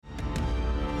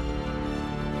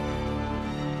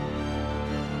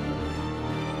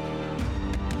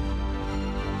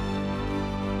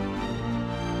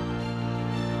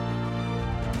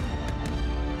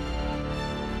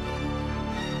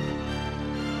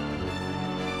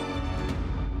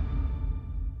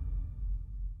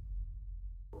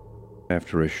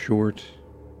After a short,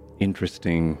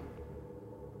 interesting,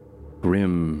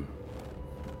 grim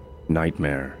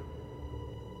nightmare,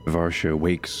 Varsha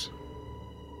wakes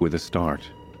with a start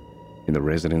in the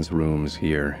residence rooms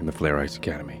here in the Flare Ice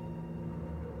Academy.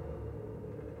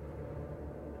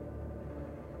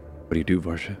 What do you do,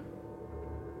 Varsha?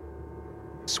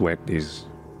 Sweat is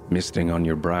misting on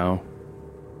your brow.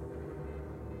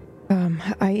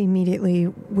 I immediately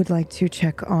would like to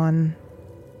check on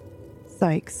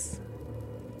Sykes.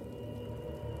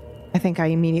 I think I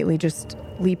immediately just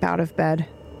leap out of bed.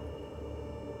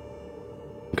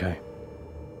 Okay.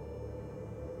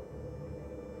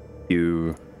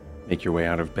 You make your way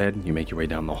out of bed, you make your way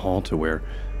down the hall to where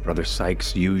Brother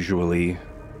Sykes usually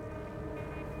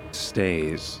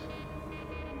stays.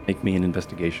 Make me an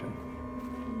investigation.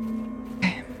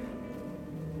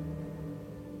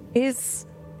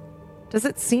 Does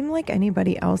it seem like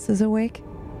anybody else is awake?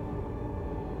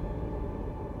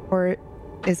 Or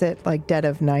is it like dead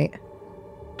of night?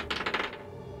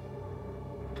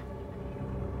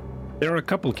 There are a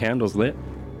couple candles lit.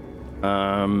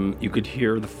 You could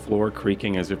hear the floor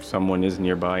creaking as if someone is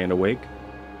nearby and awake.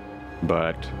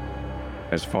 But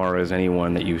as far as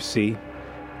anyone that you see,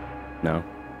 no.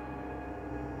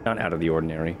 Not out of the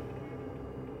ordinary.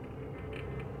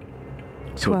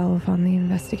 12 on the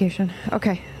investigation.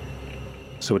 Okay.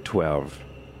 So a 12.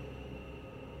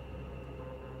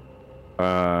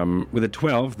 With a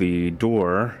 12, the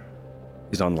door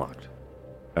is unlocked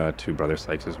to Brother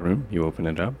Sykes' room. You open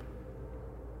it up.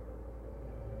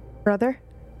 Brother?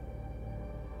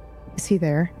 Is he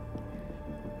there?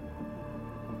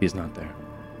 He's not there.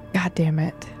 God damn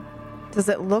it. Does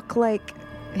it look like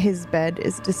his bed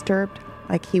is disturbed?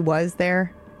 Like he was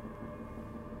there?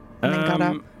 And then got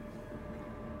up?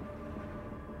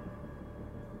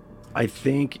 I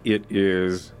think it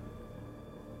is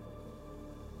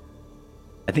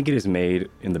made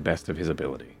in the best of his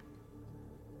ability.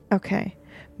 Okay.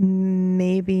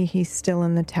 Maybe he's still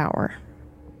in the tower.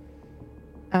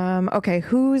 Okay,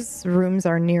 whose rooms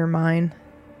are near mine?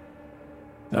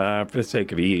 For the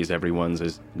sake of ease, everyone's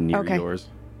is near yours.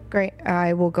 Great.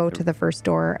 I will go to the first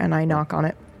door and I knock on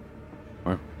it.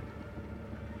 Or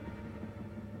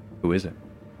who is it?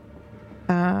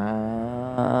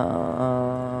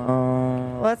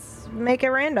 Let's make it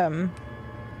random,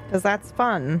 because that's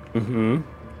fun. Mm-hmm.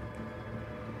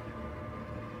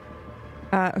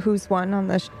 Who's one on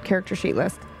the character sheet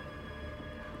list?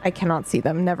 I cannot see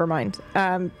them. Never mind.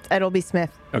 It'll be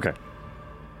Smith. Okay.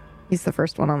 He's the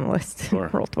first one on the list. Sure.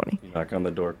 Roll 20. You knock on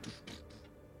the door.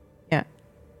 Yeah.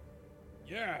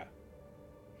 Yeah.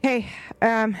 Hey,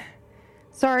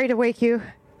 sorry to wake you.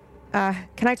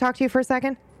 Can I talk to you for a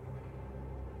second?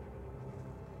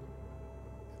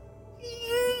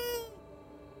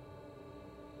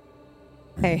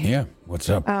 Hey. Yeah, what's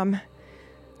up?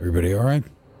 Everybody all right?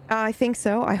 I think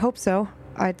so. I hope so.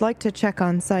 I'd like to check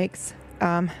on Sykes.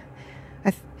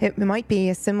 It might be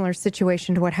a similar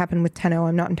situation to what happened with Tenno.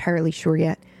 I'm not entirely sure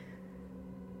yet.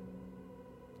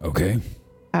 Okay.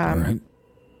 All right.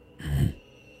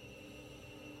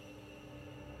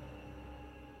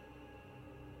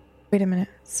 Wait a minute,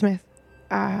 Smith.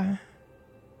 Where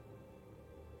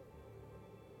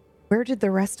did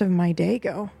the rest of my day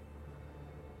go?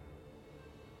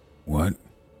 What?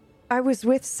 I was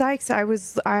with Sykes. I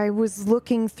was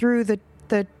looking through the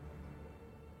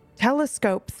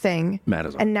telescope thing.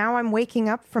 Matazar. And now I'm waking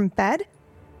up from bed?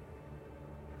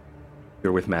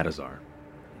 You're with Matazar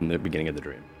in the beginning of the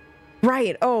dream.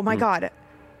 Right. Oh my God.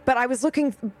 But I was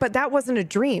looking, but that wasn't a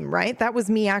dream, right? That was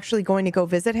me actually going to go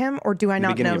visit him, or do I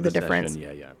not know the difference?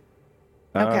 Session, yeah.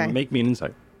 Okay. Make me an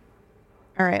insight.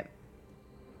 All right.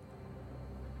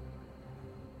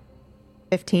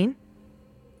 15.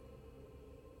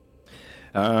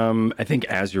 I think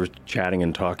as you're chatting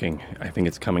and talking, I think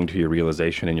it's coming to your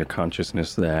realization in your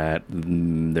consciousness that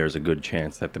there's a good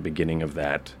chance that the beginning of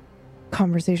that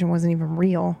Conversation wasn't even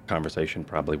real. conversation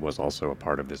probably was also a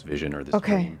part of this vision or this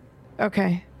Okay. dream.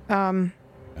 Okay. I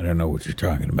don't know what you're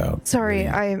talking about. Sorry,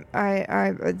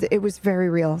 it was very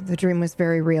real. The dream was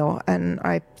very real, and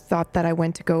I thought that I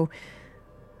went to go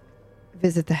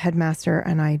visit the headmaster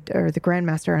or the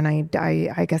grandmaster, and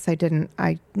I guess I didn't.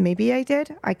 Maybe I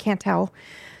did. I can't tell.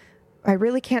 I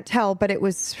really can't tell, but it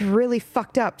was really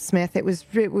fucked up, Smith. It was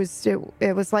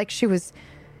like she was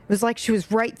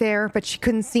right there, but she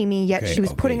couldn't see me yet. Okay, She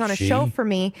was putting on a show for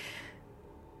me.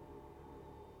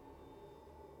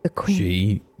 The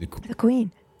queen. The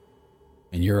queen.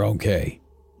 And you're okay?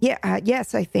 Yeah,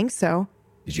 yes, I think so.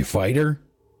 Did you fight her?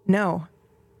 No,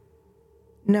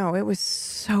 it was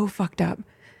so fucked up.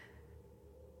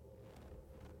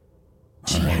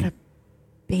 She had a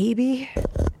baby,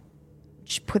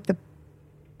 she put the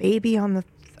baby on the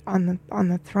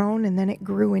throne, and then it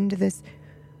grew into this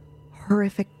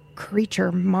horrific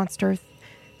creature, monster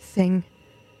thing.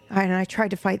 And I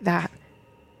tried to fight that.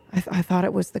 I thought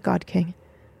it was the God King.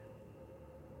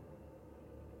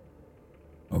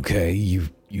 Okay, you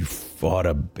fought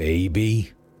a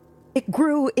baby? It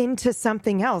grew into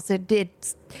something else.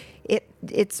 Its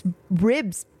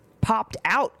ribs popped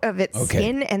out of its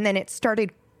skin, and then it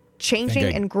started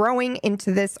changing and growing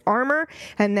into this armor,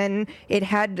 and then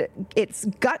its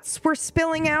guts were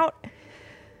spilling out.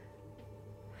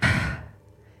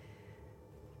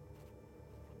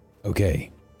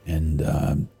 Okay,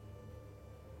 and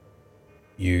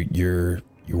you're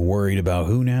worried about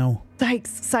who now?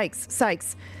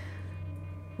 Sykes.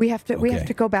 We have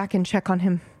to go back and check on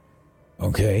him.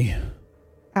 Okay.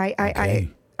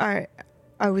 I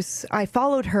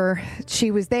followed her.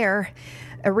 She was there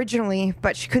originally,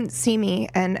 but she couldn't see me.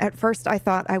 And at first I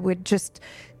thought I would just,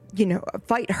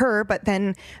 fight her. But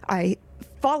then I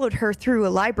followed her through a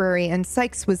library, and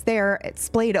Sykes was there,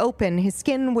 splayed open. His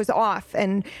skin was off,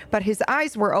 but his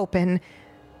eyes were open.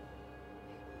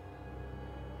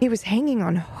 He was hanging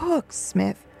on hooks,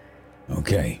 Smith.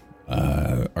 Okay.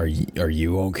 Are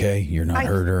you okay? You're not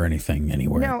hurt or anything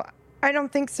anywhere? No, I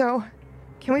don't think so.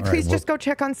 Can we please just go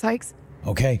check on Sykes?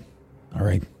 Okay. All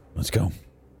right. Let's go.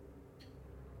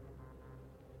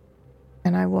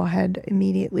 And I will head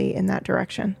immediately in that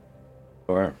direction.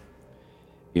 Sure.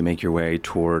 You make your way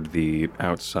toward the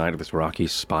outside of this rocky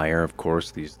spire. Of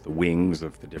course, the wings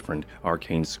of the different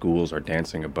arcane schools are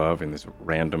dancing above in this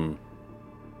random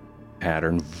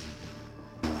pattern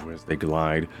as they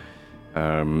glide.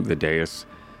 The dais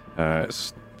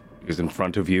is in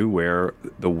front of you, where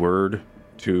the word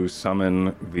to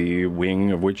summon the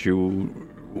wing of which you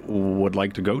would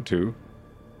like to go to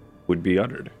would be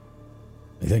uttered.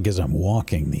 I think as I'm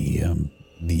walking,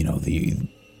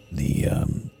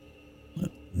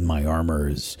 my armor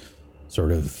is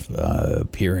sort of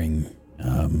appearing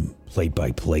plate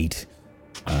by plate.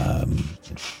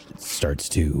 It starts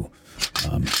to,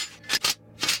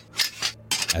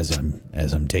 as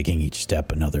I'm taking each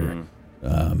step, another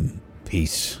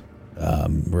piece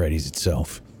readies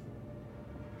itself.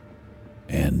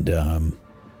 And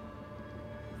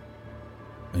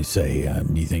I say,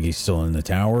 do you think he's still in the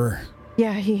tower?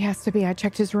 Yeah, he has to be. I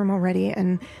checked his room already,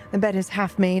 and the bed is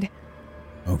half made.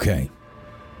 Okay.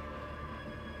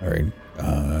 All right.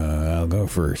 I'll go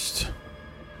first.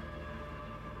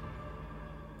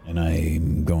 And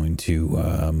I'm going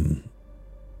to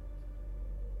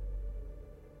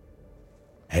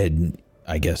head,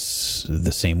 I guess,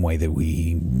 the same way that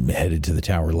we headed to the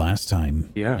tower last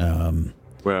time. Yeah.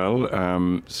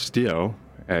 Still,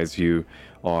 as you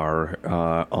are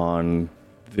on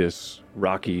this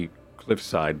rocky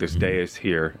cliffside, this dais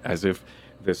here, as if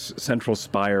this central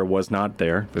spire was not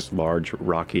there, this large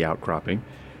rocky outcropping,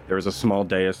 there is a small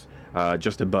dais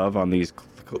just above on this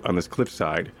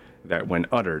cliffside that, when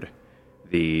uttered,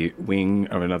 the wing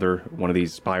of another one of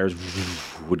these spires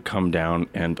would come down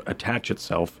and attach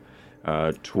itself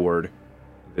toward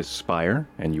this spire,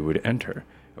 and you would enter.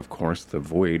 Of course, the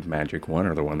void magic one,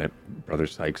 or the one that Brother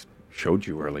Sykes showed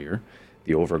you earlier,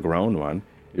 the overgrown one,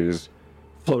 is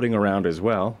floating around as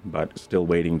well, but still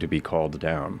waiting to be called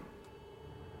down.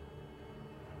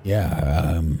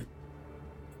 Yeah,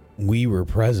 we were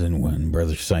present when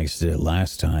Brother Sykes did it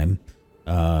last time.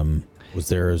 Was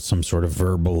there some sort of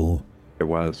verbal... There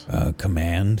was.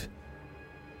 Command?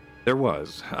 There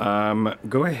was.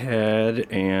 Go ahead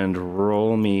and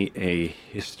roll me a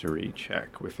history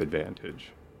check with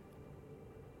advantage.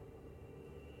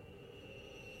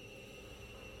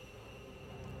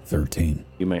 $13.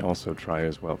 You may also try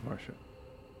as well, Marcia.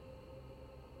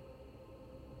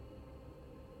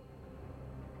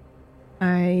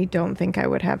 I don't think I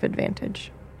would have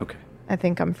advantage. Okay. I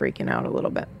think I'm freaking out a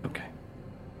little bit. Okay.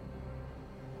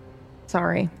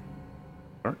 Sorry.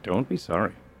 Don't be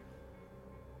sorry.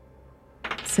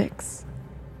 6.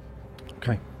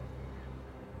 Okay.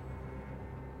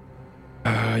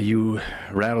 You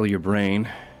rattle your brain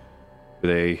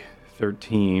with a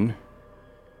 13.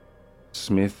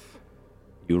 Smith,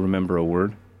 you remember a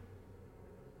word?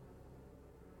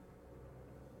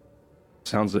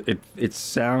 It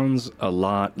sounds a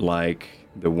lot like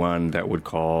the one that would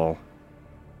call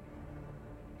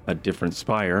a different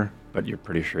spire, but you're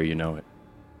pretty sure you know it.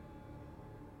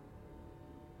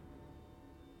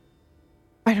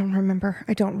 I don't remember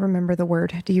the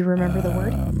word. Do you remember the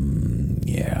word?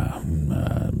 Yeah.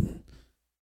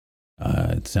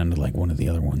 It sounded like one of the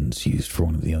other ones used for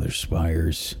one of the other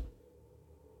spires.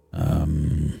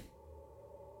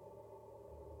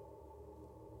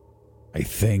 I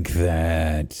think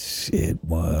that it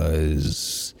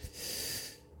was...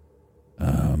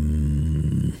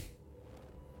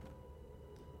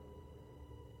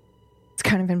 It's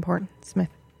kind of important, Smith.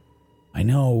 I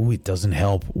know it doesn't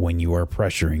help when you are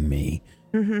pressuring me.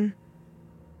 Mm-hmm.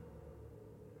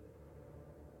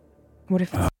 What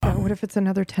if it's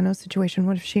another Tenno situation?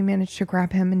 What if she managed to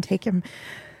grab him and take him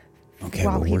Okay,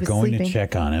 while well, he we're was going sleeping? to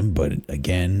check on him, but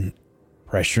again,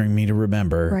 pressuring me to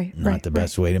remember, not the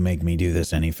best way to make me do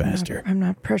this any faster. I'm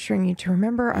not pressuring you to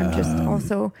remember. I'm just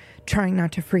also trying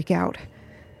not to freak out.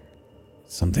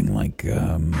 Something like,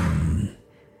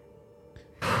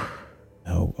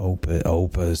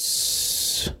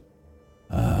 opus,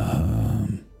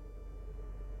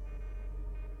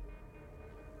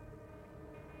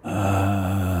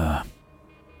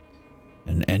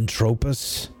 an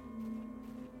entropus.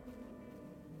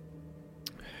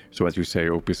 So as you say,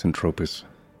 opus and tropus.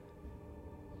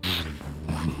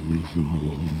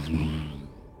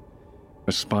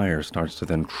 A spire starts to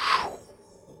then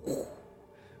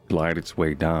glide its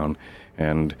way down,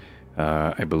 and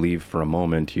I believe for a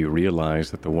moment you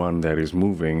realize that the one that is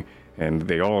moving, and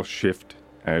they all shift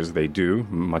as they do,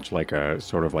 much like a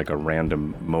sort of like a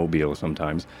random mobile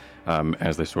sometimes,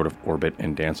 as they sort of orbit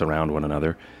and dance around one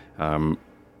another.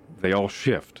 They all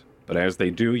shift, but as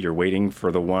they do, you're waiting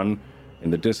for the one in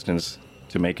the distance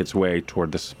to make its way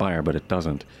toward the spire, but it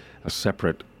doesn't. A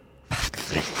separate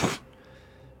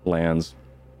lands,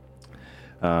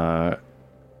 and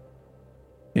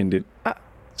it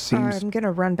seems. I'm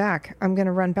gonna run back. I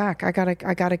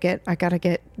gotta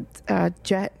get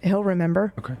Jet. He'll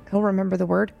remember. Okay. He'll remember the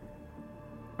word.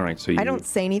 All right, so you I don't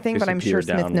say anything, but I'm sure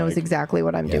disappear Smith down, knows like- exactly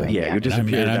what I'm doing. Yeah, you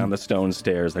disappear I'm- down the stone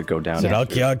stairs that go down. Said,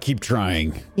 into- I'll keep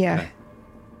trying. Yeah.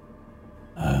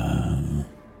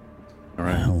 All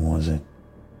right. How was it?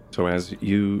 So as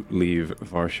you leave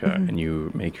Varsha and you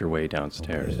make your way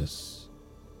downstairs, Yes.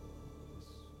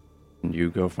 and you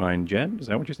go find Jed. Is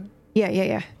that what you said?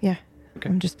 Yeah.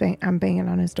 Okay. I'm banging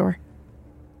on his door.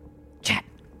 Jet.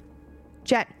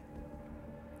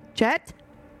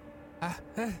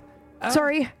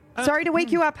 Sorry to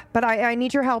wake you up, but I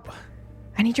need your help.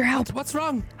 What's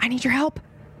wrong? I need your help.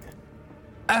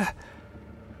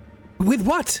 With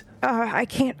what? I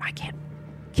can't.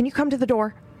 Can you come to the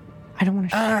door? I don't want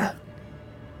to share.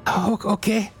 Oh,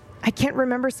 okay. I can't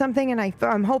remember something, and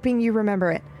I'm hoping you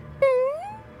remember it.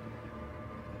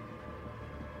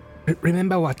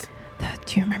 Remember what?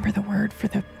 Do you remember the word for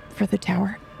the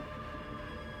tower?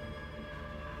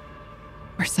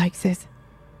 Where Sykes is?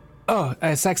 Oh,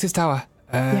 Sax's Tower.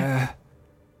 Yeah.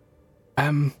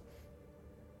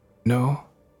 No.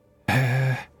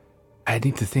 I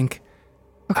need to think.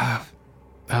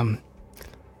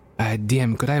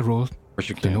 DM, could I roll Of course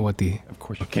you to can. know what the Of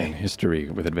course you can. History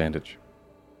with advantage.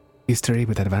 history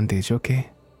with advantage? Okay.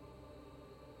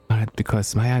 Alright,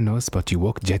 because Maya knows, but you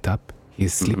woke Jet up.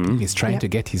 He's sleeping. He's trying Yep. to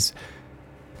get his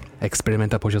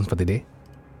experimental potions for the day.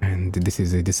 And this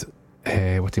is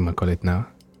what do you call it now?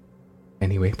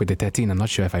 Anyway, with the 13, I'm not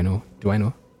sure if I know. Do I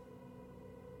know?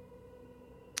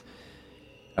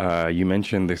 You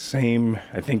mentioned the same.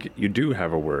 I think you do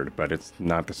have a word, but it's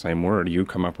not the same word. You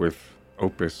come up with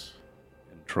opus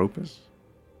and tropus.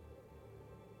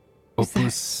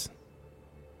 Opus.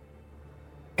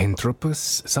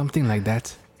 Entropus? Something like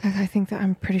that. I think that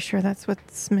I'm pretty sure that's what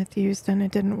Smith used, and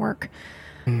it didn't work.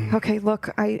 Okay, look,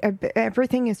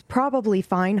 everything is probably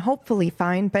fine, hopefully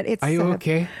fine, but it's Are you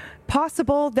okay?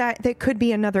 possible that there could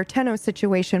be another Tenno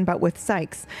situation, but with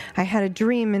Sykes. I had a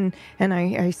dream, and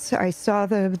I saw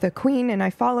the queen, and I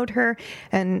followed her,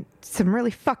 and some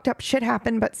really fucked up shit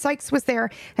happened, but Sykes was there,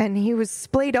 and he was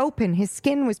splayed open. His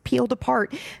skin was peeled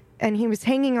apart, and he was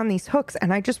hanging on these hooks,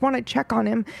 and I just want to check on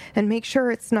him and make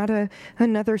sure it's not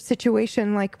another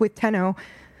situation like with Tenno.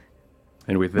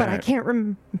 And with But I that, can't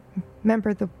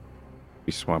remember the...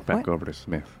 we swap back What? over to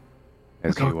Smith.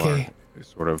 As Okay. you are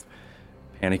sort of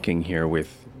panicking here with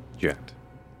Jet.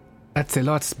 That's a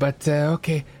lot, but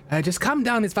okay. Just calm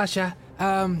down, Miss Vasha.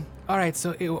 Alright,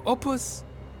 so Opus.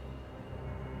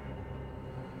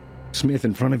 Smith,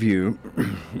 in front of you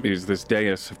is this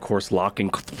dais, of course, locking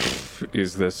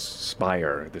is this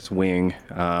spire, this wing.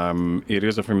 It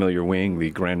is a familiar wing. The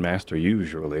Grand Master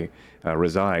usually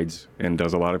resides and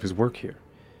does a lot of his work here.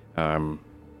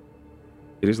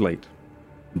 It is late,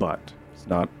 but it's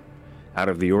not out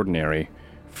of the ordinary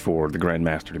for the Grand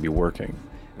Master to be working.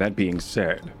 That being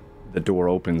said, the door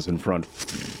opens in front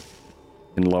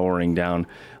and lowering down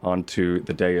onto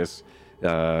the dais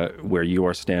where you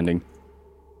are standing.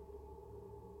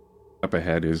 Up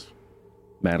ahead is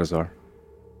Matazar.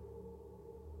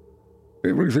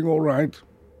 Everything all right?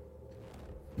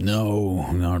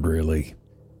 No, not really.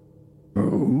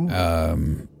 Oh?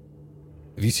 Have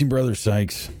you seen Brother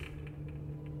Sykes?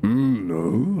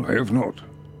 No, I have not.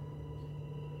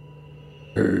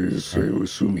 I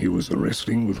assume he was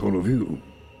resting with all of you.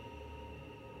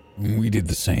 We did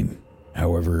the same.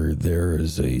 However, there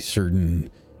is a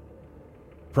certain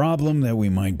problem that we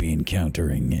might be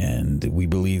encountering, and we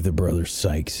believe that Brother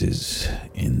Sykes is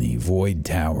in the Void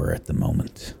Tower at the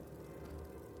moment.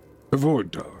 The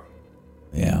Void Tower?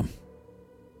 Yeah.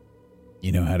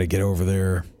 You know how to get over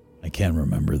there? I can't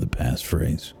remember the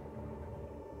passphrase.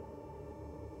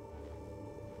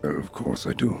 Of course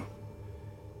I do.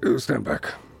 Stand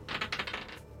back.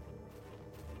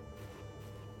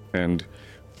 And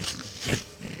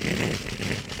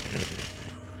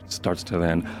starts to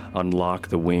then unlock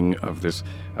the wing of this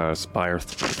spire.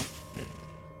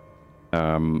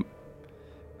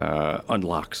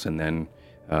 Unlocks, and then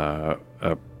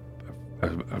a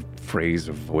phrase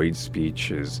of void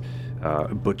speech is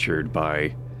butchered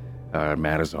by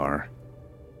Matazar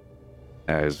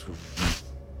as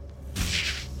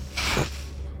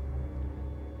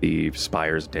the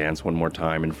spires dance one more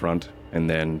time in front, and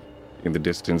then in the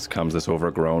distance comes this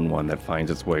overgrown one that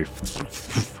finds its way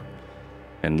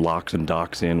and locks and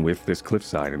docks in with this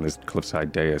cliffside and this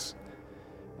cliffside dais.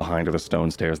 Behind are the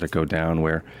stone stairs that go down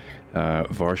where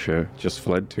Varsha just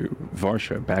fled to.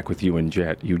 Varsha, back with you and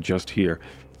Jet. You just hear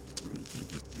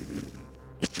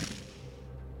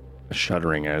a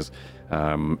shuddering as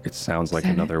it sounds like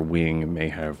another wing may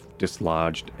have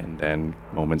dislodged, and then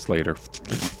moments later,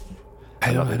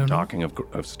 I don't know. docking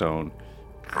of stone.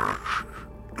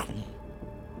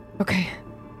 Okay.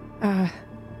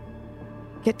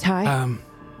 Get Ty.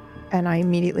 And I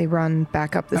immediately run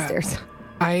back up the stairs.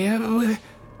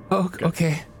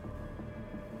 Okay.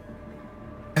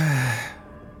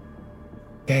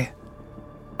 Okay.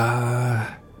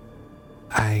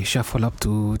 I shuffle up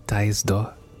to Ty's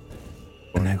door.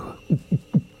 And I go,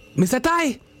 Mr.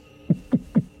 Ty!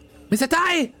 Mr.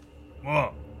 Ty!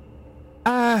 What?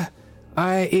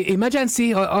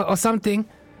 Emergency or something.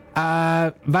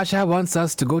 Varsha wants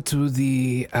us to go to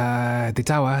the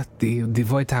tower, the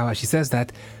Void Tower. She says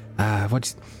that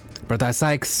Brother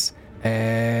Sykes,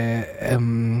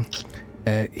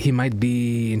 he might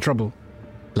be in trouble.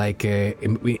 Like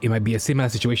it might be a similar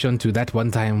situation to that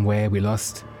one time where we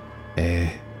lost.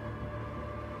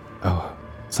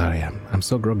 Sorry, I'm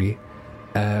so groggy.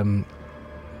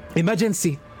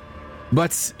 Emergency,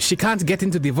 but she can't get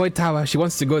into the Void Tower. She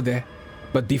wants to go there,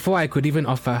 but before I could even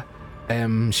offer,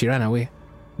 she ran away.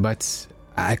 But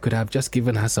I could have just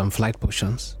given her some flight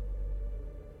potions.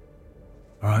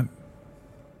 All right.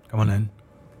 Come on in.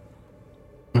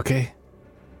 Okay.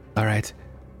 All right.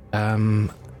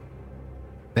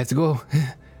 Let's go.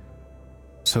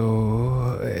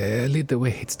 So, lead the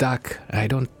way. It's dark. I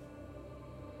don't...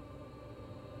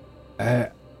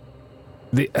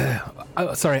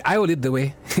 sorry, I will lead the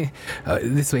way.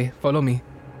 This way. Follow me.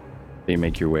 You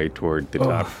make your way toward the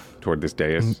top, toward this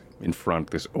dais. In front,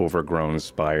 this overgrown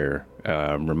spire,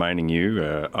 reminding you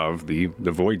of the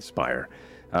Void Spire.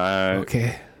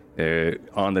 Okay.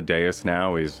 On the dais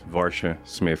now is Varsha,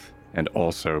 Smith, and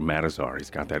also Matazar. He's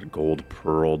got that gilded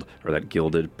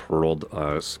pearled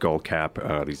skull cap,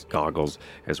 these goggles,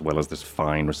 as well as this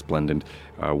fine, resplendent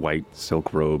white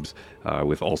silk robes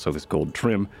with also this gold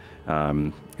trim,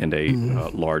 and a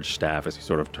large staff as he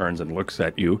sort of turns and looks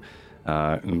at you.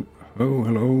 Oh,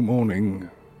 hello, morning.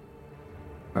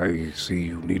 I see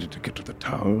you needed to get to the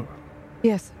tower.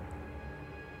 Yes.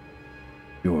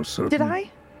 You're certain? Did I?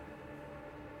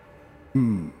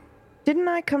 Didn't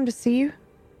I come to see you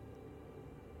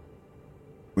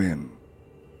When?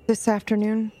 this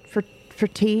afternoon for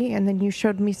tea, and then you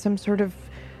showed me some sort of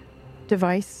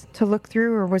device to look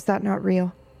through, or was that not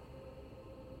real?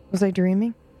 Was I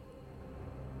dreaming?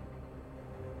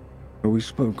 We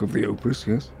spoke of the Opus,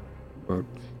 yes? But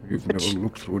you've never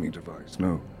looked through any device,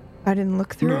 no. I didn't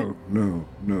look through it? No.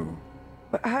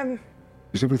 But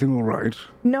Is everything all right?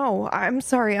 No, I'm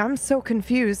sorry. I'm so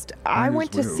confused. I Might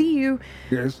went as to well. see you.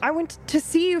 Yes? I went to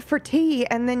see you for tea,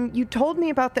 and then you told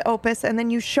me about the Opus, and then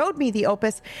you showed me the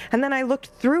Opus, and then I looked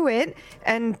through it,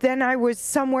 and then I was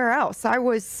somewhere else. and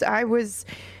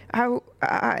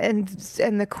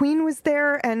the Queen was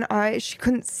there, and she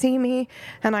couldn't see me,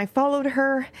 and I followed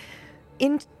her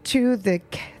into the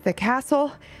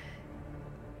castle,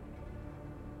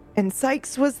 and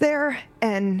Sykes was there,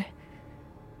 and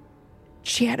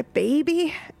she had a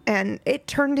baby, and it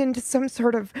turned into some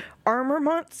sort of armor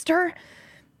monster.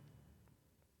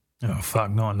 Oh,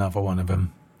 fuck, not another one of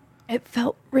them. It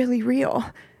felt really real.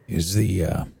 Is the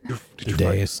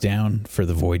dais down for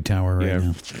the Void Tower right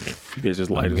now? You guys'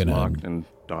 light I'm is gonna- locked and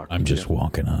dock. I'm just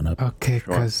walking on up. Okay,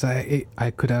 Sure. because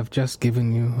I could have just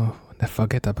given you... Oh, I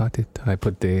forget about it. I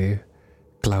put the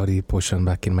cloudy potion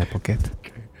back in my pocket.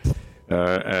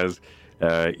 As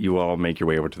you all make your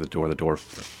way over to the door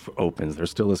opens.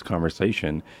 There's still this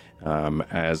conversation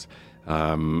as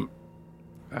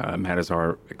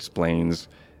Madazar explains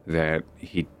that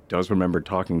he does remember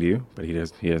talking to you, but he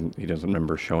doesn't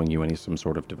remember showing you some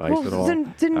sort of device at all. Then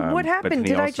what But happened? then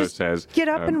he Did I also just says, get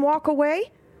up and walk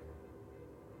away?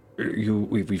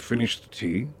 We finished the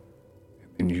tea,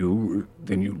 and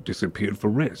then you disappeared for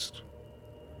rest.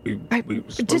 I We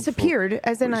spoke disappeared,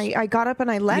 as in I got up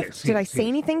and I left. Yes, Did I yes, say yes.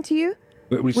 anything to you?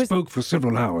 We spoke for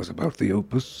several hours about the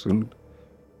opus and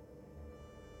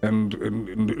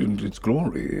its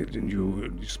glory, and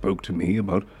you spoke to me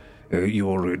about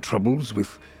your troubles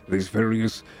with these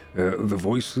various the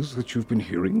voices that you've been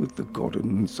hearing with the god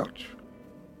and such.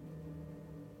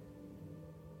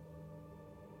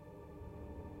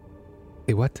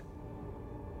 The what?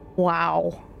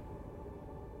 Wow.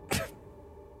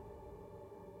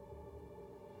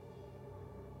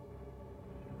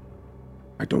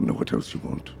 I don't know what else you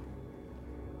want.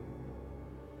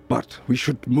 But we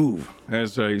should move.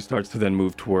 as he starts to then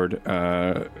move toward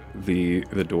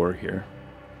the door here.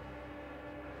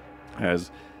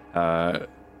 As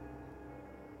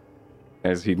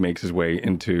he makes his way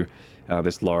into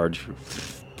this large,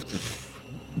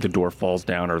 the door falls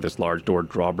down, or this large door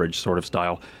drawbridge sort of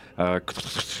style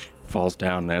falls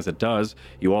down, and as it does,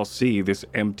 you all see this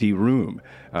empty room.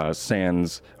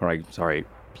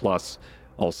 Plus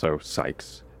also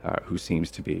Sykes, who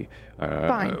seems to be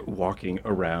walking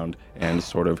around and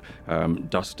sort of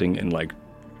dusting and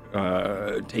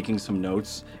taking some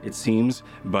notes, it seems,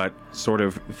 but sort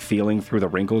of feeling through the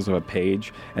wrinkles of a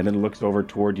page, and then looks over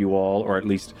toward you all, or at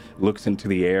least looks into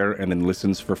the air and then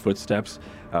listens for footsteps,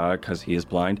 because he is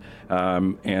blind,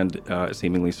 and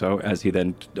seemingly so, as he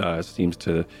then seems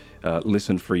to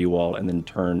listen for you all and then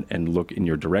turn and look in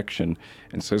your direction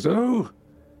and says, "Oh,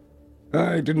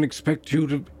 I didn't expect you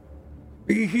to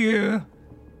be here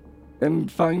and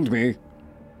find me.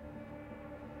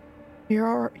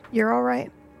 You're all right.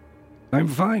 I'm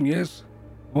fine, yes.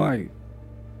 Why?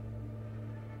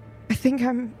 I think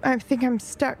I'm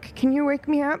stuck. Can you wake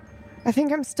me up? I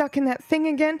think I'm stuck in that thing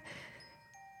again.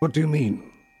 What do you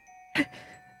mean?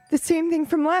 The same thing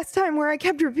from last time, where I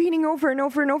kept repeating over and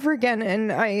over and over again,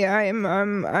 and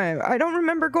I don't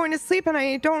remember going to sleep, and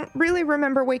I don't really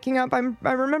remember waking up. I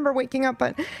remember waking up,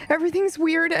 but everything's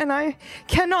weird, and I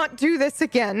cannot do this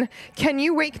again. Can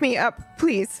you wake me up,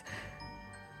 please?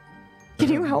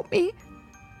 Can you help me?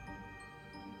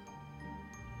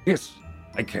 Yes,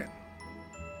 I can.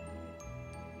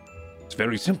 It's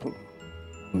very simple.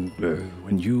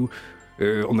 When you,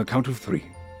 on the count of 3,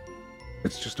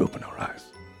 let's just open our eyes.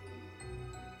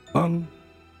 1,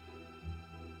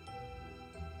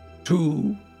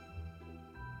 2,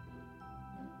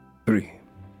 3.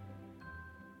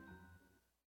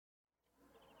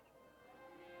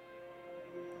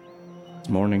 it's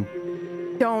morning.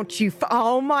 Don't you?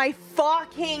 Oh my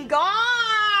fucking god!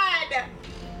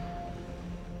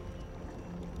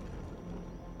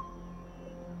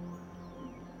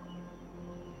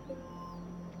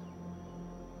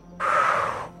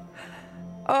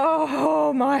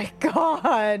 Oh my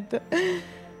god.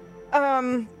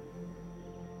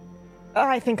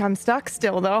 I think I'm stuck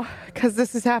still though, because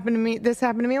this happened to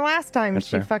me last time. That's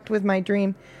She fair. fucked with my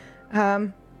dream.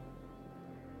 Hi?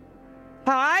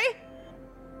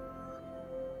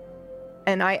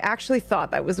 And I actually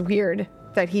thought that was weird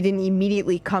that he didn't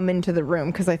immediately come into the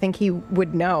room, because I think he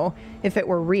would know if it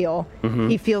were real. Mm-hmm.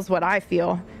 He feels what I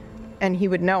feel, and he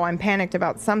would know I'm panicked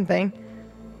about something.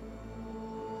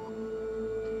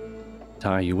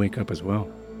 Ty, you wake up as well.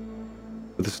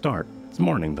 With a start. It's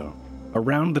morning, though.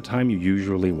 Around the time you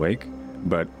usually wake,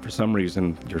 but for some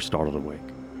reason, you're startled awake.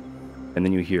 And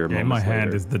then you hear Yeah, in my moments hand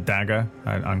later, is the dagger.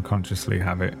 I unconsciously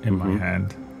have it in my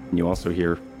hand. and you also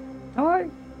hear, "Hi,"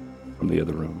 from the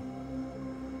other room.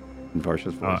 In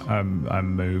Varsha's voice. I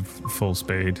move full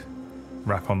speed,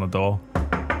 rap on the door.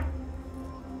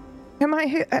 Am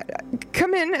I?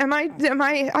 Come in. Am I?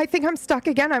 I think I'm stuck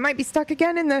again. I might be stuck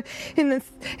again in the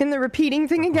repeating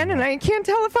thing again, and I can't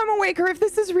tell if I'm awake or if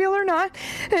this is real or not.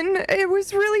 And it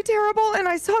was really terrible. And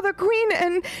I saw the queen,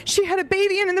 and she had a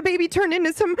baby, and then the baby turned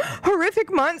into some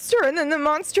horrific monster, and then the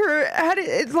monster had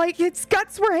its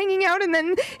guts were hanging out, and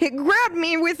then it grabbed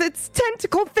me with its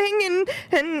tentacle thing,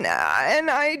 and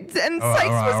Sykes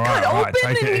was cut open,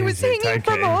 Take and it he was easy, hanging take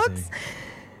from it hooks. easy.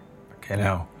 Okay,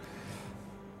 now.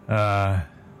 All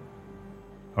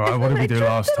right, what did we do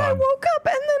last I time? woke up,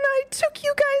 and then I took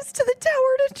you guys to the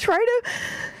tower to try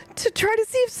to try to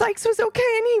see if Sykes was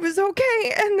okay, and he was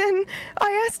okay. And then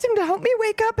I asked him to help me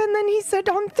wake up, and then he said,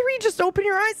 on 3, just open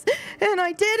your eyes. And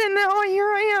I did, and now here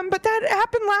I am. But that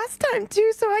happened last time,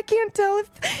 too, so I can't tell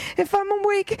if I'm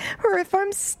awake or if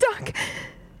I'm stuck.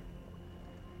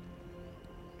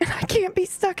 And I can't be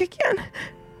stuck again.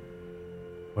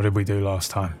 What did we do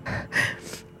last time?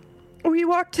 We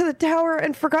walked to the tower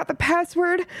and forgot the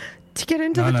password to get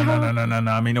into the tower.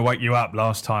 No. I mean to wake you up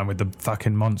last time with the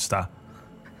fucking monster.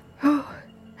 Oh.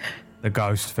 The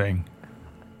ghost thing.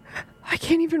 I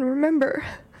can't even remember.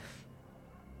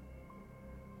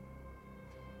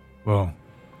 Well,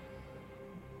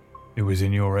 it was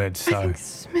in your head, so... I think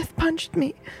Smith punched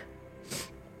me.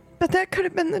 But that could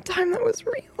have been the time that was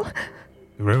real.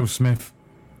 The real Smith?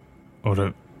 Or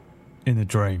the... in the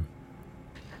dream?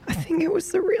 I think it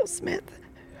was the real Smith.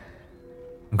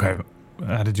 Okay,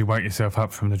 how did you wake yourself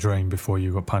up from the dream before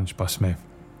you got punched by Smith?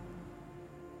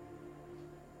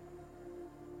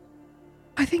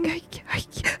 I think I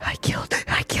killed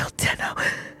Tenno.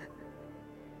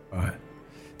 Right.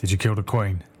 Did you kill the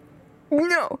queen?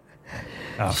 No.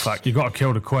 Oh fuck! You got to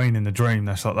kill the queen in the dream.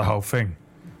 That's like the whole thing.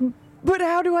 But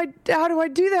how do I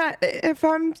do that? If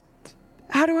I'm,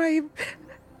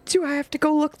 do I have to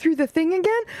go look through the thing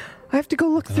again? I have to go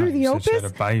look through the you opus. said she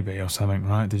had a baby or something,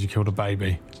 right? Did you kill the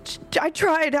baby? I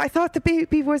tried. I thought the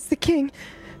baby was the king.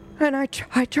 And I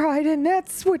tried, and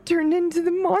that's what turned into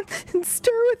the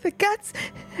monster with the guts.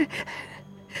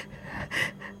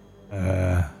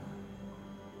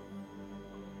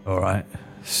 Alright.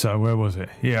 So where was it?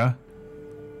 Yeah?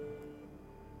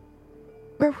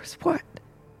 Where was what?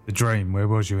 The dream. Where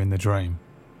was you in the dream?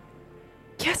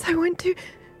 Yes, I went to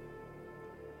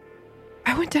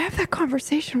have that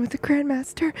conversation with the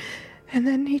Grandmaster, and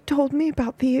then he told me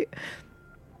about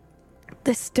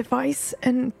this device,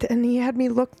 and he had me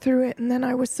look through it, and then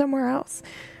I was somewhere else.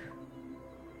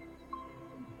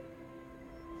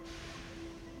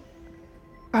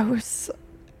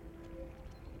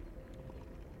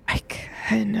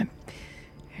 And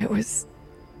it was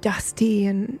dusty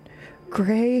and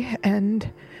gray, and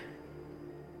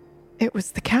it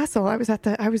was the castle. I was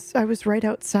right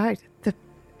outside the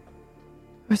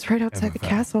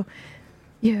castle.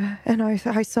 Yeah, and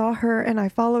I saw her, and I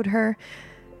followed her.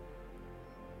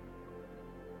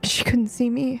 She couldn't see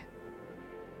me.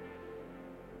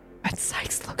 But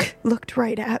Sykes looked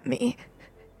right at me.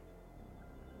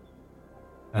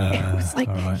 It was like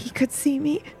he could see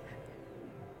me.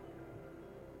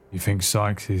 You think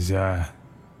Sykes is,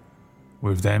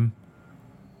 with them?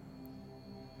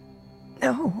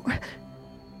 No.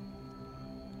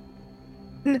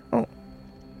 No.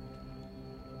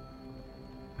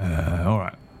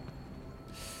 Alright.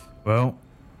 Well,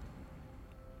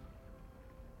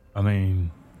 I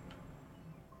mean,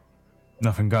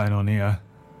 nothing going on here.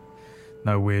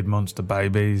 No weird monster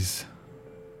babies.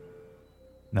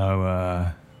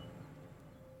 No,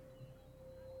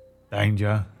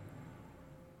 danger.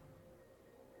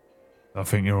 I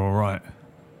think you're alright.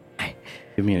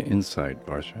 Give me an insight,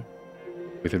 Varsha,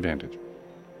 with advantage.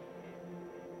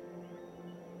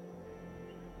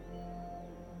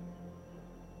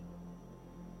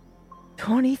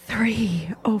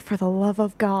 $23. Oh, for the love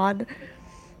of God.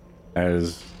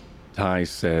 As Ty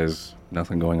says,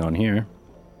 nothing going on here,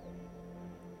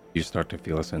 you start to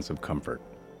feel a sense of comfort.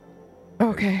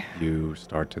 Okay. You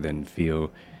start to then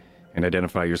feel and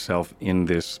identify yourself in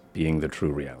this being the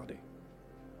true reality.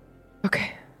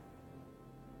 Okay.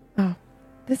 Oh,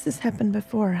 this has happened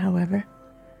before, however.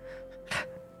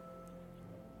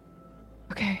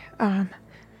 Okay,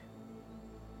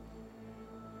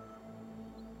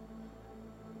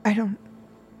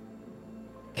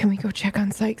 Can we go check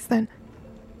on Sykes then?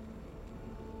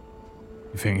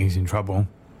 You think he's in trouble?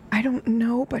 I don't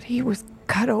know, but he was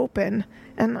cut open.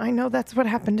 And I know that's what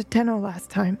happened to Tenno last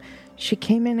time. She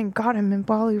came in and got him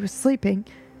while he was sleeping.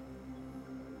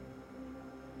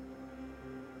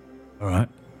 Alright.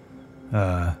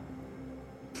 Yeah,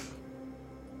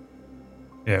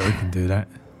 we can do that.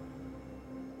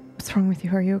 What's wrong with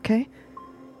you? Are you okay?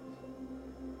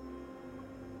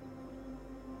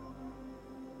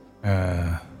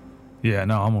 Yeah,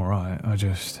 no, I'm alright.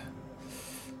 It's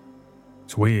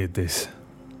weird, this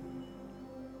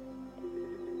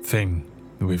thing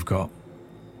that we've got.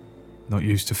 Not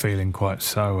used to feeling quite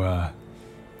so,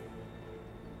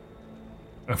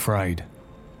 afraid.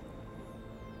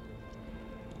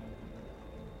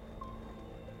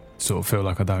 Sort of feel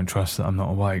like I don't trust that I'm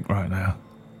not awake right now.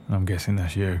 And I'm guessing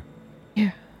that's you.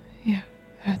 Yeah,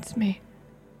 that's me.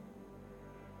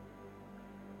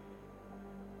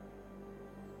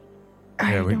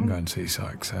 Yeah, we can go and see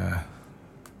Sykes.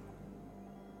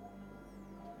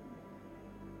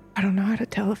 I don't know how to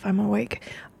tell if I'm awake.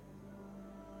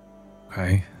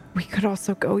 Okay. We could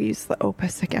also go use the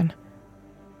Opus again.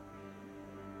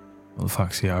 What the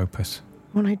fuck's the Opus?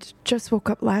 When I just woke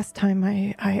up last time,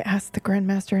 I asked the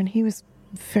Grandmaster, and he was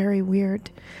very weird.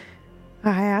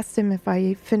 I asked him if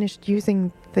I finished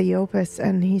using the Opus,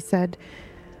 and he said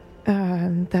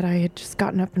that I had just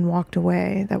gotten up and walked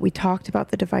away, that we talked about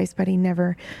the device, but he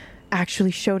never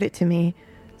actually showed it to me.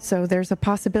 So there's a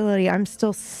possibility I'm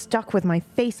still stuck with my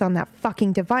face on that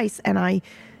fucking device, and I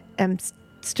am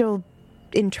still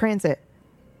in transit.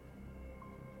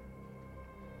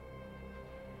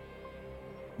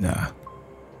 Nah.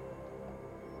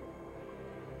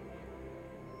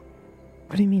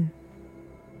 What do you mean?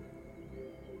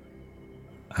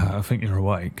 I think you're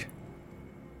awake.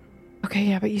 Okay,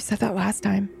 yeah, but you said that last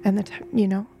time, and you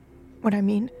know what I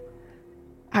mean?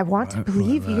 I want to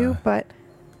believe you, but...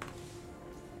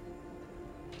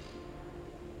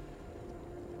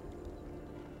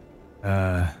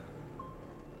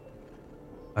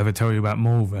 Ever tell you about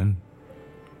Morven?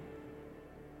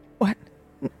 What?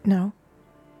 No.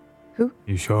 Who?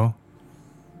 You sure?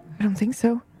 I don't think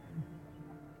so.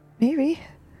 Maybe.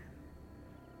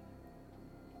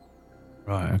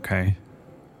 Right, okay.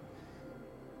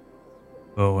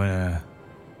 Well, when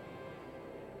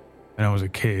I was a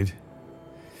kid,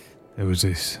 there was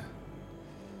this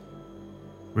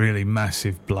really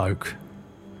massive bloke.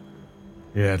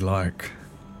 He had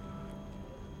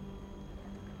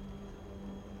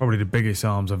probably the biggest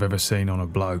arms I've ever seen on a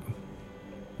bloke.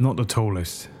 Not the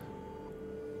tallest.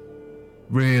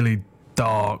 Really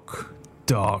dark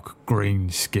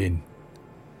green skin.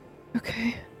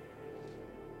 Okay.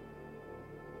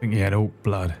 I think he had orc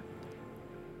blood.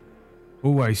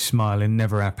 Always smiling,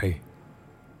 never happy.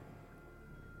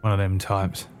 One of them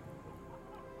types.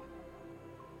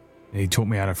 He taught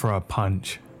me how to throw a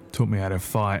punch. Taught me how to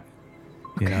fight.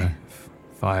 Okay. You know,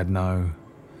 if I had no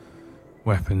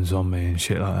weapons on me and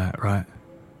shit like that, right?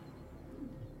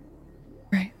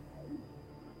 Right.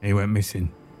 He went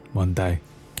missing one day.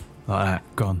 Like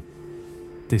that, gone.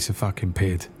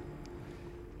 Disappeared.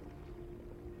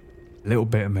 A little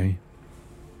bit of me.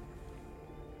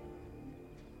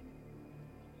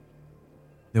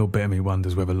 Little bit of me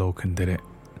wonders whether Lorcan did it.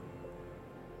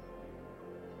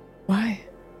 Why?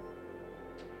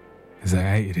 Because they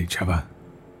hated each other.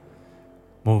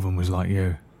 Morven was like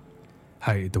you.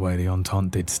 Hated the way the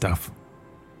Entente did stuff.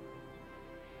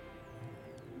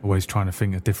 Always trying to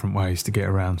think of different ways to get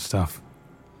around stuff.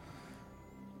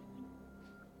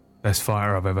 Best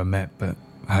fighter I've ever met, but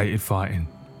hated fighting.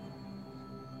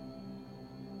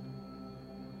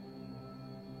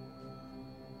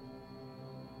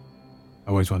 I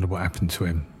always wondered what happened to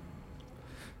him.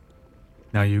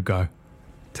 Now you go.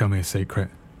 Tell me a secret.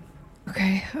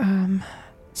 Okay,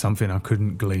 Something I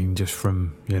couldn't glean just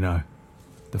from,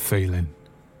 the feeling.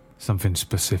 Something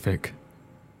specific.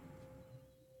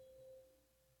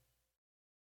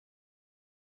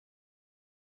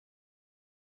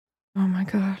 oh my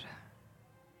God.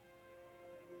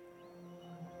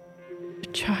 A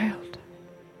child.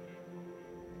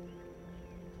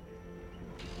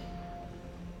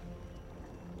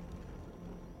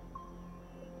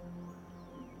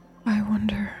 I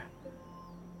wonder.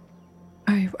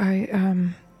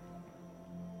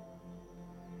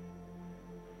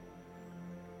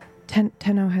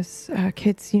 Tenno has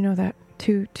kids, you know that?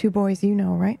 Two boys, you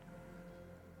know, right?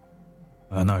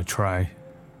 I know Trey.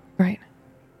 Right.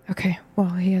 Okay, well,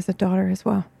 he has a daughter as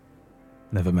well.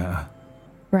 Never met her.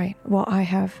 Right, well, I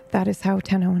have. That is how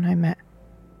Tenno and I met.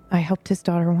 I helped his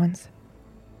daughter once.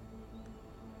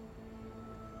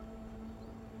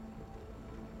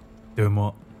 Doing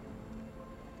what?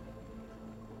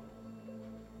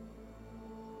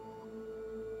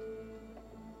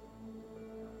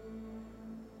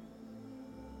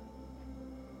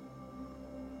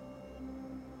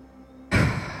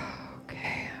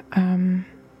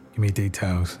 Give me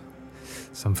details.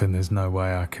 Something there's no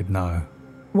way I could know.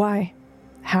 Why?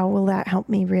 How will that help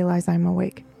me realize I'm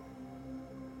awake?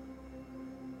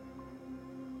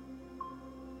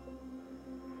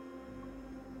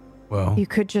 Well, You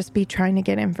could just be trying to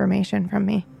get information from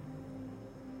me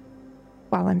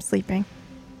while I'm sleeping.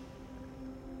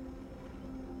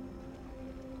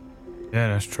 yeah,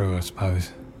 that's true, I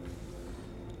suppose.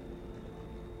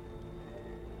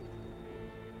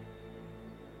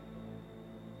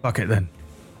 Fuck it then.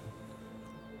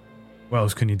 What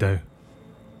else can you do?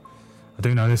 I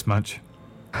do know this much.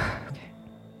 Okay.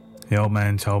 The old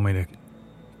man told me to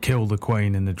kill the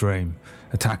queen in the dream,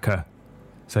 attack her,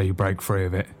 so you break free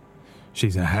of it.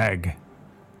 She's a hag,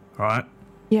 right?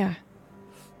 Yeah.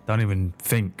 Don't even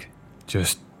think,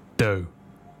 just do.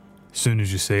 As soon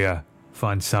as you see her,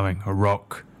 find something, a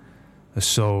rock, a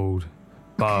sword,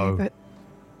 bow. Okay, but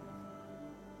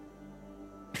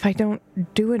if I don't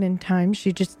do it in time,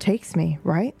 she just takes me,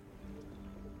 right?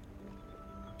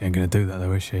 She ain't gonna do that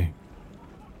though, is she?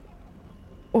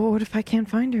 Or what if I can't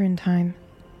find her in time?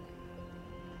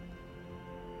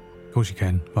 Of course you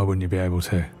can. Why wouldn't you be able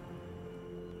to?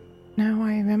 Now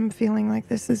I am feeling like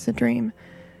this is a dream.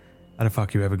 How the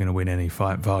fuck are you ever gonna win any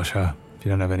fight, Varsha, if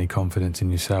you don't have any confidence in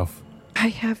yourself? I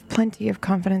have plenty of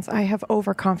confidence. I have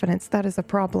overconfidence. That is a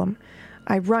problem.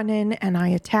 I run in and I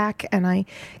attack and I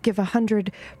give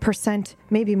 100%,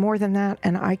 maybe more than that,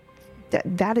 and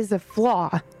that is a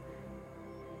flaw.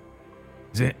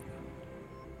 Is it?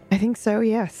 I think so,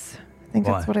 yes. I think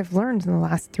Why? that's what I've learned in the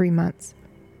last 3 months.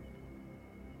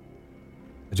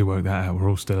 Did you work that out? We're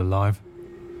all still alive?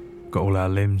 Got all our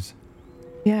limbs?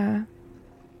 Yeah.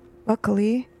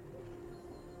 Luckily.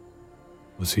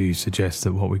 Well, so you suggest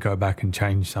that we go back and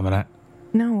change some of that?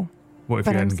 No. What if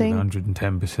But you I'm hadn't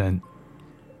given 110%?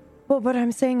 Well, but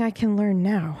I'm saying I can learn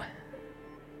now.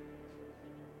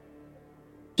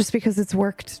 Just because it's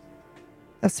worked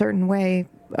a certain way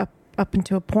up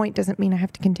until a point doesn't mean I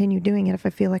have to continue doing it if I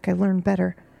feel like I learn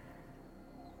better.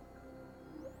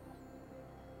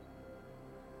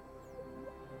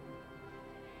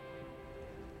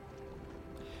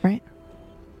 Right?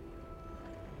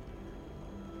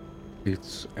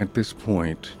 It's at this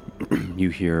point you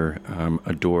hear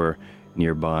a door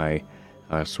nearby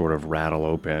sort of rattle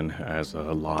open as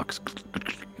locks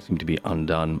seem to be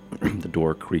undone. The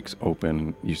door creaks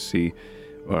open. You see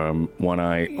one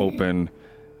eye open,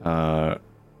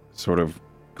 sort of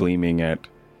gleaming at,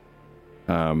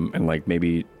 and like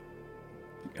maybe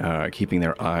keeping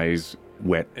their eyes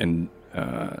wet and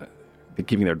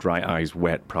keeping their dry eyes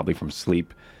wet, probably from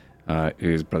sleep,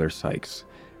 is Brother Sykes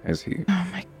as he... Oh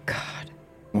my God.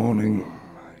 Morning.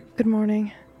 Good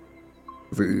morning.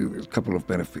 There's a couple of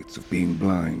benefits of being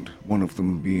blind. One of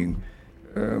them being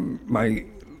my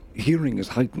hearing is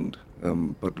heightened,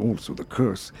 but also the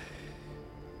curse.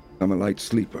 I'm a light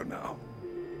sleeper now.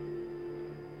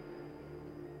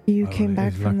 You Well, came it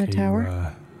back is from the lucky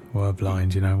tower? You were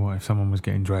blind, you know. What if someone was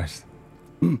getting dressed?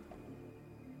 Oh,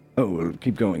 well,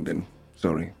 keep going then.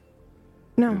 Sorry.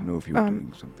 No. I didn't know if you were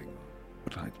doing something.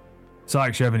 But I...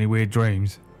 Sykes, you have any weird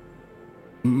dreams?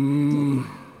 Not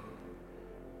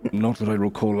that I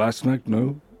recall last night,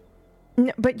 no.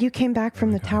 No, but you came back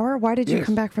from the tower? Why did you Yes.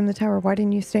 come back from the tower? Why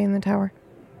didn't you stay in the tower?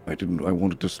 I didn't. I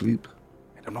wanted to sleep.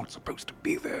 And I'm not supposed to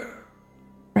be there.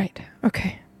 Right.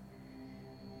 Okay.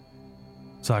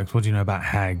 Sykes, what do you know about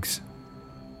hags?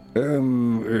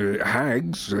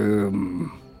 Hags,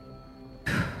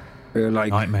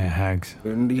 like... Nightmare hags.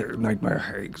 Yeah, nightmare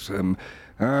hags.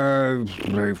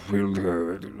 I feel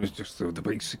it's just the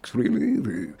basics,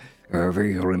 really.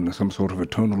 They are in some sort of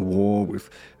eternal war with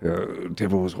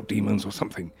devils or demons or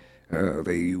something.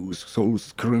 They use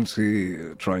souls currency,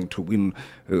 trying to win.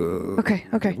 Okay.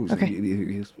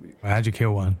 Yes. How'd you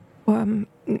kill one?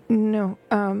 No.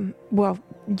 Well,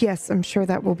 yes, I'm sure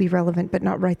that will be relevant, but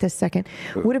not right this second.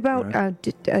 What about a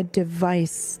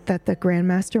device that the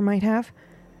Grandmaster might have?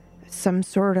 Some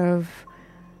sort of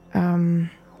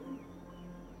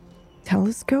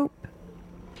telescope?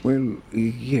 Well,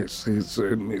 yes, it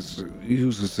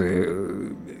uses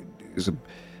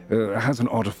has an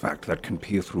artifact that can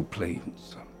peer through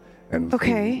planes, and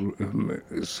Okay.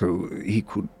 so he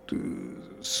could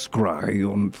scry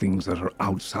on things that are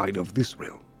outside of this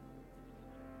realm.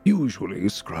 Usually,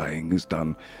 scrying is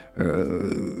done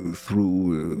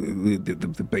through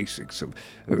the basics of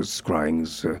scrying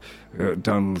is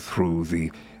done through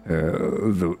the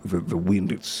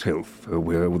wind itself,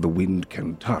 where the wind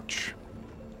can touch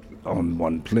on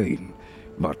one plane,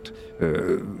 but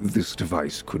this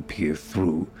device could peer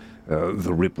through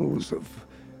the ripples of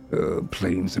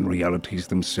planes and realities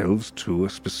themselves to a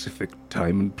specific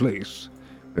time and place.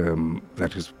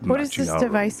 That is What is matching this our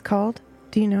device called?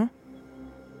 Do you know?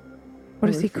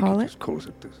 What does he call He it? just calls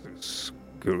it this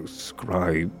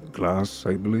scry glass,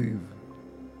 I believe.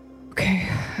 Okay.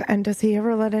 And does he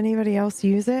ever let anybody else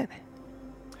use it?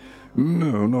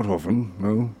 No, not often.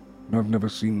 No, I've never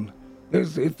seen.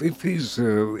 If he's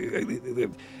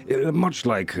much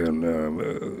like an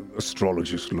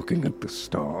astrologist looking at the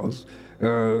stars,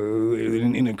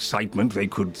 in excitement they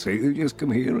could say, "Yes,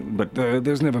 come here." But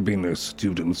there's never been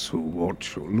students who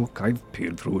watch or look. I've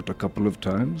peered through it a couple of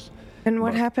times. And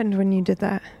what happened when you did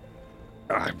that?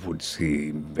 I would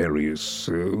see various.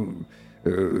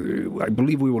 I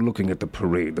believe we were looking at the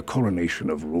parade, the coronation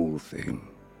of Rolthane.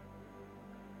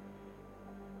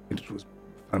 It was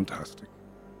fantastic.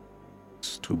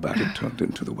 It's too bad it turned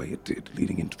into the way it did,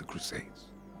 leading into the Crusades.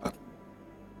 But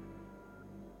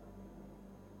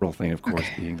thing, of course,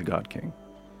 Okay. being the God King.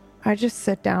 I just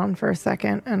sit down for a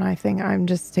second, and I think I'm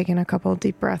just taking a couple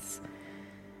deep breaths.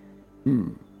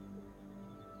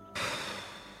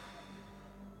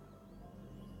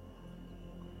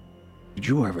 Did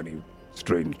you have any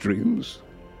strange dreams?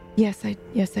 Yes, I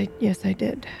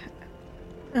did.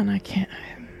 And I can't.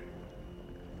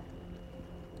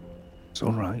 It's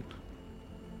all right.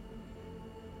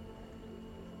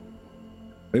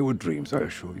 They were dreams, I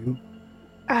assure you.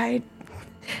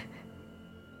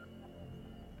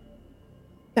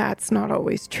 That's not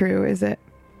always true, is it?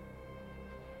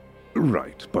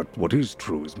 Right, but what is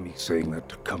true is me saying that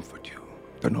to comfort you.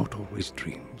 They're not always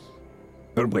dreams.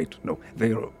 Or wait, no,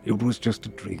 it was just a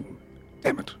dream.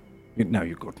 Damn it. Now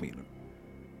you got me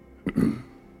in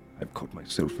a... I've caught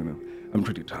myself in a... I'm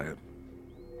pretty tired.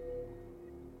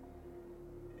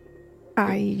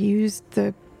 I used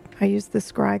the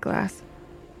scry glass.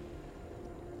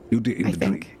 You did in the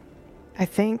dream. I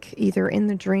think either in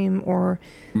the dream or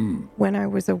when I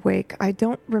was awake. I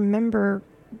don't remember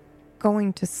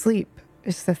going to sleep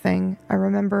is the thing. I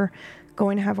remember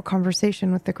going to have a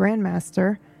conversation with the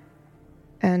Grandmaster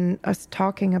and us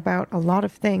talking about a lot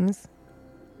of things.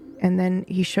 And then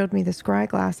he showed me the scry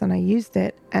glass and I used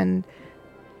it, and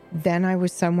then I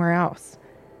was somewhere else.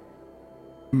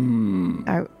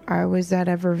 I was at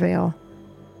Evervale.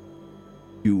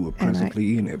 You were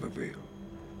presently in Evervale.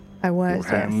 I was.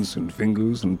 Your hands and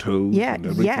fingers and toes. Yeah, and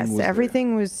everything yes, was there.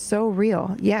 everything was so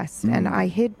real. Yes, and I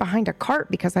hid behind a cart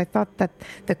because I thought that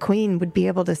the queen would be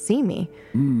able to see me.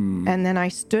 And then I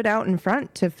stood out in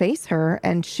front to face her,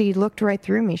 and she looked right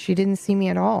through me. She didn't see me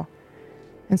at all.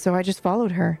 And so I just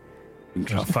followed her. Oh,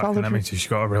 followed fucking, that her. means she's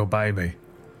got a real baby.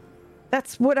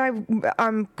 That's what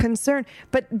I'm concerned.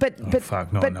 But Oh,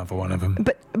 fuck, not another one of them.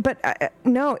 But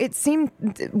no, it seemed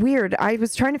weird. I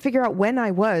was trying to figure out when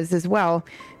I was as well,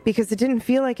 because it didn't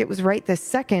feel like it was right this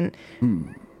second.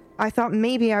 I thought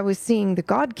maybe I was seeing the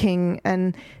God King,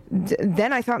 and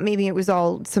then I thought maybe it was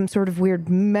all some sort of weird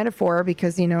metaphor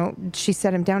because, you know, she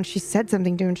set him down. She said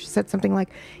something to him. She said something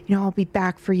like, you know, I'll be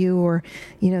back for you, or,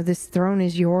 you know, this throne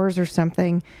is yours or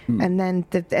something. And then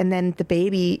the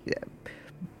baby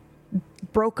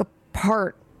broke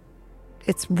apart.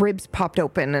 Its ribs popped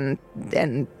open, and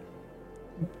then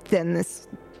this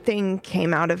thing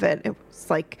came out of it. It was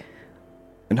like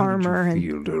And how armor did and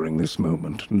you feel during this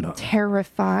moment? None.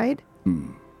 terrified.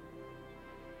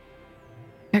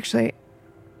 Actually,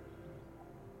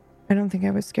 I don't think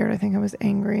I was scared. I think I was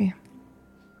angry.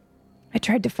 I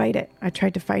tried to fight it. I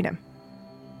tried to fight him,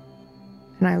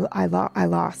 and I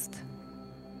lost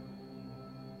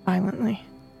violently.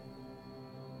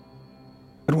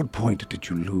 At what point did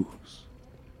you lose?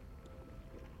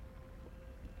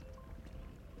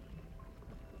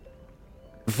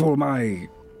 For my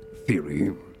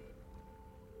theory,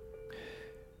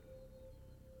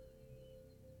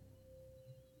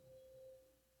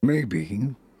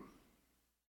 maybe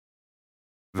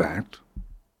that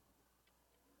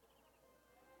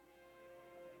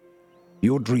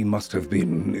your dream must have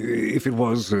been, if it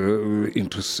was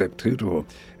intercepted or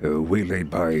waylaid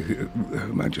by Her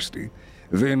Majesty,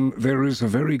 then there is a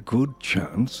very good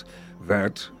chance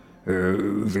that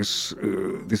this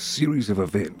series of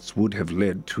events would have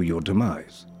led to your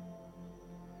demise.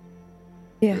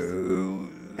 Yes,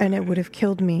 and it would have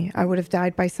killed me. I would have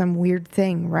died by some weird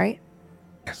thing, right?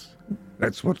 Yes,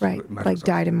 that's what Right, matters. like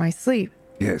died in my sleep.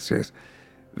 Yes, yes.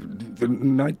 The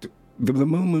night, the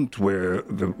moment where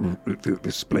the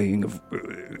displaying of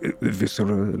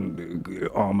viscera and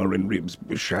armor and ribs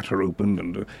shatter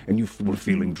open, and you were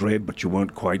feeling dread, but you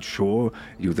weren't quite sure.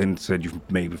 You then said you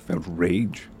maybe felt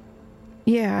rage.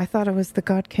 Yeah, I thought it was the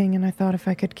God King, and I thought if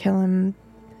I could kill him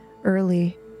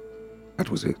early. That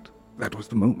was it. That was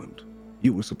the moment.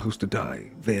 You were supposed to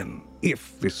die then,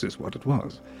 if this is what it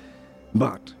was.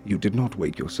 But you did not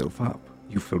wake yourself up.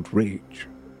 You felt rage.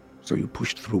 So you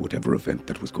pushed through whatever event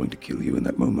that was going to kill you in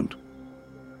that moment.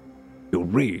 Your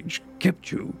rage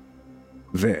kept you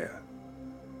there.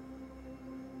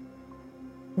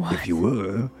 What? If you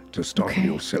were to startle Okay.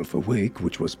 yourself awake,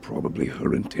 which was probably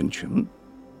her intention,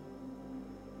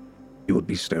 you would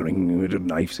be staring at a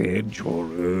knife's edge or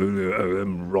a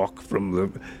rock from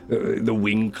the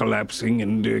wing collapsing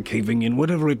and caving in,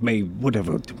 whatever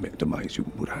demise you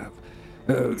would have.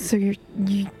 So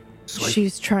So I-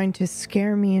 she's trying to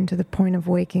scare me into the point of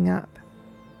waking up.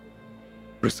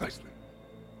 Precisely.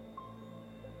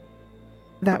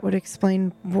 That would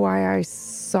explain why I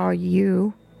saw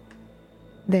you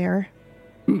there.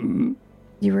 Mm-hmm.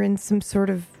 You were in some sort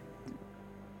of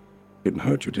Didn't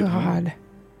hurt you, did I? God.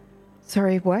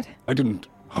 Sorry, what? I didn't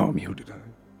harm you, did I?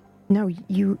 No,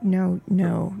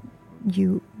 no.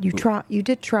 you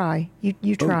did try.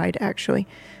 You tried actually,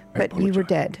 but you were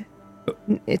dead.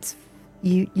 It's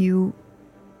you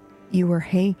were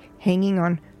hanging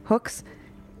on hooks.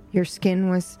 Your skin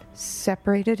was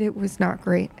separated. It was not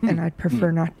great, and I'd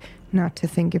prefer not to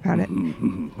think about it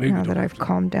now that I've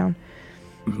calmed down.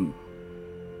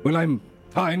 Well, I'm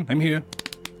fine. I'm here.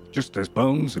 Just as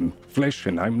bones and flesh,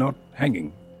 and I'm not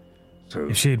hanging. So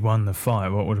If she'd won the fight,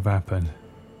 what would have happened?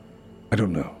 I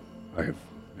don't know. I have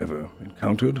never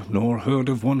encountered nor heard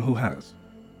of one who has.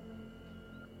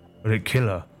 Would it kill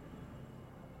her?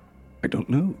 I don't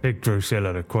know. Big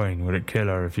Drusilla, the queen, would it kill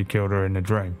her if you killed her in the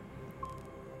dream?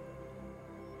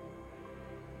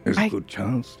 There's a good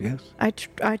chance, yes.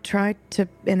 I tried to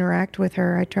interact with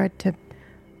her. I tried to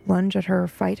lunge at her,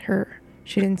 fight her.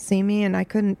 She didn't see me, and I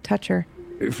couldn't touch her.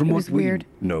 From It what was we weird.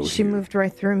 know She here, moved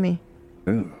right through me.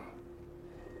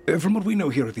 From what we know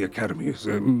here at the academy, is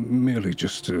merely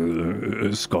just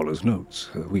scholars' notes.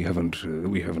 We haven't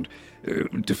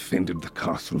defended the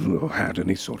castle or had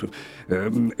any sort of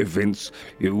events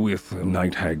with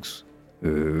night hags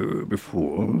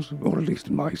before, or at least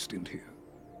in my stint here.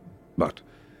 But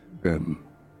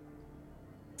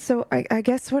So I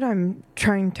guess what I'm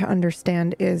trying to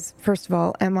understand is, first of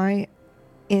all, am I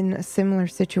in a similar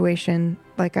situation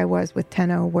like I was with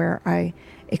Tenno, where I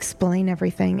explain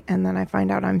everything and then I find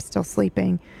out I'm still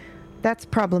sleeping? That's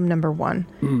problem number one.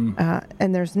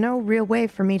 And there's no real way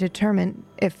for me to determine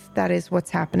if that is what's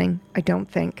happening, I don't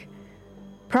think.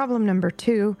 Problem number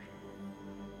two,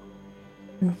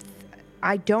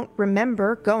 I don't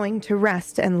remember going to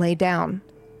rest and lay down.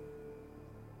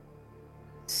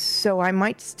 So I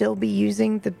might still be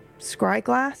using the scry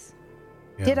glass?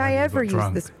 Yeah, Did I maybe you ever got use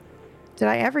drunk. this? Did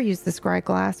I ever use the scry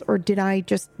glass, or did I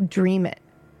just dream it?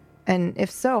 And if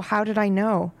so, how did I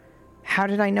know? How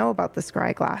did I know about the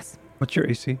scry glass? What's your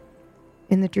AC?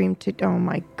 In the dream oh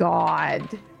my god.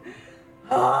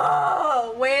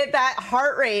 Oh, wait, that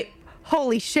heart rate.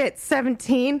 Holy shit,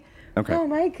 17. Okay. Oh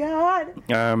my god.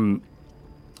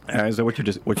 Is that what's your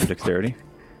dexterity?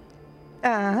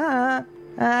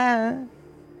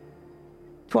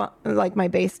 12, like my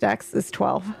base dex is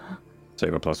 12. So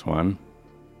you have a +1.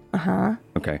 Uh-huh.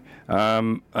 Okay.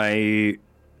 I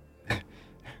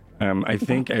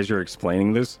think as you're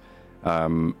explaining this,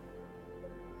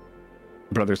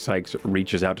 Brother Sykes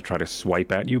reaches out to try to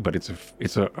swipe at you, but it's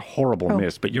a horrible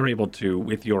miss. But you're able to,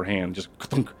 with your hand, just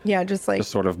Yeah, just like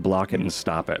sort of block it and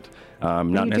stop it. Not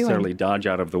you necessarily doing? dodge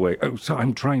out of the way. oh, so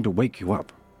I'm trying to wake you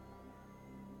up.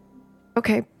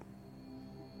 okay.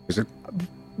 Is it?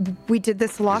 We did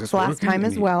this lots this last working? time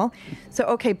as well. So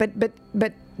okay, but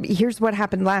here's what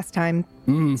happened last time.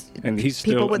 And he's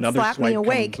still People would another slap me swipe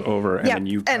awake. comes over, and Yeah, then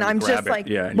you and I'm grab just it. like,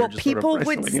 yeah, and well, you're just sort of people would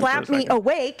wrestling it for a slap me second.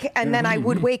 awake, and then I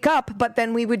would wake up, but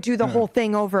then we would do the whole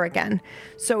thing over again.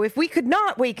 So if we could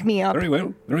not wake me up, Very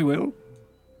well. Very well.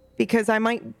 because I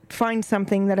might find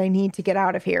something that I need to get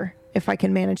out of here if I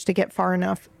can manage to get far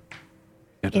enough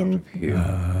Get in out of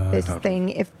here. this thing,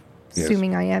 if Yes.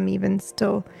 assuming I am even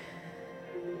still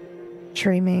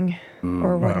dreaming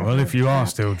or Right, whatever. well, if you are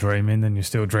still dreaming, then you're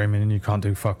still dreaming and you can't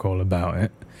do fuck all about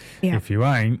it. Yeah. If you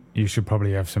ain't, you should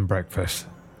probably have some breakfast.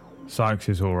 Sykes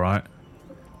is all right.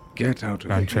 Get out of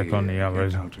Go here. and check on the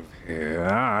others. Get out of here.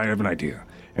 I have an idea.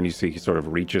 And you see he sort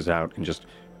of reaches out and just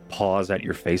paws at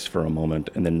your face for a moment,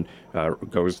 and then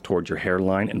goes towards your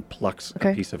hairline and plucks a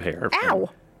Okay. piece of hair. from- Ow!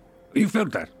 You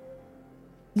felt that?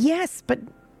 Yes, but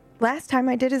last time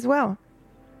I did as well.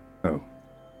 Oh.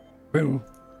 Well.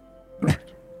 Right.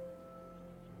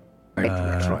 Thank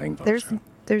you for trying,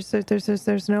 Vulture.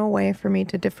 There's no way for me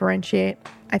to differentiate.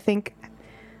 I think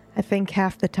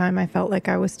half the time I felt like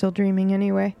I was still dreaming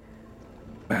anyway.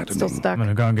 Maddening. Still stuck. I'm going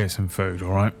to go and get some food,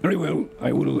 all right? Very well.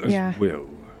 I will as Yeah. well.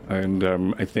 And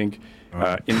I think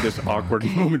in this awkward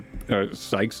moment,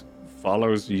 Sykes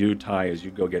follows you, Ty, as you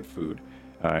go get food,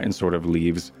 and sort of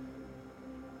leaves.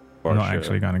 I'm not Varsha.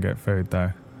 actually going to get food,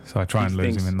 though. So I try and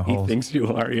lose him in the He holes. thinks you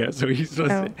are, yeah. So he's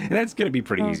just, Oh. and that's going to be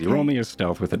pretty easy. Okay. Roll me a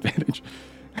stealth with advantage.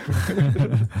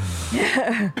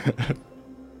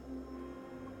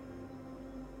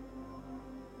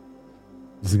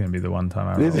 This is going to be the one time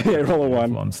I Yeah, roll a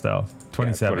one. on stealth. Yeah,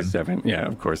 27. 27. Yeah,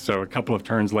 of course. So a couple of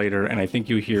turns later, and I think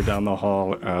you hear down the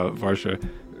hall, Varsha.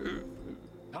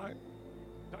 Ty,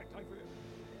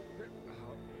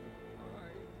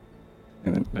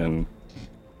 And then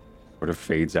sort of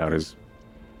fades out as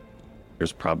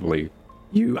there's probably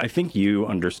you. I think you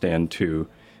understand too,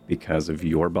 because of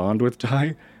your bond with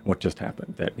Ty, what just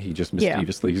happened. That he just Yeah.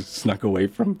 mischievously snuck away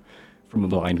from a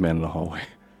blind man in the hallway.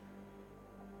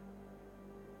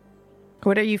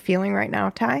 What are you feeling right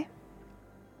now, Ty?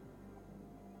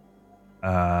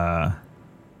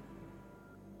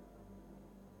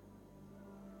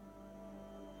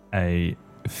 a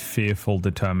fearful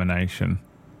determination.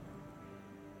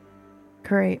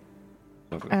 Great.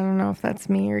 I don't know if that's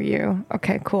me or you.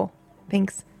 Okay, cool.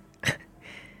 Thanks.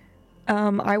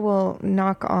 I will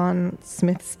knock on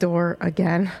Smith's door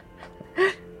again.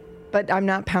 But I'm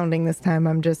not pounding this time.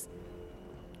 I'm just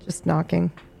knocking.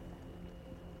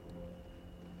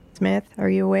 Smith, are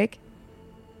you awake?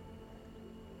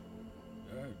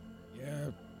 Yeah.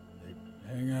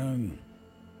 Hang on.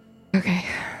 Okay.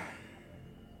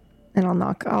 And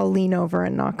I'll lean over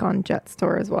and knock on Jet's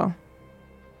door as well.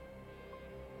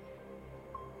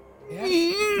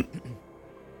 Yes.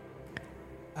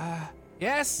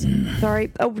 Yes.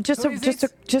 Sorry. Oh, just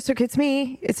it's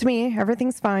me. It's me.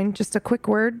 Everything's fine. Just a quick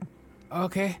word.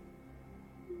 Okay.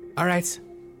 All right.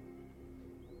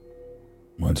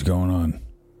 What's going on?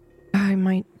 I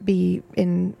might be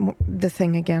in the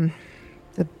thing again.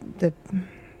 The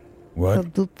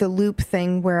What? the loop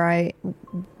thing where I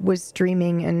was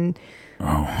dreaming and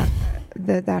Oh.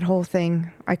 that whole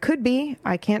thing. I could be.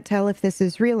 I can't tell if this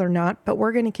is real or not, but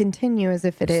we're going to continue as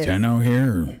if it is. Steno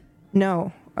here?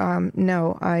 No.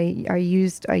 No. I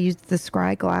used the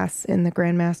scry glass in the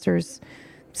Grandmaster's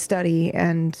study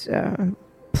and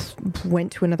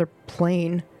went to another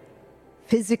plane.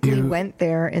 Physically went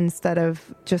there instead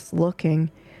of just looking,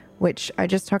 which I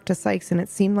just talked to Sykes and it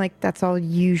seemed like that's all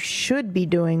you should be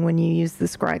doing when you use the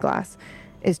scry glass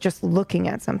is just looking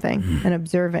at something and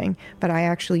observing. But I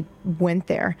actually went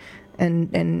there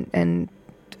and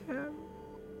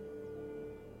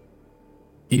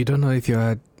You don't know if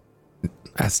you're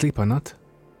asleep or not?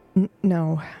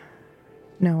 no,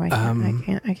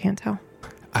 I can't tell.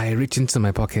 I reach into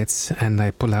my pockets and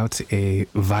I pull out a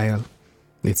vial.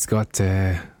 It's got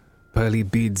pearly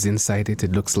beads inside it,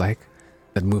 it looks like,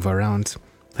 that move around.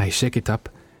 I shake it up,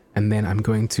 and then I'm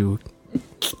going to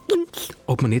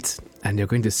open it, and you're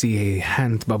going to see a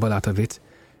hand bubble out of it,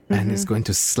 and it's going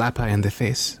to slap her in the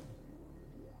face.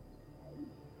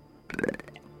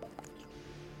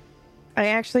 I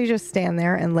actually just stand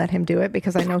there and let him do it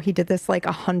because I know he did this like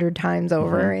 100 times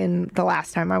over in the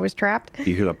last time I was trapped.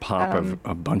 You hear the pop of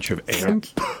a bunch of air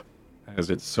as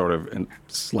it sort of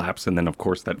slaps, and then of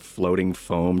course that floating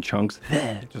foam chunks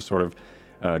just sort of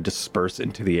disperse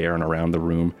into the air and around the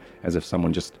room as if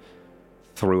someone just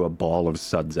threw a ball of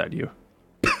suds at you.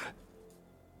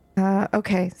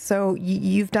 Okay, so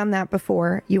you've done that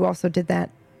before. You also did that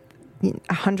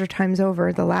 100 times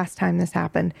over the last time this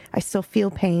happened. I still feel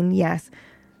pain, yes.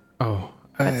 Oh,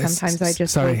 But sometimes I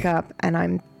just sorry. wake up and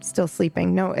I'm still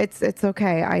sleeping. No, it's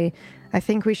okay. I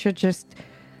think we should just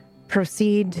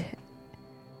proceed.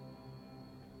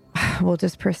 We'll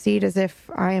just proceed as if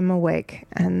I am awake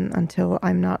and until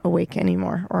I'm not awake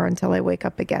anymore or until I wake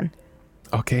up again.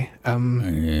 Okay,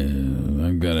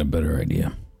 I've got a better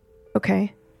idea.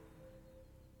 Okay.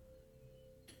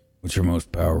 What's your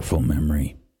most powerful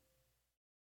memory?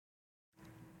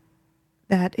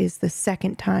 That is the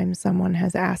second time someone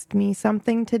has asked me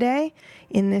something today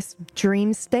in this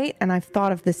dream state, and I've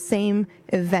thought of the same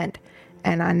event.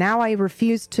 And now I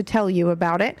refuse to tell you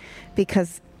about it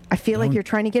because I feel like you're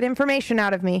trying to get information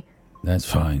out of me. That's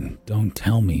fine. Don't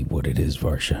tell me what it is,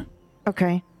 Varsha.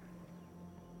 Okay.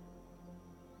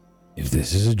 If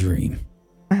this is a dream,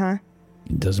 Uh-huh.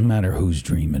 it doesn't matter whose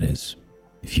dream it is.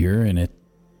 If you're in it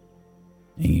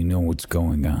and you know what's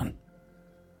going on,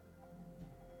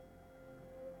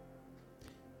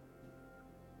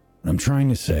 what I'm trying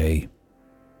to say,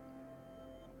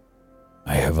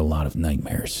 I have a lot of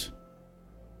nightmares.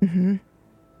 Mm-hmm.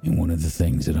 And one of the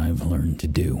things that I've learned to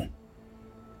do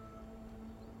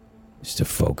is to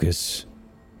focus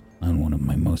on one of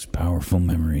my most powerful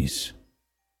memories.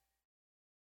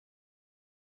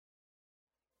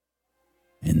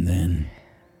 And then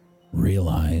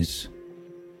realize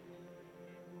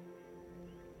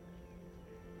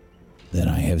that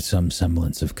I have some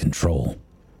semblance of control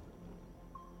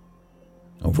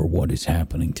over what is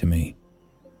happening to me.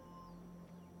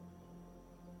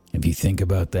 If you think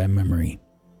about that memory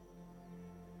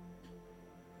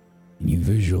and you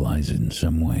visualize it in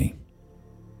some way,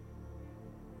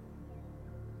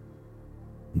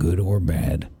 good or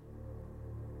bad,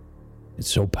 it's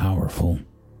so powerful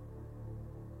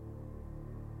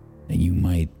that you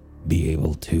might be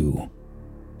able to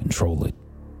control it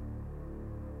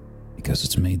because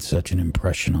it's made such an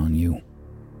impression on you.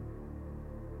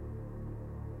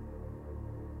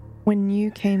 When you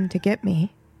came to get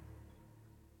me,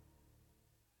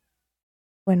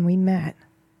 when we met,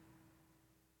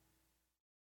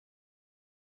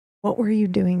 what were you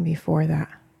doing before that?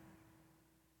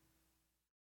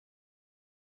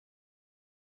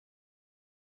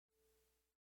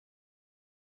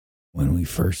 When we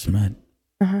first met,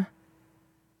 Uh-huh.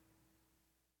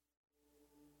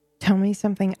 Tell me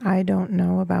something I don't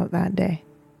know about that day.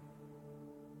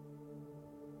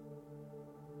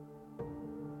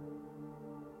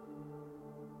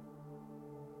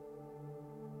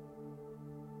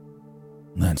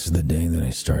 That's the day that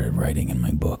I started writing in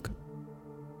my book.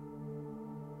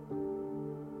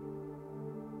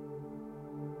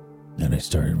 That I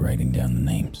started writing down the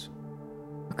names.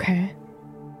 Okay.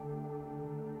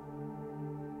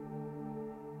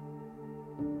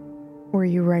 Were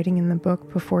you writing in the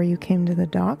book before you came to the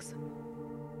docks?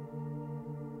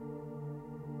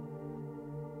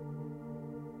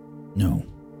 No.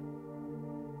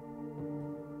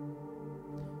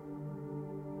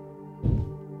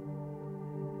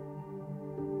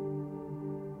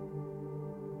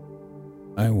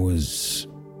 I was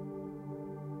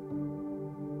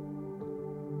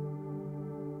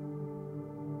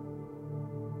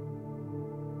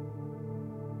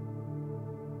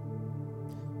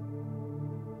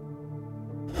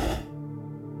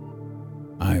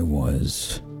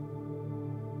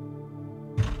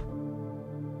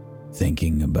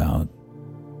thinking about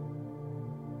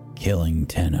killing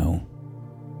Tenno.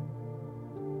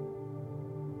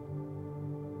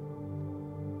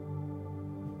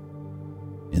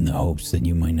 In the hopes that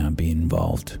you might not be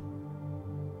involved.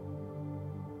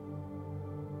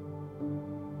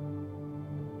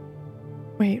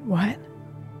 Wait, what?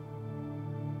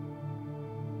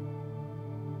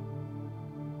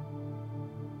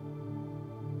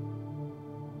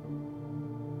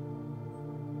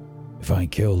 If I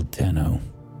killed Tenno,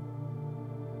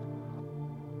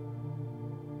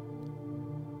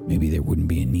 maybe there wouldn't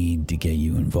be a need to get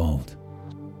you involved.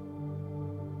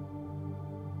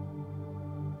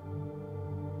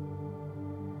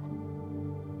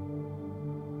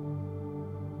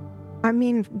 I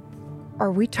mean,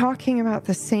 are we talking about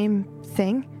the same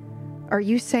thing? Are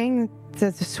you saying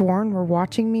that the Sworn were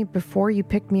watching me before you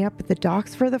picked me up at the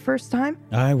docks for the first time?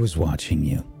 I was watching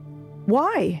you.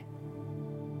 Why?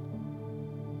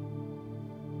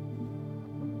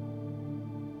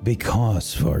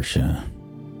 Because, Varsha,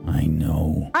 I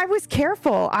know. I was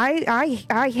careful.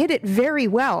 I hid it very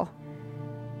well.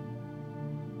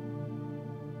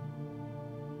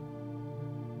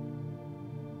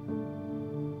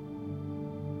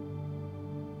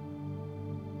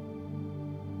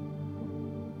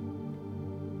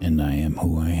 And I am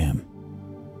who I am.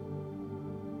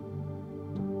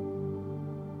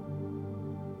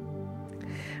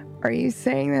 Are you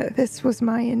saying that this was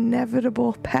my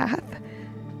inevitable path?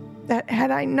 That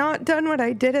had I not done what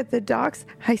I did at the docks,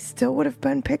 I still would have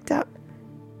been picked up?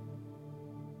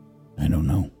 I don't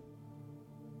know.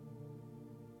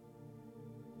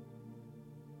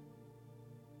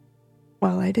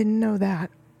 Well, I didn't know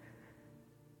that.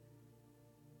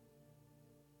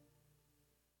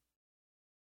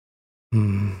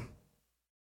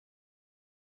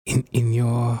 In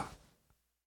your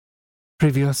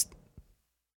previous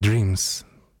dreams,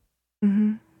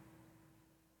 Mm-hmm.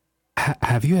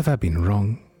 Have you ever been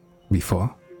wrong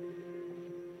before?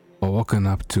 Or woken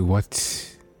up to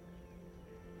what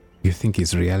you think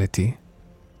is reality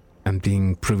and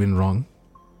being proven wrong?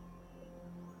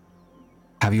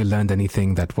 Have you learned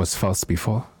anything that was false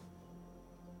before?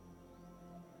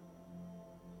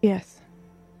 Yes.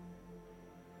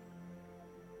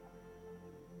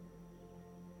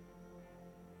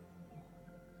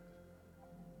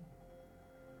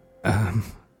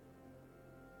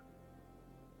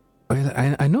 Well,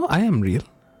 I know I am real.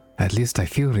 At least I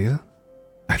feel real.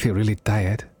 I feel really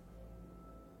tired.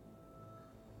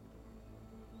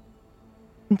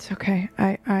 It's okay.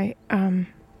 I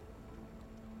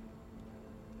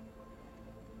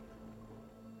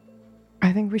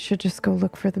think we should just go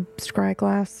look for the scry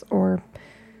glass or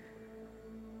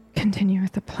continue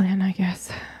with the plan, I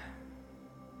guess.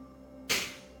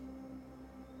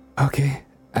 Okay,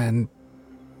 and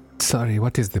sorry,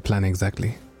 what is the plan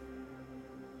exactly?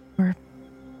 We're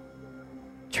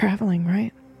traveling,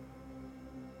 right?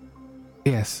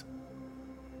 Yes.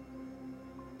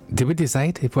 Did we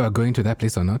decide if we are going to that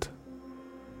place or not?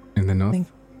 In the north? I think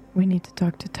we need to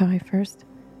talk to Ty first.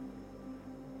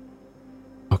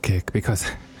 Okay,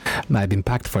 because I've been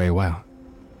packed for a while.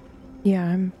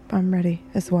 Yeah, I'm ready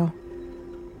as well.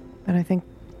 But I think...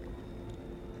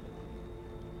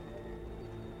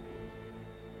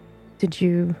 Did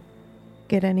you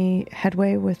get any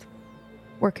headway with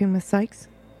working with Sykes?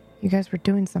 You guys were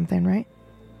doing something, right?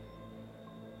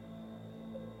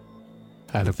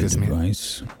 I looked The at me.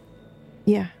 device.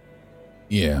 Yeah.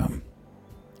 Yeah.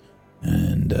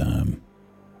 And,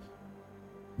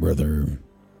 Brother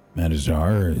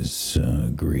Matazar has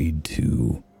agreed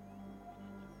to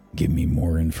give me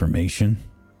more information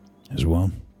as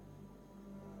well.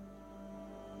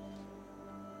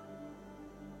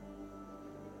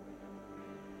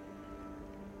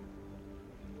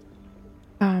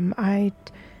 I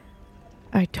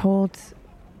told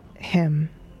him.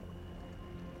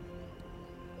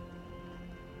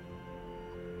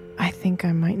 I think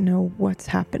I might know what's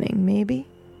happening. Maybe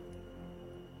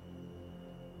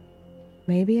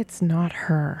it's not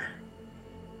her.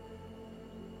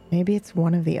 Maybe it's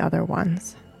one of the other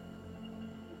ones.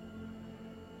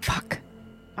 Fuck.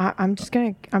 I'm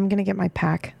gonna get my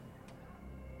pack.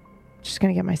 Just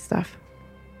gonna get my stuff.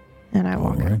 And I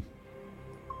walk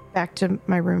back to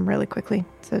my room really quickly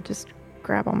to just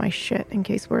grab all my shit in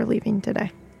case we're leaving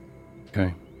today.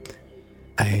 Okay.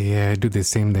 I do the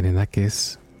same then in that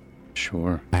case.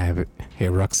 Sure. I have a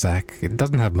rucksack. It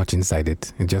doesn't have much inside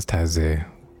it. It just has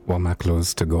warmer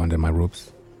clothes to go under my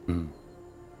robes. Mm.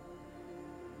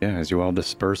 Yeah, as you all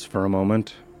disperse for a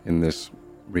moment in this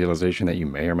realization that you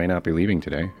may or may not be leaving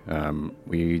today,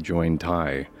 we join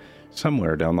Ty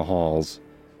somewhere down the halls.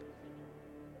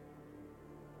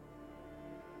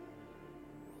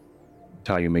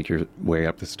 Ty, you make your way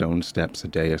up the stone steps. A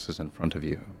dais is in front of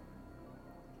you.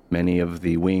 Many of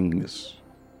the wings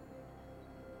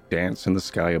dance in the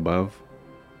sky above.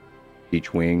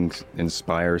 Each wing and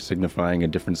spire signifying a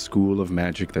different school of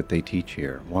magic that they teach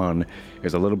here. One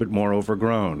is a little bit more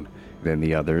overgrown than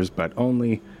the others, but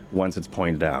only once it's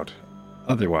pointed out.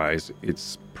 Otherwise,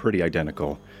 it's pretty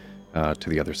identical to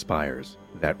the other spires.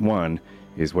 That one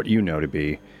is what you know to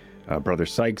be Brother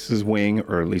Sykes' wing,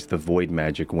 or at least the void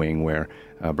magic wing, where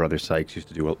Brother Sykes used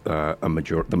to do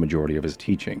the majority of his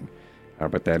teaching.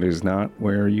 But that is not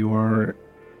where you are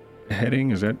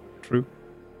heading, is that true?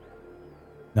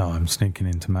 No, I'm sneaking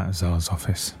into Matazar's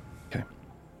office. Okay.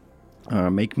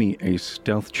 Make me a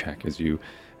stealth check as you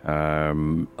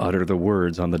utter the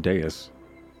words on the dais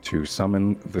to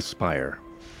summon the spire.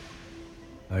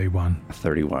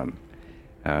 31.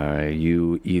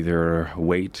 You either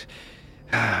wait...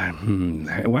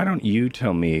 why don't you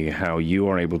tell me how you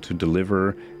are able to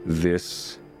deliver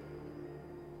this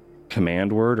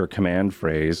command word or command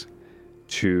phrase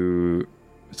to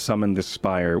summon the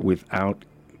spire without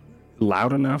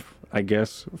loud enough, I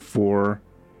guess, for...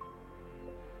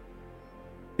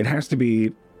 It has to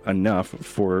be enough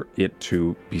for it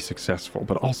to be successful,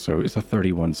 but also it's a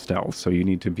 31 stealth, so you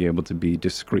need to be able to be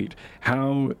discreet.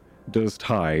 How does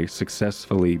Ty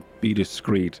successfully be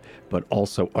discreet, but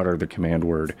also utter the command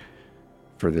word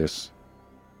for this?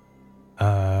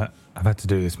 I've had to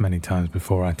do this many times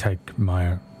before. I take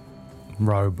my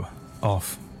robe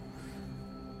off,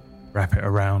 wrap it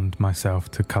around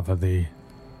myself to cover the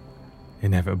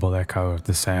inevitable echo of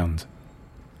the sound.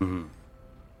 Mm-hmm.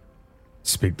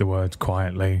 Speak the words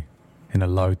quietly in a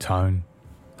low tone.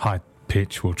 High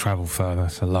pitch will travel further,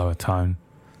 so lower tone.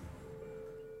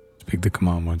 Speak the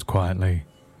command words quietly.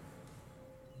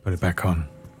 Put it back on.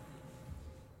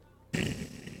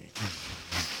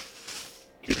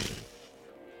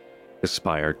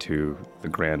 Aspire to the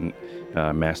Grand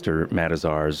Master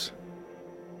Matazar's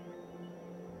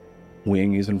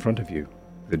wing is in front of you.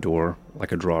 The door,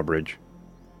 like a drawbridge.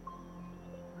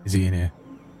 Is he in here?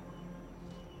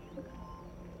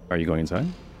 Are you going inside?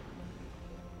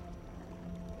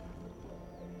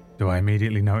 Do I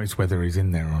immediately notice whether he's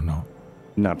in there or not?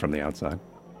 Not from the outside.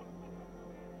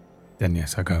 Then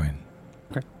yes, I go in.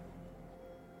 Okay.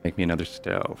 Make me another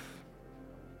stealth.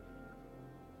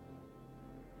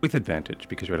 With advantage,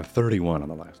 because you had a 31 on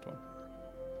the last one.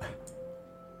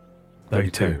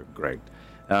 32. Great.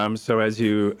 So as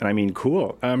you, and I mean,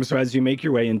 cool. So as you make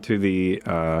your way into the,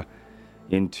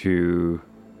 into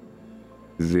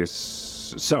this,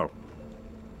 so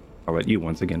I'll let you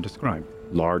once again describe.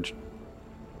 Large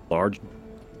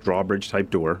drawbridge type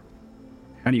door.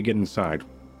 How do you get inside?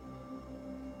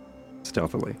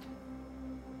 Stealthily.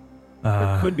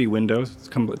 There could be windows. It's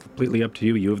completely up to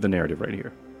you. You have the narrative right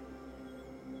here.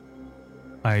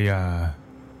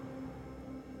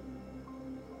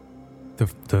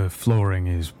 The flooring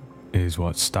is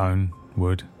what? Stone,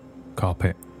 wood,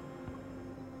 carpet?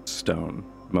 Stone.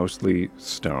 Mostly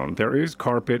stone. There is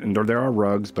carpet and there are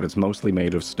rugs, but it's mostly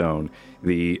made of stone.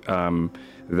 The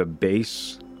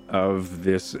base of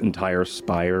this entire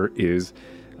spire is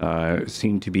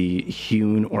seen to be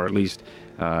hewn, or at least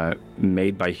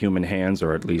made by human hands,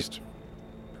 or at least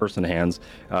person hands,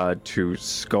 to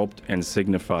sculpt and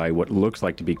signify what looks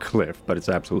like to be cliff, but it's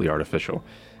absolutely artificial.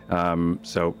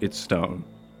 So it's stone.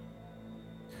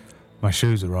 My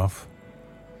shoes are off,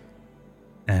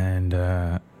 and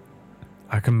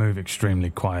I can move extremely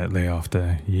quietly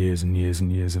after years and years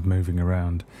and years of moving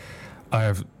around. I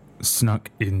have snuck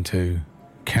into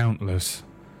countless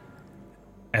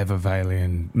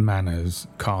Evervalian manors,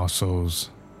 castles,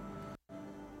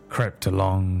 crept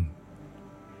along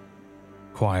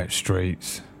quiet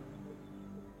streets.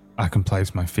 I can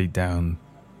place my feet down,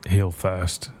 heel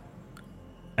first,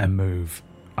 and move.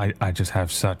 I just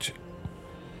have such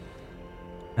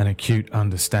an acute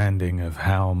understanding of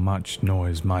how much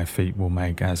noise my feet will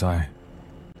make as I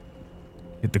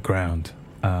hit the ground.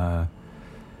 I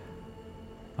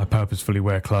purposefully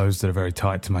wear clothes that are very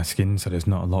tight to my skin, so there's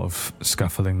not a lot of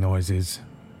scuffling noises.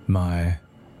 My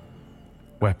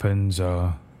weapons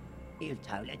are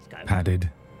Let's go. padded,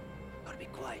 Gotta be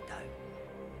quiet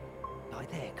though. Lie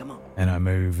there, come on. and I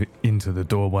move into the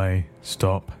doorway,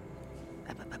 stop,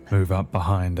 move up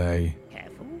behind a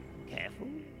Careful, careful.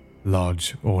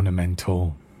 large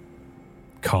ornamental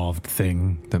carved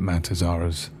thing that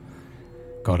Matazara's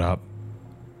got up,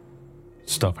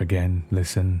 stop again,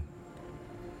 listen,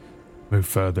 move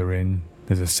further in.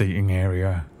 There's a seating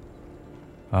area.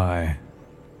 I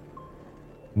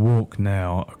walk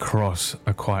now across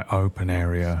a quite open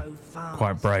area, So fast.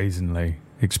 quite brazenly,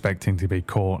 expecting to be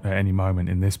caught at any moment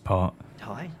in this part.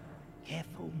 Ty,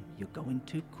 careful. You're going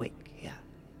too quick here.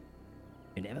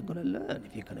 You're never gonna learn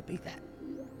if you're gonna be that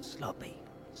sloppy.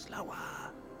 Slower.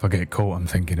 If I get caught, I'm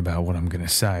thinking about what I'm going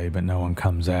to say, but no one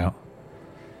comes out.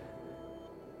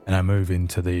 And I move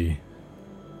into the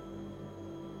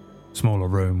smaller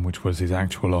room, which was his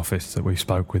actual office that we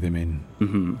spoke with him in.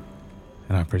 Mm-hmm.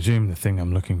 And I presume the thing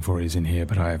I'm looking for is in here,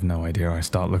 but I have no idea. I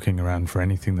start looking around for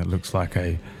anything that looks like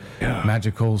a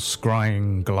magical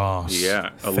scrying glass. Yeah,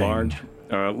 a thing. large.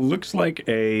 Looks like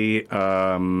a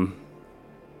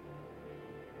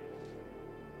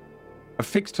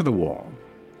affixed to the wall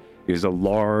is a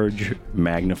large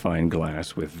magnifying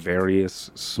glass with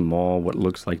various small, what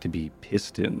looks like to be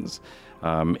pistons.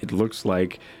 It looks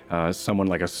like someone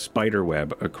like a spider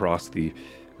web across the.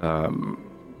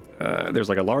 There's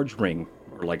like a large ring,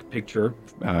 or like picture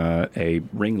a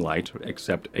ring light,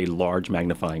 except a large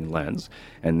magnifying lens,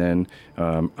 and then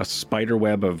a spider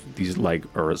web of these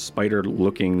or a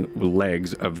spider-looking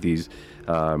legs of these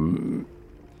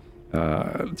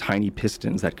tiny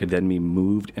pistons that could then be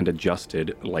moved and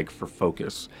adjusted for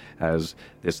focus, as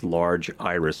this large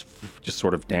iris just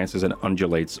sort of dances and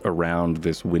undulates around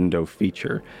this window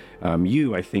feature.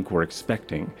 I think, were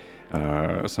expecting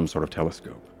some sort of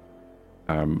telescope,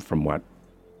 from what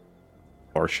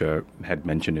Arsha had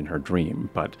mentioned in her dream.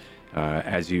 But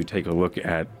as you take a look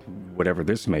at whatever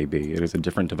this may be, it is a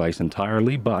different device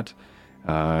entirely, but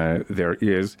there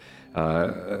is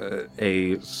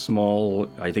a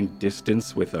small, I think,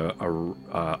 distance with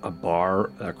a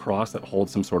bar across that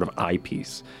holds some sort of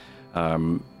eyepiece.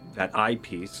 That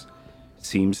eyepiece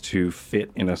seems to fit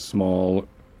in a small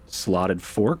slotted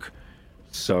fork.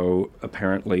 So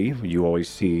apparently, you always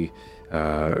see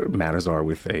Matazar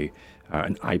with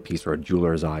an eyepiece or a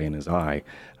jeweler's eye in his eye.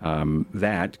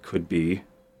 That could be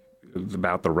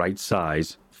about the right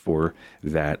size for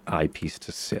that eyepiece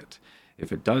to sit.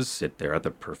 If it does sit there at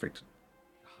the perfect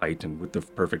height and with the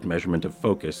perfect measurement of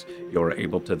focus, you're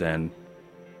able to then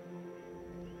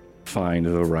find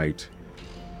the right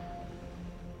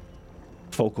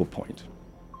focal point.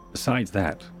 Besides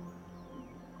that,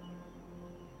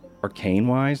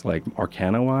 arcane-wise,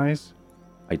 arcana-wise,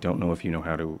 I don't know if you know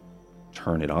how to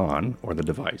turn it on or the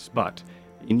device, but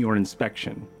in your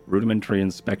inspection, rudimentary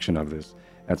inspection of this,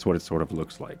 that's what it sort of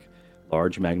looks like.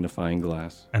 Large magnifying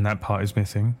glass. And that part is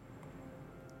missing?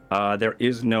 There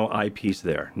is no eyepiece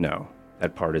there. No,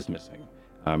 that part is missing.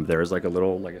 There is a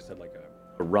little, like I said,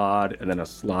 a rod and then a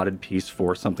slotted piece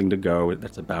for something to go.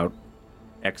 That's about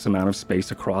X amount of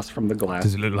space across from the glass.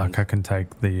 Does it look like I can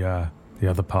take the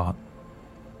other part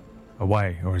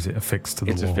away, or is it affixed to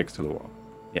the wall? It's affixed to the wall.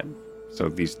 Yeah. So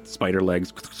these spider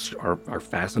legs are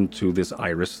fastened to this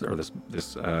iris or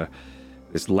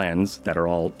this lens that are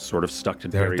all sort of stuck to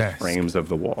various frames of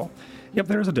the wall. Yep,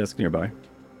 there is a desk nearby.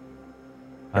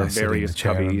 I sit in the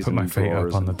chair and put my feet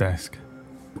up on the desk.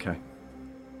 Okay.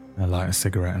 I light a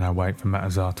cigarette and I wait for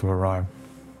Matazar to arrive.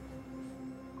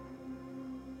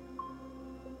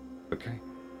 Okay.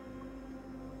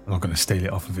 I'm not going to steal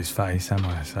it off of his face, am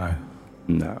I? So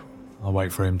No. I'll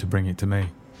wait for him to bring it to me.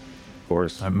 Of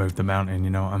course. Don't move the mountain, you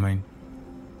know what I mean?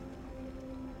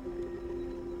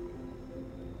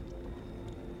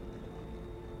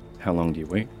 How long do you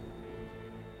wait?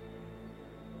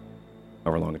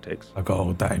 However long it takes. I've got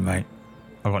all day, mate.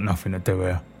 I've got nothing to do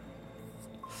here.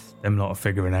 Them lot are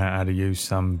figuring out how to use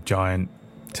some giant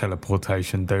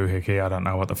teleportation doohickey. I don't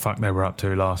know what the fuck they were up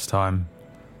to last time.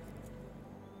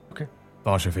 Okay.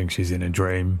 Barsha thinks she's in a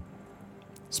dream.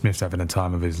 Smith's having the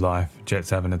time of his life.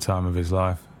 Jet's having the time of his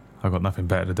life. I've got nothing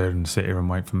better to do than sit here and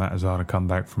wait for Matazar to come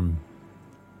back from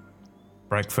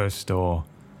breakfast or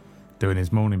doing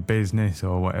his morning business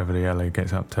or whatever the hell he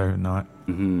gets up to at night.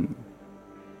 Mm-hmm.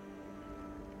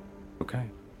 Okay.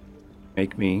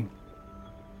 make me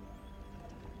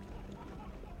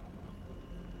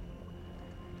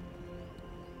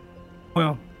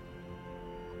well,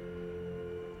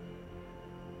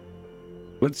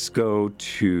 let's go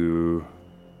to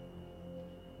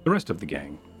the rest of the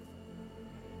gang.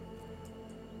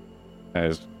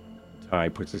 As Ty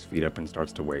puts his feet up and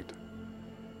starts to wait.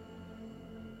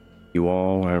 You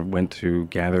all went to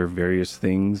gather various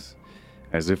things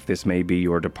as if this may be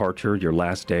your departure, your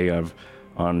last day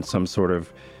on some sort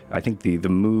of, I think the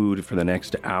mood for the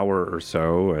next hour or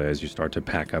so as you start to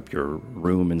pack up your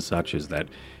room and such is that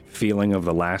feeling of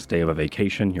the last day of a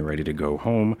vacation. You're ready to go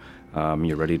home.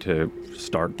 You're ready to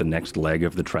start the next leg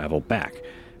of the travel back.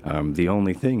 The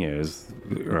only thing is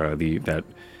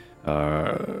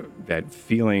that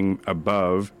feeling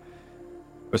above,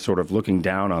 sort of looking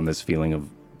down on this feeling of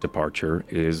departure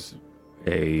is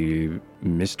a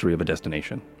mystery of a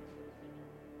destination.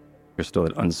 There's still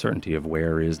an uncertainty of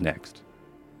where is next.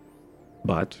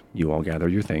 But you all gather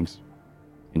your things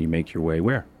and you make your way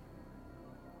where?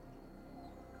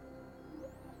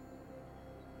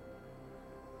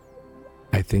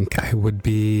 I think I would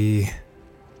be...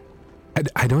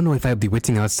 I don't know if I'd be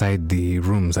waiting outside the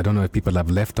rooms. I don't know if people have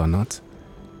left or not.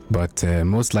 But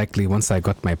most likely, once I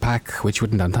got my pack, which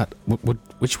would not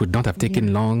have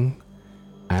taken long,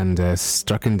 and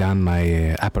stricken down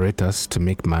my apparatus to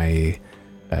make my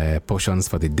potions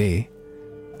for the day,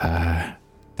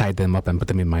 tied them up and put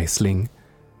them in my sling,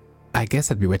 I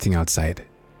guess I'd be waiting outside.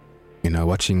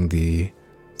 Watching the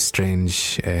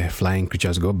strange flying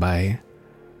creatures go by,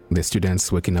 the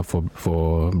students waking up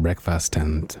for breakfast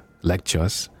and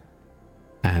lectures,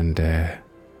 and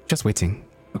just waiting.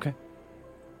 Okay.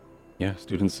 Yeah,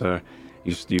 students,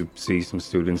 you see some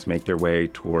students make their way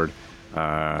toward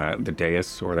the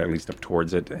dais, or at least up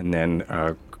towards it, and then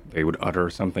they would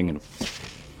utter something, and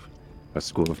a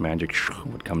school of magic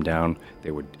would come down.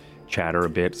 They would chatter a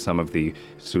bit. Some of the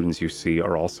students you see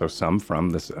are also some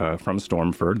from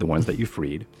Stormford, the ones that you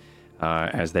freed,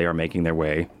 as they are making their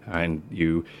way, and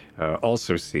you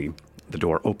also see the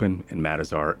door open, and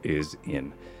Madazar is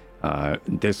in.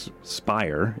 This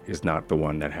spire is not the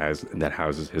one that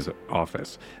houses his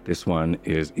office. This one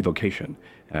is evocation,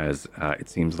 as it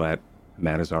seems that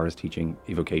Madazar is teaching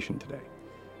evocation today.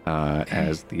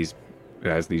 As these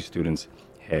students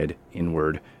head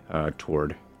inward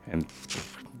toward, and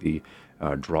the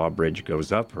drawbridge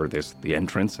goes up, or the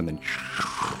entrance, and then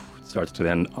starts to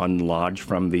then unlodge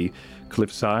from the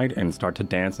cliffside and start to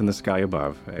dance in the sky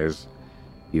above, as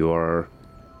you are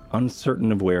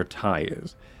uncertain of where Ty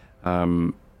is.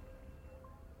 Can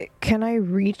I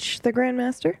reach the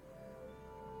Grandmaster?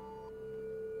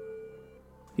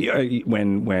 Yeah,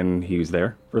 when he was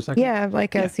there for a second? Yeah,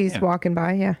 as he's walking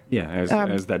by, yeah. Yeah,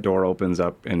 as that door opens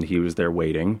up and he was there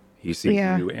waiting, he sees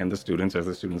you and the students as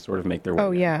the students sort of make their way.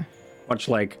 Oh, yeah. Much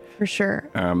like... For sure.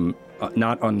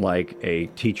 Not unlike a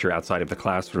teacher outside of the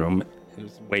classroom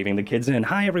is waving the kids in.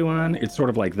 Hi, everyone. It's sort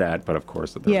of like that, but of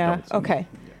course... Okay.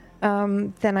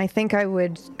 Then I think I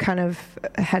would kind of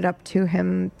head up to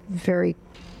him very,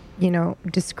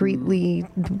 discreetly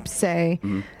say,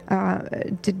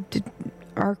 did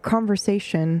our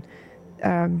conversation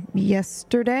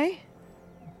yesterday?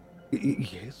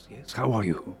 Yes. How are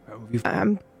you? How have you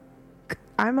been?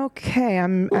 I'm okay.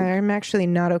 I'm actually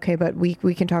not okay, but we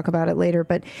can talk about it later.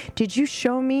 But did you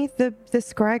show me the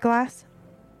scry glass?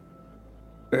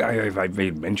 I've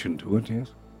made mention to it,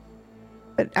 yes.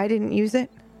 But I didn't use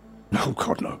it? No,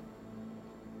 God, no.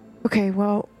 Okay,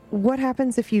 well, what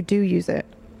happens if you do use it?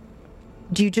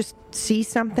 Do you just see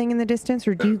something in the distance,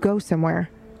 or do you go somewhere?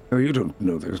 No, you don't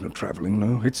know. There's no traveling,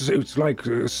 no. It's like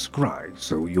scry.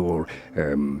 So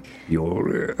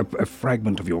a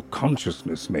fragment of your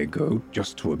consciousness may go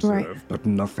just to observe, but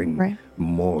nothing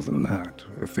more than that.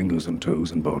 Fingers and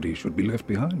toes and body should be left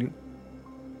behind you.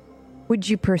 Would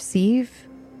you perceive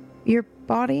your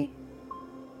body?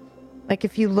 Like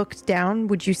if you looked down,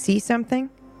 would you see something?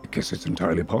 I guess it's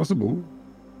entirely possible.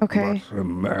 Okay.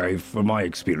 But from my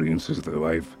experiences, though,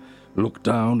 I've looked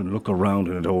down and look around,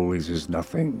 and it always is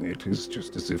nothing. It is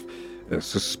just as if a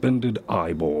suspended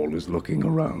eyeball is looking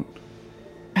around.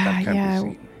 That can't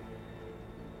be seen.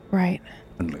 Right.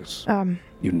 Unless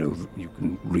you know that you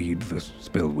can read the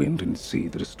spell wind and see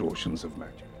the distortions of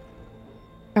magic.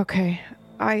 Okay.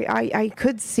 I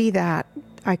could see that.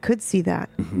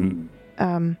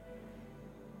 Mm-hmm.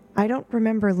 I don't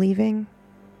remember leaving.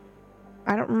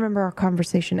 I don't remember our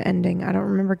conversation ending. I don't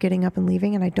remember getting up and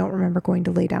leaving, and I don't remember going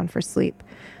to lay down for sleep.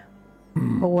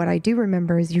 But what I do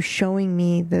remember is you showing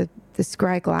me the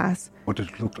scry glass. What did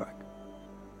it look like?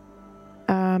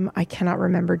 I cannot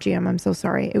remember, GM. I'm so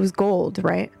sorry. It was gold,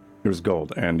 right? It was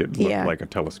gold, and it looked like a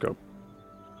telescope.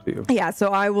 to you. Yeah, so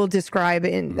I will describe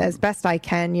in as best I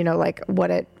can, you know, like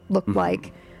what it looked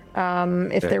like,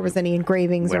 if there was any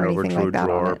engravings or Went over anything to like a that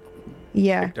drawer, on it.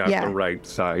 Yeah, picked out yeah. the right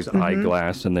size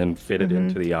eyeglass, and then fitted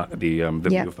into the Yeah,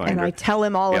 viewfinder. and I tell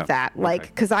him all Yeah, of that, like, okay.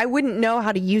 because I wouldn't know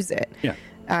how to use it. Yeah.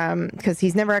 Because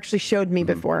he's never actually showed me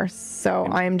before. So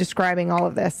I am describing all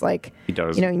of this. Like, He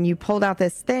does. you know, and you pulled out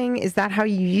this thing. Is that how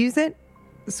you use it?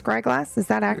 The scry glass? Is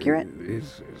that accurate?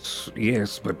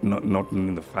 Yes, but not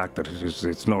in the fact that it is.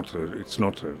 It's not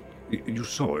a. You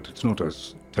saw it. It's not a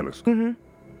telescope.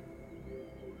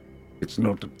 It's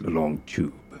not a long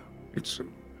tube. It's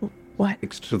What?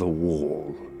 next to the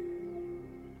wall.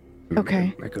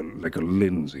 Okay. Like a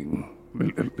lensing.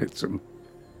 It's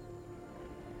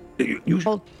You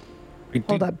Hold- I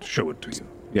hold did up. show it to you.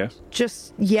 Yes.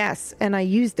 Just, yes. And I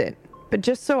used it. But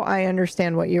just so I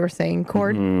understand what you were saying,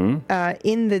 Cord, in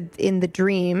the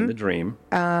dream, The dream.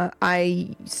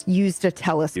 I used a You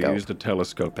telescope. used a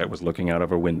telescope that was looking out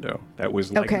of a window. That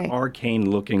was like Okay. an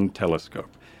arcane-looking telescope.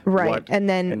 Right, What- and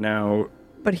then- now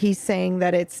But he's saying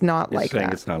that it's not it's like saying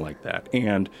that. it's not like that.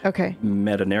 And Okay.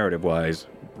 meta-narrative-wise,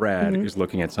 Brad is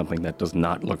looking at something that does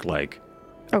not look like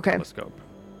a Okay. telescope.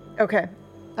 Okay.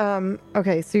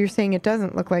 Okay, so you're saying it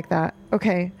doesn't look like that.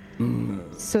 Okay.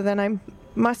 So then I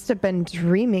must have been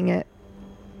dreaming it.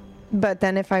 But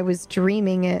then if I was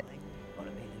dreaming it, Gotta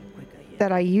be a little quicker here.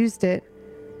 that I used it,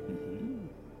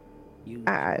 You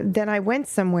then I went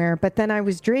somewhere, but then I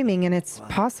was dreaming, and it's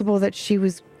possible that she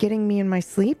was getting me in my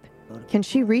sleep. Can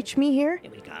she reach me here?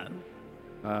 Here we go.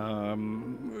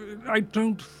 I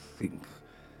don't think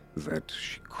that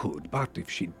she could, but if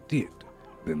she did,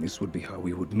 then this would be how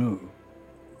we would know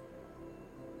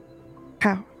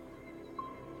How?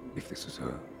 if this is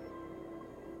her.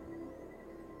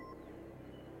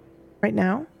 Right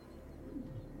now?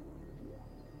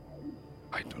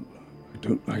 I don't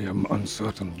know. I am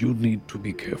uncertain. You need to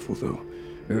be careful, though.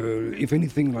 If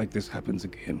anything like this happens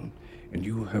again, and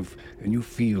you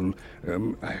feel,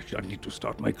 I need to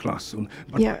start my class soon.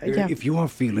 But Yeah. if you are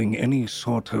feeling any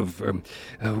sort of,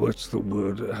 what's the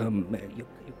word? You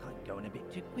can't go in a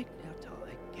bit too quick now,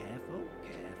 Ty. Careful.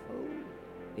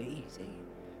 Easy.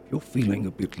 If you're feeling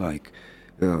a bit like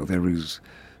there is,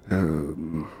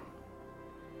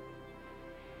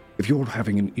 if you're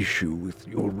having an issue with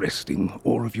your resting,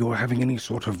 or if you're having any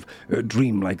sort of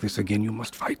dream like this again, you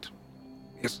must fight.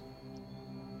 Yes,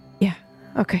 Yeah.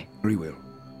 Okay. very well.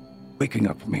 Waking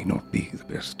up may not be the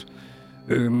best.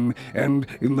 And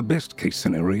in the best case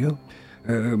scenario,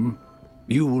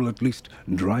 you will at least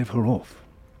drive her off,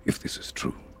 if this is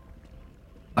true.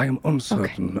 I am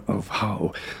uncertain of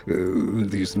how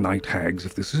these night hags,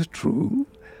 if this is true,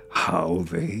 how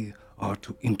they are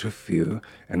to interfere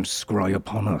and scry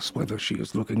upon us, whether she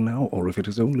is looking now or if it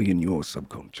is only in your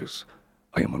subconscious.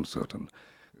 I am uncertain.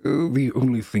 The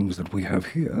only things that we have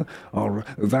here are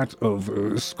that of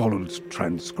scholars'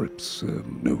 transcripts.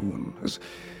 No one has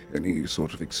any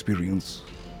sort of experience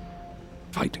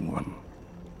fighting one.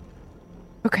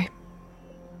 Okay.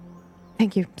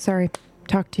 Thank you. Sorry.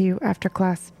 Talk to you after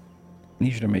class. I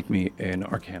need you to make me an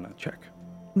Arcana check.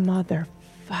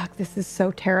 Motherfuck, this is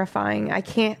so terrifying. I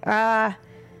can't,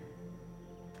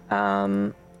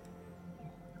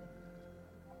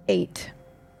 8.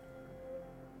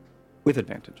 With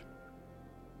advantage.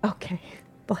 Okay.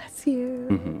 Bless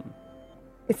you.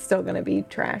 It's still gonna be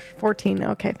trash. 14.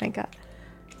 Okay, thank God.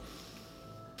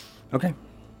 Okay.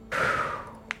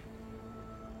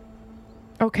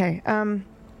 Okay.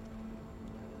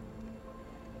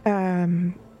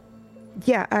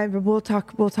 Yeah, we'll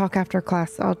talk after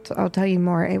class. I'll tell you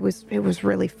more. It was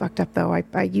really fucked up though.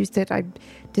 I used it. I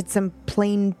did some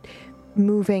plane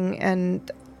moving,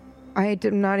 and I'm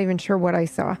not even sure what I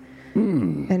saw,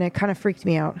 and it kind of freaked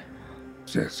me out.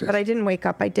 Yes. But I didn't wake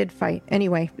up. I did fight.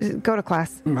 Anyway, go to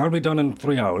class. I'll be done in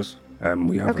 3 hours.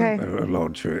 We have Okay. a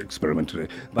large experiment today.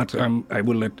 But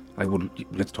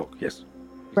let's talk, yes.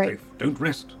 Right. Safe. Don't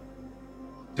rest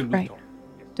till we Right. talk.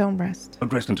 Don't rest.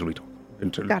 Don't rest until we talk.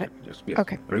 Got it. Yes.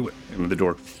 Okay. Very well. And the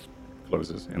door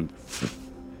closes and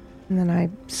And then I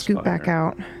scoot back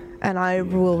out, and I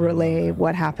will relay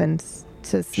what happened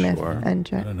to Smith Sure. and I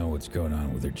Jet. don't know what's going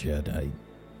on with her, Jed.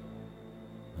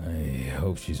 I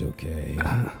hope she's okay.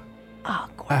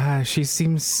 She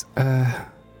seems,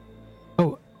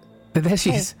 oh, there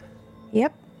she is.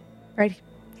 Yep. Right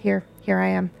here. Here I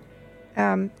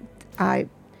am.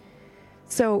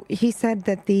 So he said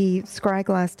that the scry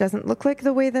glass doesn't look like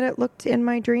the way that it looked in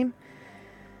my dream.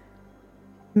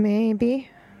 Maybe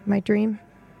my dream.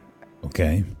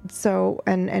 Okay. So,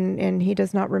 and he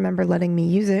does not remember letting me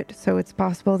use it. So it's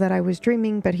possible that I was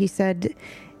dreaming, but he said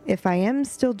if I am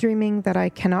still dreaming, that I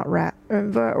cannot rest,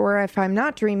 or if I'm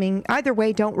not dreaming, either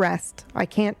way, don't rest. I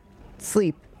can't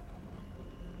sleep.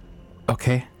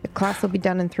 Okay. The class will be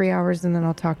done in 3 hours, and then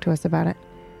I'll talk to us about it.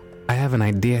 I have an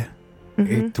idea.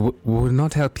 It will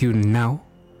not help you now.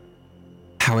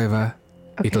 However,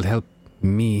 it'll help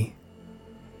me,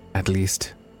 at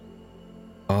least.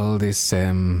 All this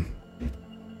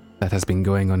that has been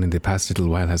going on in the past little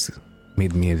while has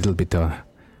made me a little bit,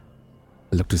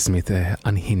 look to Smith,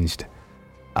 unhinged.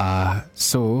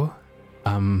 So,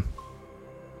 I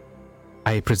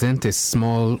present a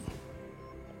small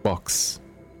box.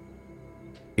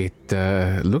 It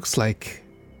looks like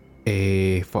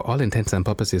for all intents and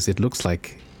purposes, it looks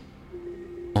like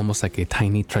almost like a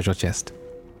tiny treasure chest.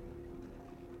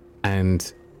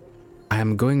 And I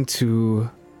am going to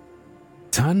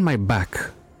turn my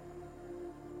back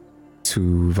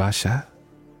to Vasha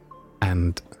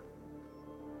and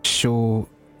show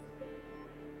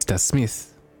Mr.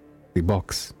 Smith the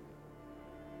box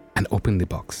and open the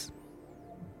box.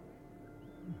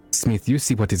 Smith, you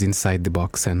see what is inside the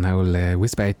box, and I will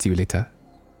whisper it to you later.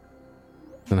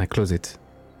 Then I close it.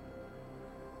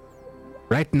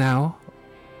 Right now,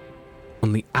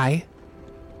 only I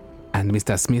and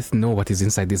Mr. Smith know what is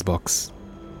inside this box.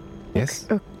 Yes?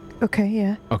 Okay,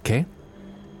 yeah. Okay.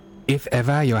 If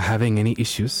ever you're having any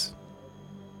issues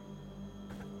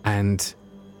and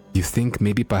you think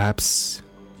maybe perhaps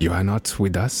you are not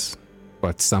with us,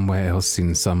 but somewhere else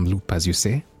in some loop, as you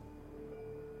say,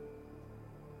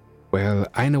 well,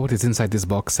 I know what is inside this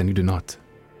box and you do not.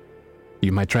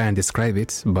 You might try and describe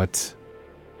it, but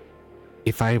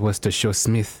if I was to show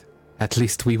Smith, at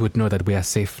least we would know that we are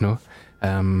safe, no?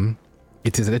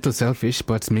 It is a little selfish,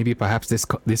 but maybe perhaps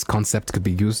this concept could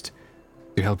be used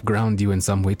to help ground you in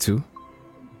some way too.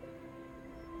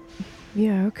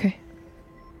 Yeah, okay.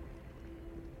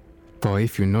 For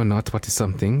if you know not what is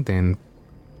something, then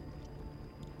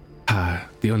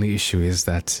the only issue is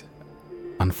that,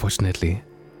 unfortunately,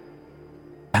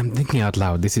 I'm thinking out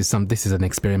loud. This is an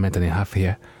experiment and a half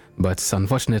here, but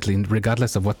unfortunately,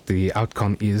 regardless of what the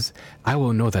outcome is, I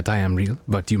will know that I am real,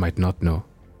 but you might not know.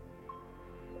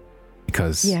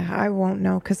 Because I won't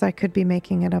know because I could be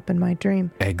making it up in my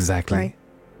dream. Exactly. Right?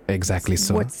 Exactly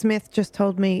so. What Smith just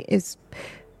told me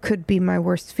could be my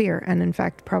worst fear, and in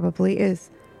fact probably is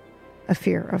a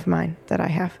fear of mine that I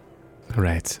have.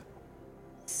 Right.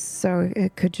 So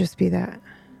it could just be that.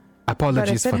 Apologies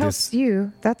but if it for helps this.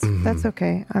 you, that's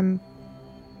okay. All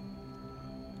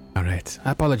right.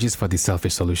 Apologies for the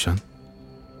selfish solution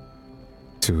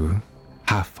to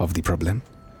half of the problem.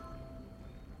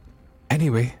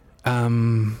 Anyway, I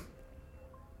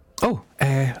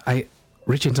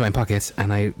reach into my pocket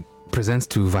and I present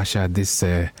to Vasha this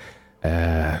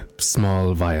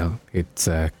small vial. It's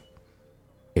a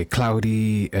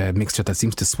cloudy mixture that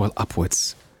seems to swell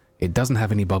upwards. It doesn't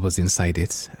have any bubbles inside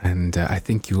it, and I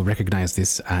think you'll recognize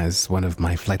this as one of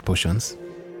my flight potions.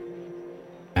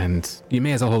 And you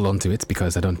may as well hold on to it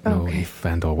because I don't know if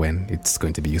and or when it's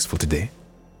going to be useful today.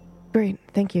 Great,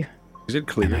 thank you. Is it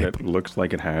clear that it looks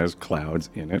like it has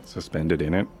clouds in it, suspended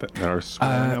in it, that are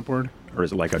swirling upward? Or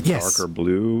is it like a darker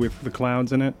blue with the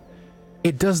clouds in it?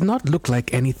 It does not look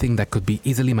like anything that could be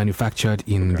easily manufactured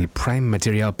in the prime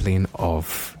material plane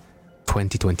of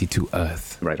 2022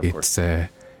 Earth. Right, of course.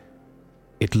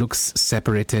 It looks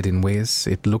separated in ways.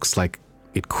 It looks like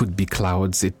it could be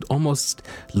clouds. It almost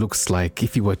looks like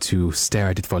if you were to stare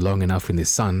at it for long enough in the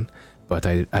sun, but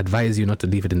I advise you not to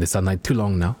leave it in the sunlight too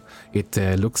long now. It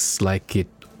looks like it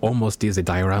almost is a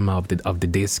diorama of the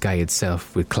day sky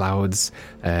itself with clouds.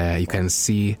 You can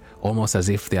see almost as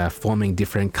if they are forming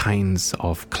different kinds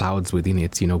of clouds within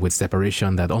it, with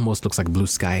separation that almost looks like blue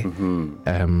sky.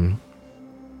 Mm-hmm.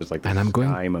 There's like the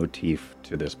sky motif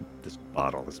to this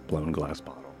bottle, this blown glass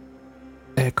bottle.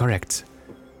 Correct.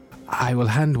 I will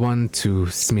hand one to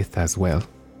Smith as well,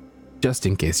 just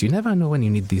in case. You never know when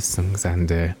you need these things,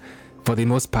 and for the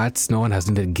most part, no one has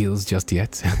needed gills just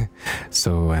yet.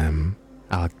 So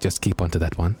I'll just keep on to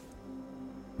that one.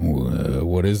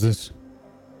 What is this?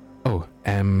 Oh,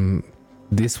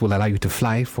 this will allow you to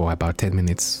fly for about 10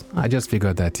 minutes. I just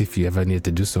figured that if you ever need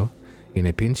to do so, in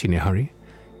a pinch, in a hurry,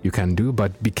 you can do,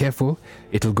 but be careful.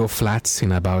 It'll go flat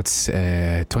in about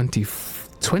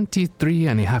 23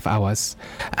 and a half hours,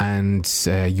 and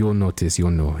you'll know,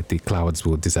 the clouds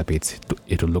will dissipate.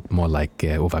 It'll look more like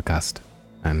overcast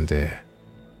and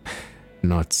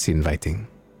not inviting.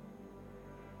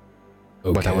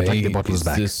 Okay, but I would like the bottles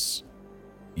back.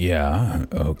 Yeah,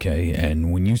 okay.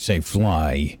 And when you say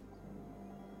fly,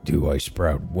 do I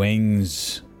sprout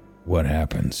wings? What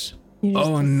happens? You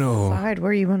just decide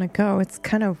where you want to go. It's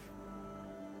kind of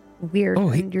weird. Oh,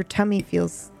 and your tummy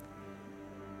feels...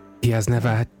 He has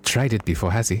never tried it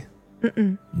before, has he?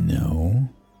 No.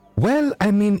 Well,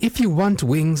 I mean, if you want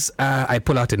wings, I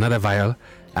pull out another vial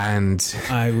and...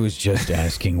 I was just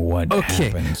asking what Okay,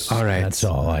 happens. all right. That's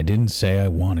all. I didn't say I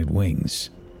wanted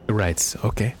wings. Right,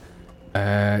 okay.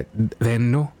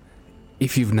 Then no.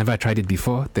 If you've never tried it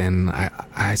before, then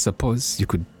I suppose you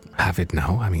could have it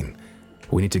now. I mean,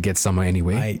 we need to get somewhere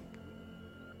anyway.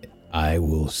 I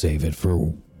will save it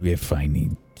for if I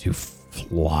need to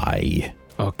fly.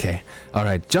 Okay. All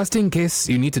right. Just in case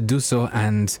you need to do so,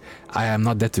 and I am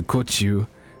not there to coach you,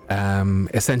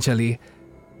 essentially,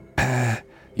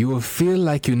 you will feel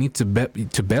like you need to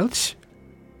belch.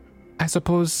 I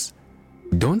suppose.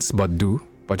 Don't, but do.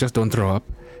 But just don't throw up.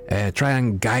 Try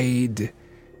and guide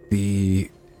the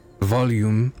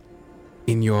volume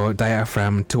in your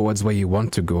diaphragm towards where you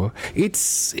want to go.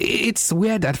 It's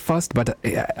weird at first, but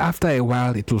after a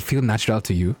while, it will feel natural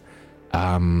to you.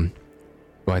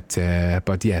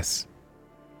 But yes,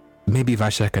 maybe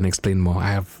Vasha can explain more.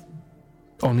 I have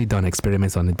only done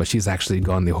experiments on it, but she's actually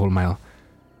gone the whole mile.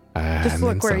 Just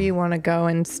look where you want to go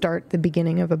and start the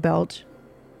beginning of a belch.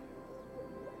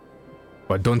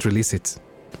 But don't release it.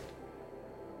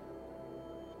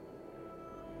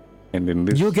 And in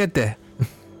this, You'll get there.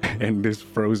 and this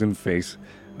frozen face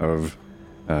of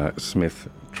Smith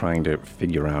trying to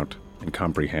figure out and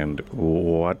comprehend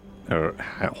what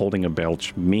holding a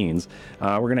belch means,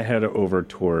 we're going to head over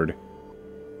toward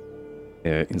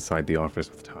inside the office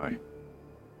with Ty.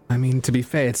 I mean, to be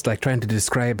fair, it's like trying to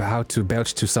describe how to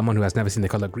belch to someone who has never seen the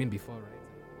color green before, right?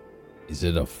 Is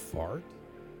it a fart?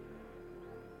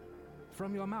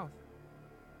 From your mouth.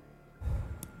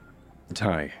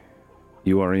 Ty,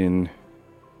 you are in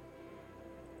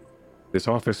this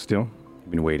office still.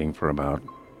 You've been waiting for about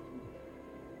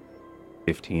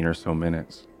 15 or so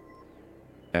minutes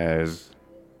as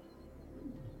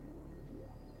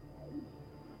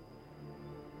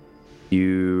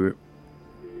you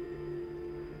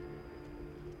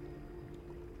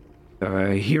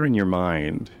hear in your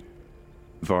mind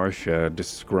Varsha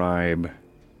describe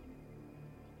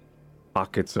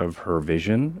pockets of her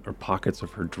vision or pockets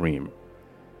of her dream.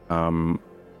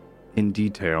 In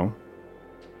detail,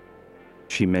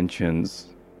 she mentions,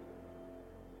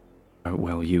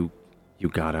 well, you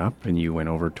got up and you went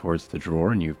over towards the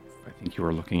drawer and I think you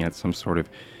were looking at some sort of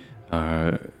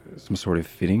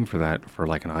fitting for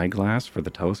like an eyeglass for the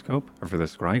telescope or for the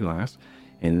scry glass.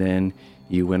 And then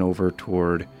you went over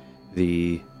toward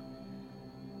the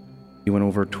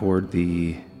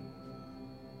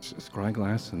scry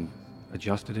glass and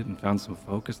adjusted it and found some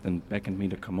focus, then beckoned me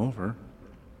to come over.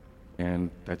 And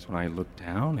that's when I looked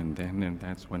down, and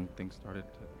that's when things started to...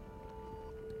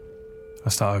 I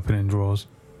start opening drawers.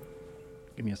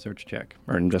 Give me a search check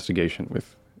or investigation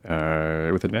with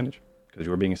advantage because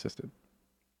you were being assisted.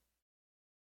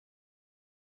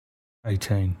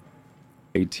 18.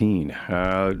 18.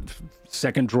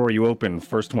 Second drawer you open.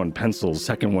 First one, pencils.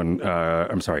 Second one,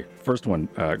 first one,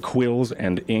 quills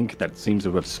and ink that seems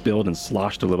to have spilled and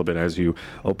sloshed a little bit as you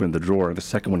open the drawer. The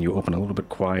second one you open a little bit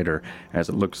quieter as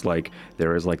it looks like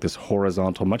there is like this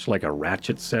horizontal, much like a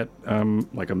ratchet set,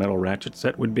 like a metal ratchet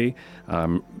set would be,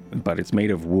 but it's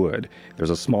made of wood. There's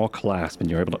a small clasp and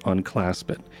you're able to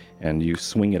unclasp it and you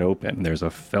swing it open. There's a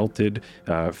felted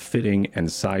fitting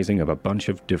and sizing of a bunch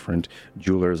of different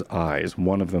jeweler's eyes.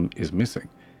 One of them is missing,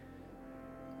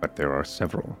 but there are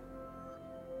several.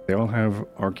 They all have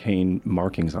arcane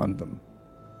markings on them.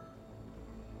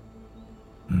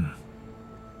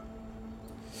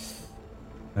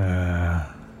 All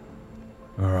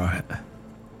right.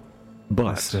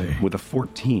 But with a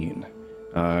 14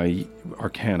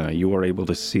 Arcana, you are able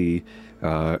to see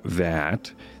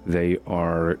that they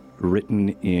are written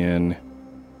in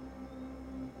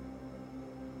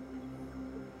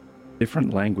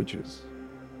different languages.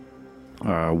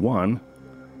 One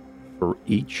for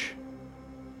each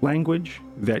language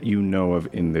that you know of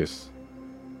in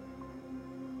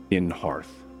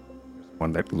Hearth. There's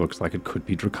one that looks like it could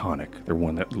be Draconic. There's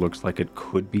one that looks like it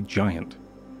could be Giant.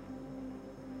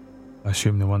 I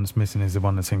assume the one that's missing is the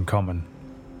one that's in common.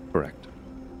 Correct.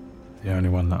 The only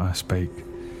one that I speak.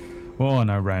 Well, I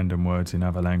know random words in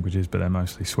other languages, but they're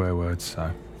mostly swear words,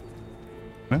 so...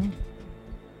 Well,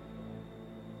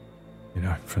 you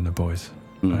know, from the boys.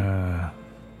 Depending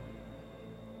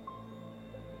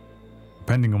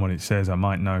on what it says, I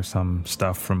might know some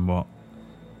stuff from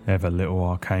whatever little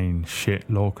arcane shit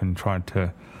Lorcan tried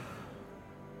to...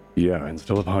 Yeah,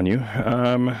 instill upon you.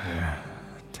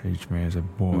 Teach me as a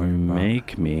boy.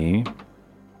 Make me...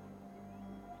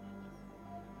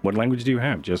 What language do you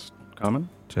have? Just common?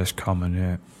 Just common,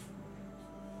 yeah.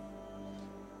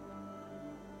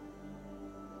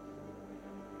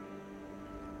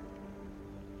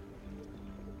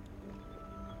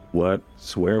 What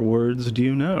swear words do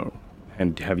you know?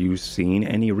 And have you seen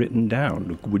any written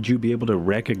down? Would you be able to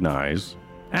recognize...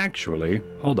 Actually,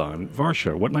 hold on.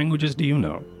 Varsha, what languages do you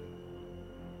know?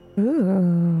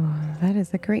 Ooh, that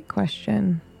is a great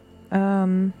question.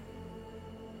 Oh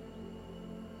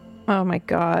my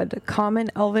god. Common,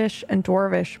 Elvish, and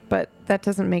Dwarvish, but that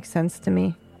doesn't make sense to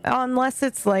me. Unless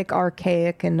it's like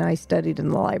archaic and I studied in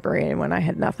the library when I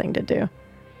had nothing to do.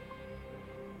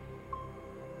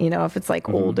 You know, if it's like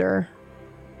older,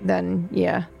 then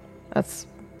yeah, that's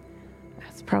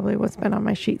probably what's been on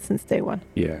my sheet since day one.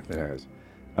 Yeah, it has.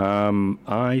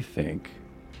 I think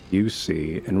you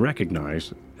see and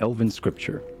recognize Elven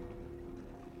scripture.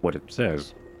 What it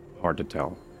says, hard to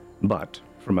tell. But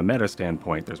from a meta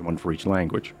standpoint, there's one for each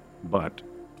language. But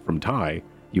from Thai,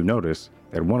 you notice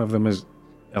that one of them is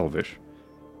Elvish.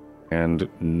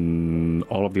 And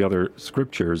all of the other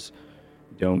scriptures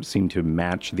don't seem to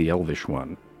match the Elvish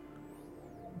one.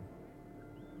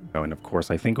 Oh, and of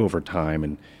course, I think over time,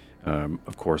 and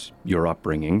of course, your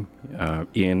upbringing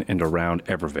in and around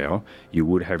Evervale, you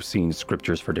would have seen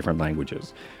scriptures for different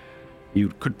languages. You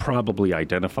could probably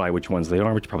identify which ones they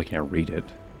are, but you probably can't read it.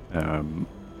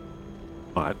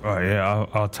 But Right, yeah,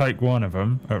 I'll take one of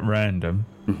them at random.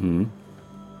 Mm-hmm.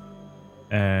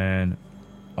 And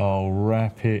I'll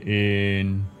wrap it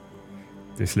in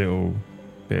this little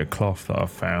bit of cloth that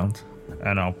I've found.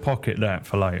 And I'll pocket that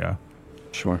for later.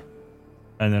 Sure.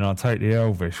 And then I'll take the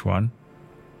Elvish one.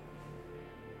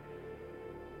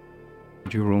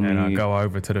 Would you roll And me? I'll go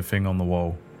over to the thing on the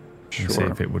wall. Sure. And see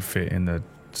if it would fit in the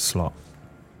slot.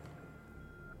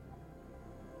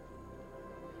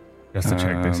 Just to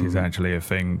check this is actually a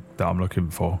thing that I'm looking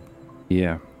for.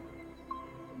 Yeah.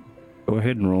 Go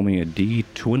ahead and roll me a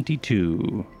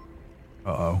D22.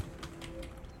 Uh-oh.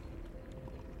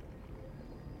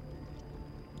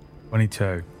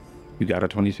 22. You got a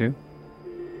 22?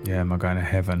 Yeah, am I going to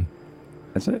heaven?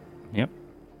 That's it? Yep.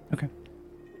 Okay.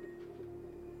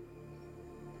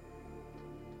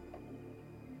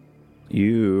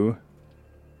 You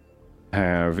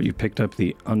picked up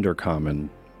the undercommon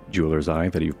jeweler's eye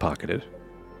that you've pocketed.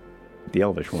 The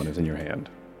elvish one is in your hand.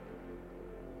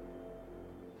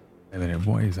 And then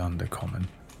what is undercommon?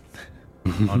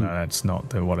 Oh no, that's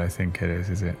not what I think it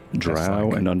is it? Drow That's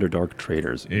like- and Underdark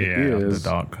traders. Yeah,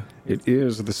 Underdark. It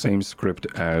is the same script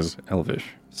as Elvish,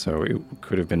 so it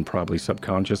could have been probably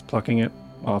subconscious plucking it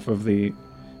off of the...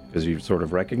 because you sort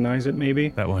of recognize it, maybe?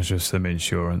 That one's just some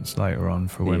insurance later on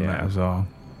for when Yeah. Matazar...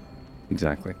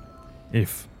 Exactly.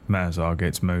 If Matazar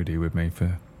gets moody with me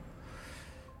for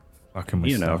fucking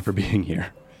with stuff. For being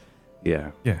here.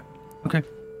 Yeah. Yeah. Okay.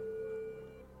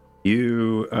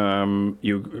 You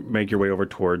make your way over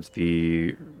towards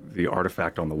the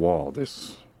artifact on the wall,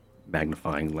 this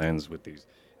magnifying lens with these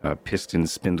piston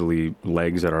spindly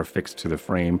legs that are fixed to the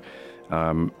frame.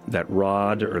 That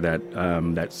rod or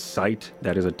that sight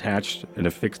that is attached and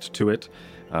affixed to it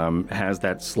has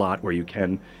that slot where you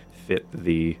can fit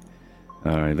the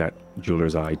that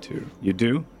jeweler's eye to. You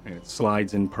do, and it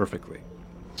slides in perfectly.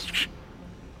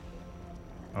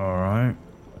 All right.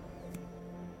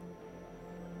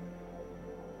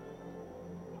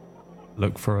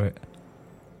 Look for it.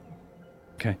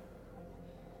 Okay.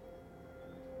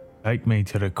 Take me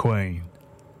to the Queen.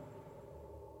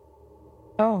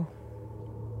 Oh.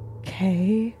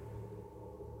 Okay.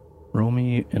 Roll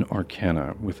me an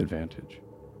Arcana with advantage.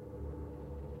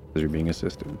 Because you're being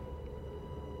assisted.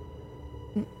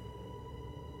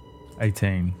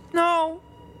 18. No.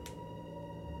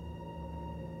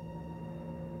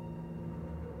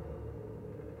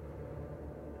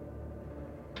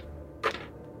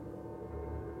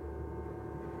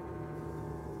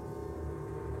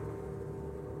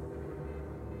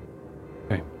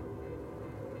 Okay.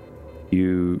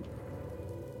 You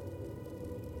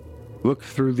look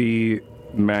through the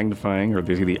magnifying or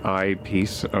the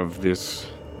eyepiece of this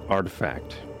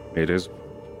artifact. It is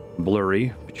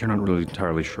blurry, but you're not really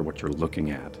entirely sure what you're looking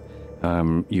at.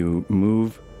 You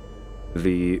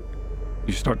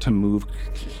start to move,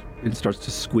 it starts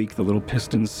to squeak, the little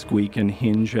pistons squeak and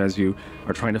hinge as you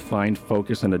are trying to find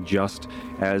focus and adjust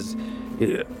as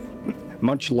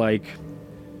much like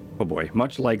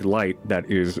light that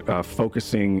is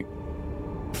focusing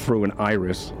through an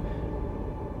iris,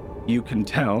 you can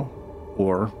tell,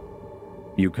 or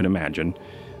you can imagine,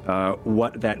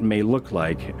 what that may look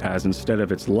like, as instead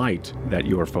of its light that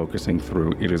you are focusing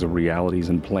through, it is realities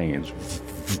and planes.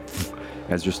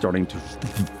 As you're starting to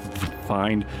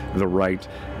find the right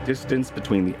distance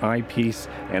between the eyepiece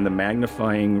and the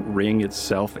magnifying ring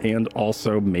itself, and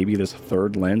also maybe this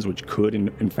third lens, which could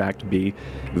in fact be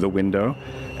the window,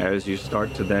 as you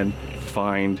start to then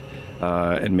find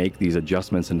and make these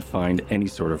adjustments and find any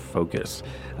sort of focus.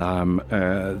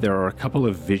 There are a couple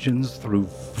of visions through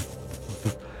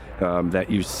that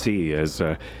you see as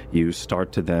you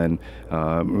start to then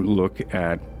look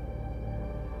at.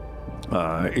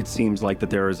 It seems like that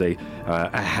there is a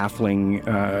halfling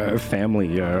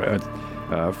family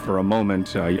for a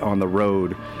moment on the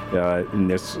road in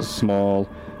this small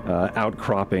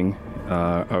outcropping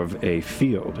of a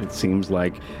field. It seems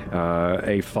like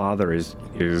a father is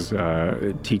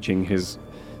teaching his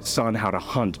son how to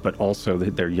hunt, but also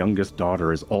that their youngest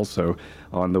daughter is also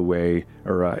on the way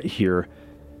or here.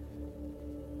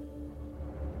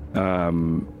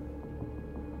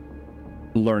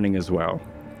 Learning as well.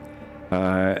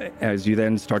 As you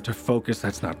then start to focus,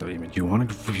 that's not the image you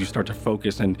wanted. You start to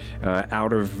focus, and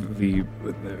out of the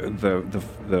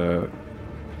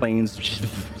planes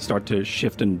start to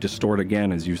shift and distort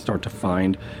again as you start to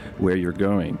find where you're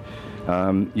going.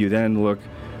 You then look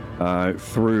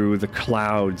through the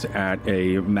clouds at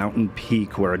a mountain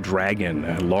peak where a dragon,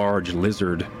 a large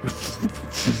lizard,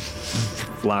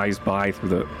 flies by through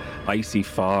the icy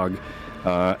fog.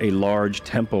 A large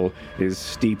temple is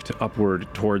steeped upward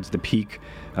towards the peak.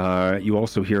 You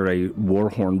also hear a war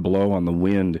horn blow on the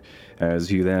wind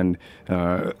as you then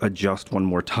adjust one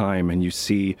more time, and you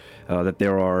see that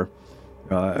there are,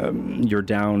 you're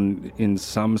down in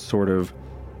some sort of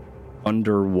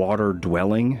underwater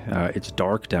dwelling. It's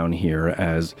dark down here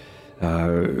as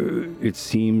it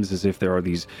seems as if there are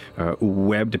these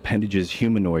webbed appendages,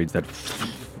 humanoids that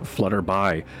flutter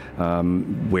by,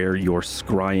 where your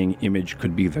scrying image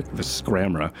could be the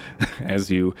scramra as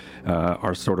you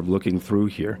are sort of looking through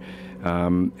here.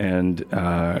 And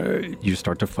you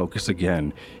start to focus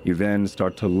again. You then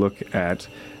start to look at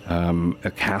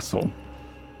a castle,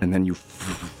 and then you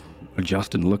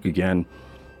adjust and look again,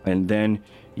 and then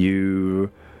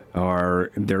there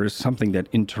is something that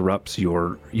interrupts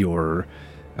your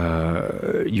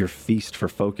feast for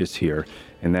focus here,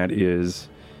 and that is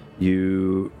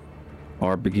you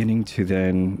are beginning to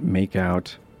then make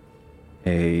out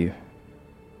an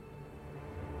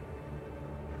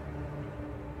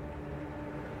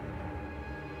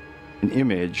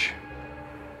image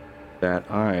that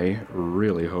I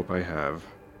really hope I have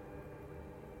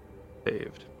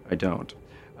saved. I don't.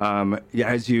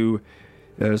 As you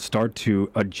start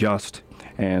to adjust,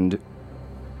 and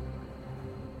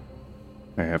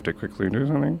I have to quickly do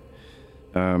something.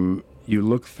 You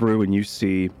look through and you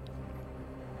see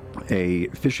a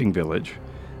fishing village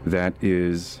that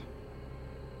is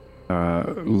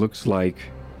looks like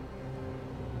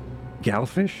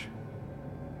Galfish.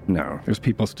 No, there's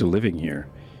people still living here.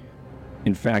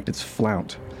 In fact, it's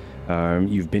Flount.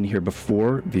 You've been here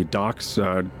before. The docks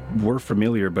were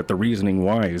familiar, but the reasoning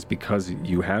why is because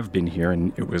you have been here,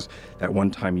 and it was that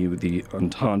one time the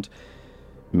Entente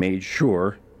made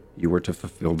sure you were to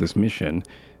fulfill this mission,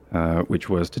 which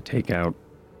was to take out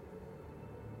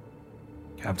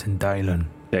Captain Dalen.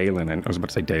 And I was about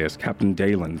to say Deus. Captain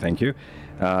Dalen, thank you.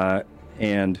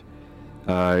 And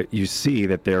you see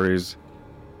that there is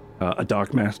a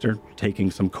dockmaster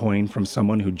taking some coin from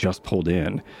someone who just pulled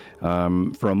in.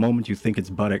 For a moment, you think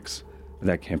it's buttocks, but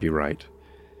that can't be right.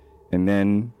 And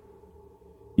then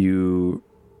you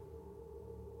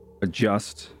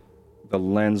adjust the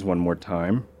lens one more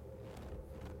time.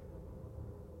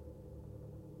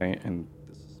 Okay, and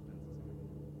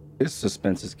this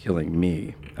suspense is killing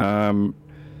me.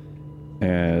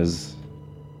 As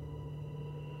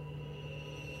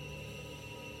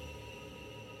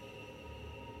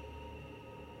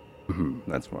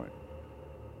that's fine.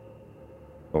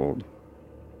 Old.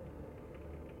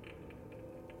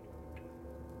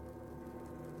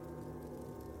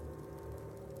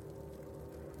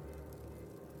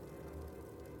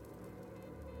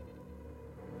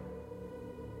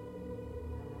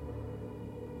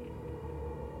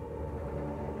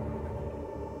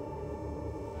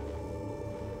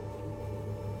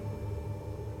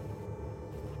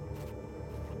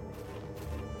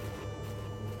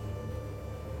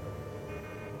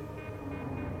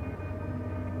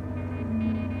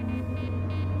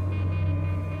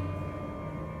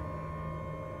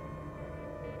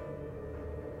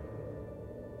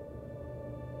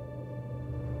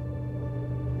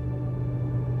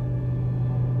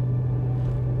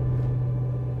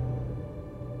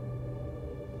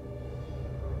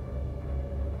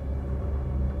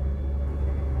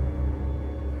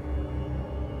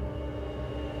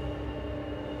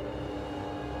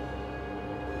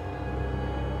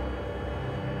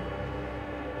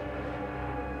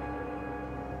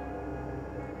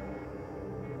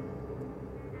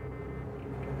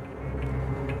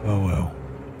 Oh well.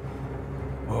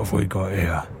 What have we got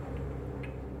here?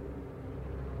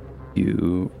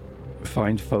 You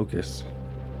find focus,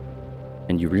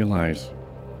 and you realize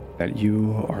that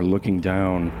you are looking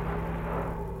down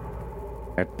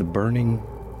at the burning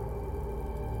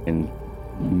and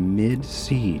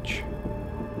mid-siege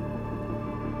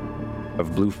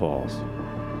of Blue Falls.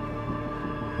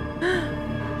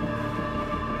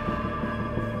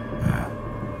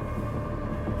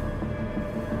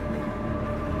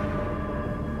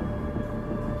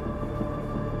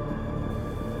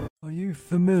 Are you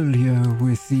familiar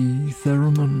with the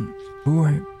Theremin,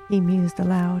 boy? He mused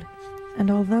aloud, and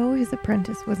although his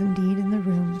apprentice was indeed in the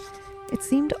room, it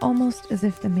seemed almost as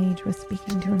if the mage was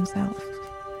speaking to himself.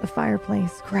 The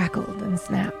fireplace crackled and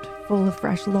snapped, full of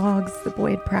fresh logs the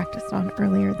boy had practiced on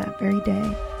earlier that very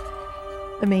day.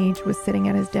 The mage was sitting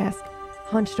at his desk,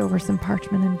 hunched over some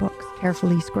parchment and books,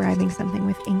 carefully scribing something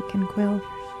with ink and quill.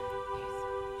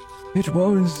 It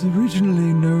was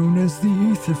originally known as the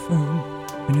Etherphone,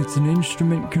 and it's an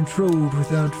instrument controlled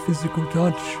without physical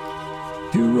touch.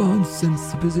 2 rods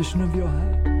since the position of your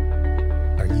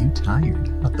head. Are you tired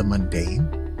of the mundane?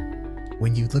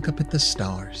 When you look up at the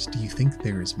stars, do you think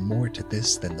there is more to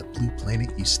this than the blue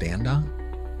planet you stand on?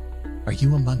 Are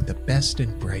you among the best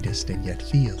and brightest and yet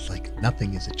feel like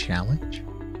nothing is a challenge?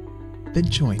 Then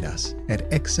join us at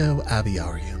Exo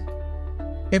Aviarium.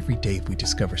 Every day we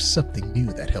discover something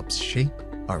new that helps shape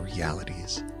our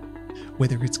realities.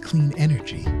 Whether it's clean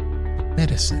energy,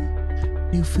 medicine,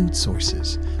 new food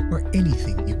sources, or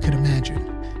anything you could imagine,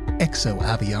 Exo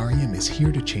Aviarium is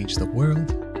here to change the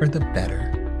world for the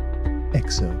better.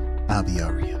 Exo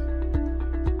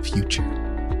Aviarium. Future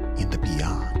in the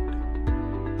beyond.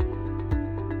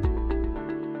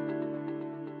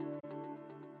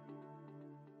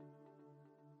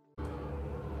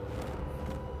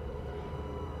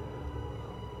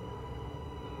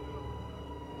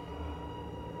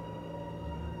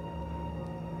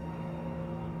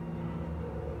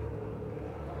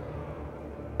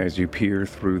 As you peer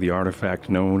through the artifact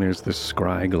known as the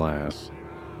Scry Glass,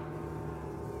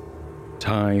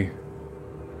 Ty,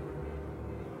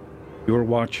 you're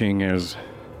watching as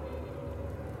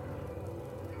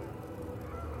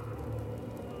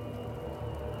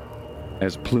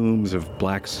plumes of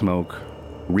black smoke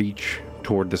reach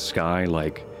toward the sky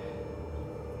like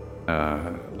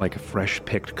a fresh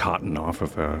picked cotton off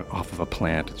of a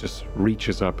plant. It just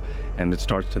reaches up and it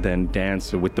starts to then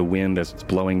dance with the wind as it's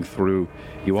blowing through.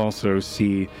 You also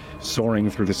see soaring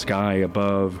through the sky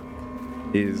above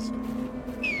is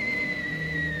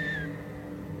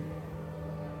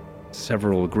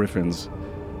several griffins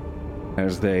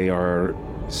as they are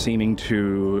seeming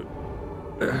to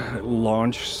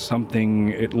launch something.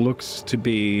 It looks to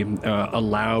be a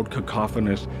loud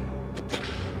cacophonous,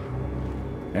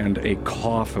 and a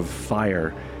cough of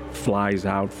fire flies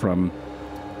out from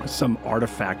some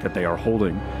artifact that they are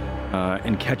holding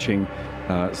and catching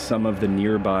some of the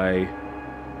nearby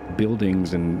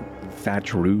buildings and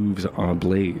thatch roofs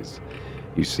ablaze.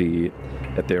 You see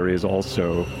that there is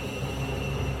also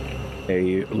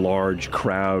a large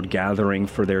crowd gathering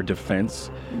for their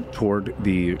defense toward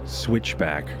the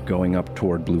switchback going up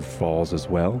toward Blue Falls as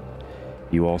well.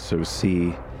 You also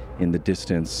see in the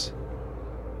distance,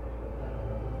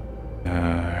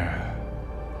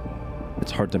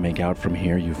 it's hard to make out from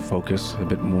here. You focus a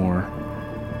bit more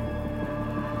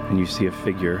and you see a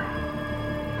figure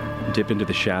dip into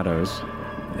the shadows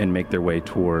and make their way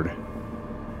toward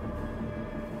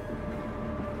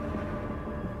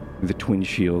the Twin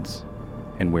Shields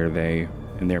and where they,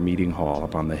 in their meeting hall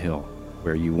up on the hill,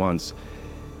 where you once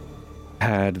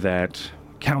had that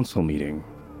council meeting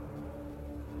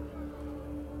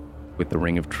with the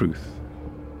Ring of Truth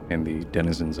and the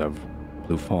denizens of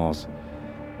Blue Falls.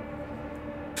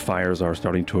 Fires are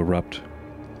starting to erupt.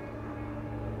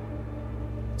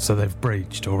 So they've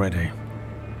breached already.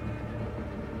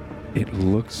 It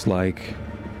looks like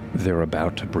they're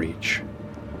about to breach.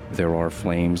 There are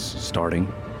flames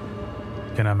starting.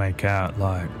 Can I make out,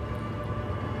 like,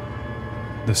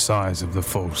 the size of the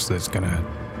force that's gonna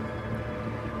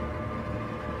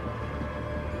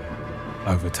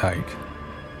overtake?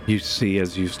 You see,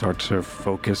 as you start to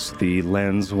focus the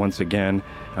lens once again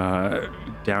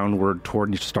downward toward,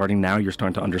 you're starting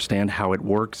to understand how it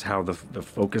works, how the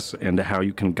focus, and how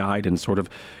you can guide and sort of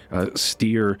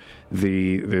steer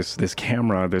this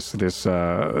camera, this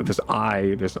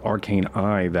eye, this arcane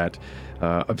eye that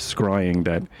of scrying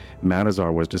that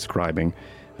Manazar was describing.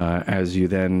 As you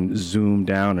then zoom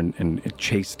down and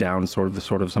chase down sort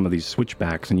of some of these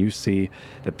switchbacks, and you see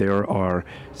that there are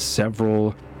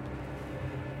several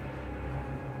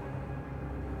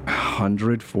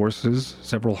hundred forces,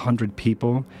 several hundred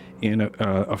people in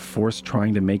a force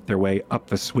trying to make their way up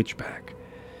the switchback.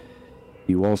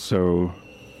 You also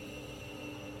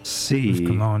see... Who's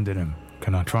commanding them?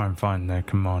 Can I try and find their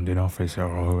commanding officer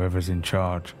or whoever's in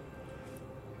charge?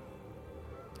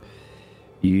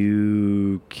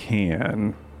 You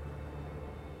can.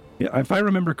 Yeah, if I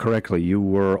remember correctly, you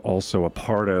were also a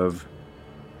part of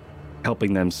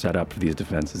helping them set up these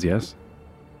defenses, yes?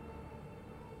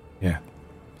 Yeah,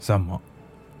 somewhat.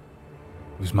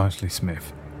 It was mostly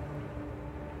Smith.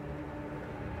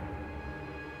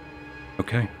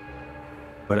 Okay.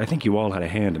 But I think you all had a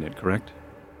hand in it, correct?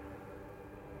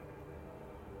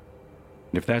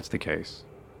 And if that's the case,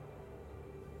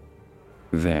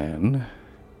 then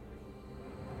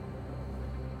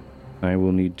I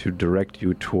will need to direct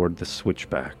you toward the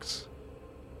switchbacks.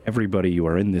 Everybody, you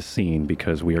are in this scene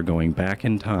because we are going back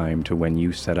in time to when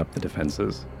you set up the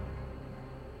defenses.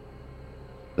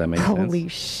 Does that make sense? Holy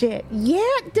shit. Yeah,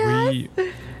 it does.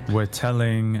 We were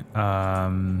telling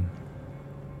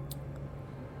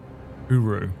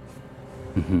Uru,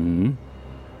 Mm-hmm.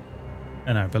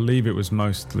 and I believe it was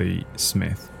mostly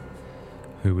Smith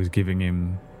who was giving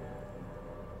him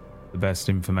the best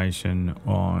information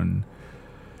on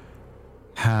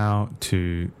how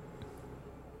to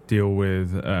deal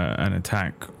with an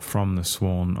attack from the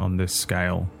Sworn on this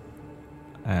scale.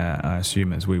 I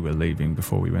assume as we were leaving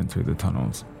before we went through the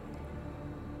tunnels.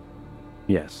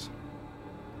 Yes.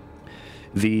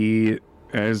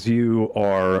 As you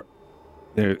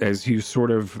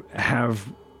sort of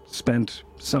have spent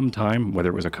some time, whether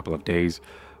it was a couple of days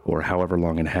or however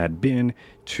long it had been,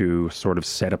 to sort of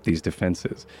set up these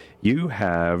defenses, you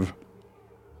have...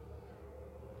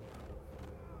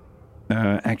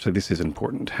 actually, this is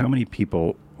important. How many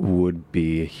people would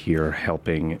be here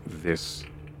helping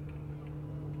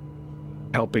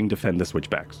defend the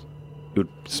switchbacks?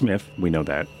 Smith, we know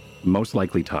that. Most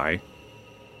likely Ty.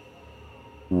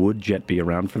 Would Jet be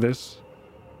around for this?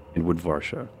 And would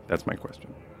Varsha? That's my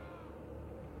question.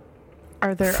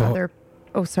 Are there other...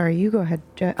 Oh, sorry, you go ahead,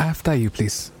 Jet. After you,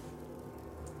 please.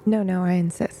 No, I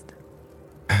insist.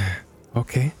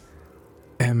 Okay.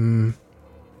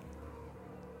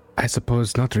 I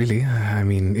suppose not really. I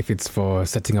mean, if it's for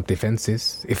setting up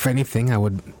defenses, if anything,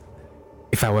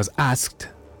 if I was asked,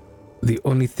 the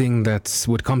only thing that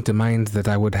would come to mind that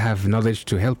I would have knowledge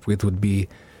to help with would be,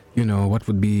 what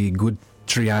would be good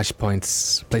triage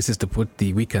points, places to put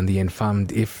the weak and the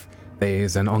infirmed if there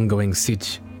is an ongoing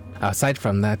siege. Aside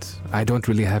from that, I don't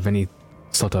really have any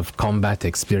sort of combat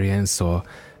experience or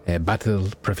battle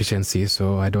proficiency,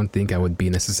 so I don't think I would be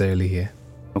necessarily here.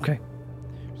 Okay.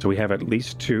 So we have at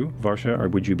least two. Varsha, or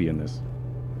would you be in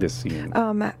this scene?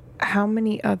 How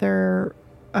many other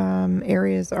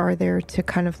areas are there to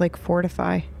kind of like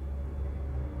fortify?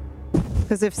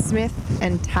 Because if Smith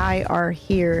and Ty are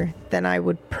here, then I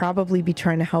would probably be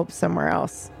trying to help somewhere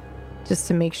else, just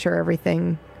to make sure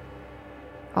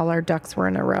all our ducks were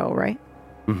in a row, right?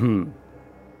 Mm-hmm.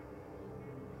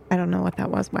 I don't know what that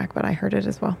was, Whack, but I heard it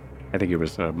as well. I think it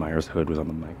was Myers Hood was on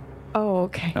the mic. Oh,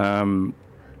 okay.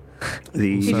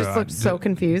 He just looked so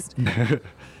confused.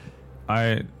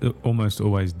 I almost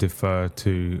always defer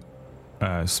to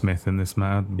Smith in this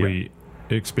matter. Yeah. We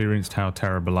experienced how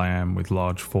terrible I am with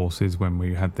large forces when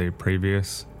we had the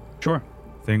previous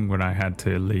thing, when I had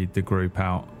to lead the group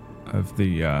out of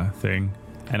the thing.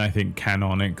 And I think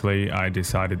canonically, I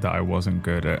decided that I wasn't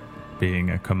good at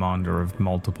being a commander of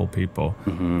multiple people.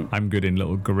 Mm-hmm. I'm good in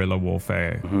little guerrilla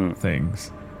warfare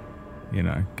things.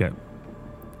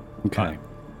 Okay.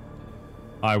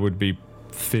 I would be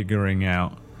figuring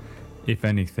out, if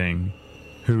anything,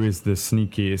 who is the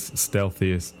sneakiest,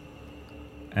 stealthiest,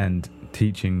 and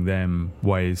teaching them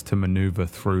ways to maneuver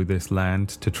through this land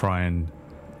to try and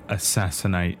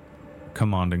assassinate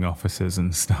commanding officers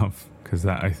and stuff, because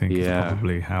that, I think, is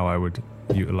probably how I would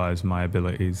utilize my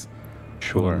abilities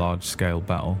for a large-scale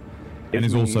battle. And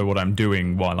is also what I'm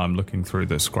doing while I'm looking through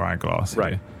the scry glass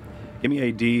here. Give me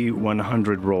a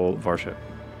D100 roll, Varsha.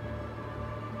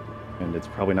 And it's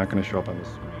probably not going to show up on the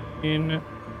screen.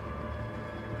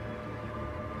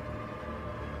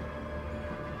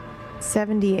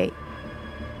 78.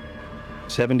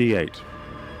 78.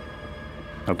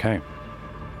 Okay.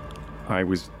 I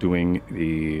was doing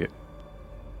the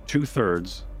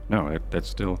 2/3. No, that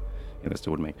still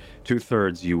would make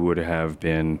 2/3. You would have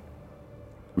been.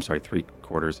 I'm sorry,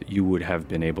 3/4. You would have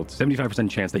been able to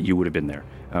 75% chance that you would have been there.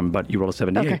 But you rolled a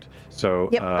 78. Okay. So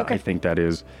I think that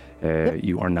is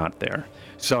you are not there.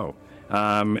 So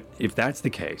if that's the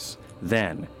case,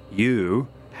 then you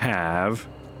have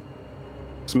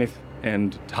Smith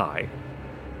and Ty.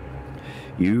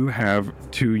 You have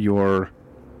to your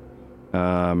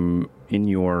in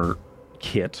your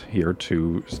kit here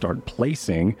to start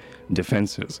placing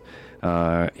defenses.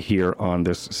 here on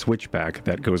this switchback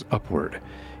that goes upward.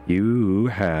 You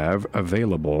have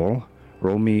available,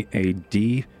 roll me a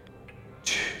D3,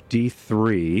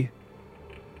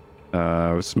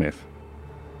 Smith.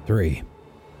 3.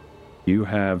 You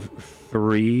have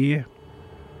 3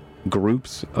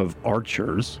 groups of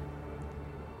archers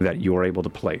that you're able to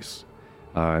place.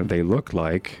 They look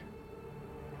like...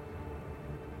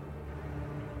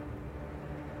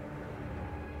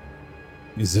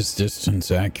 Is this distance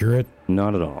accurate?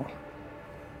 Not at all.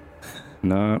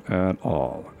 Not at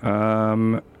all.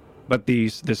 But the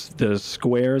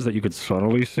squares that you could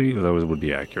subtly see, those would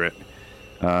be accurate.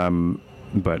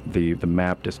 But the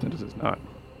map distance is not.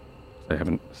 I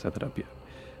haven't set that up yet.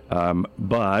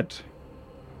 But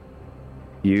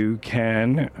you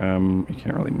can't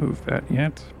really move that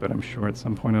yet, but I'm sure at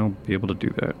some point I'll be able to do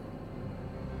that.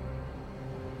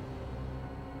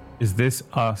 Is this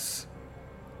us?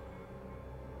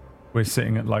 We're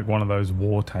sitting at like one of those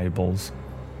war tables.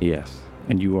 Yes,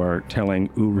 and you are telling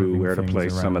Uru Moving where to things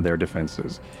place some of around. their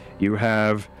defenses. You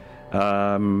have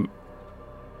 9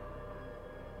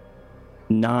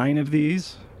 of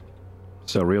these.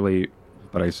 So really,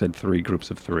 but I said 3 groups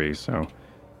of 3, so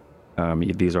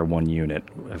these are 1 unit.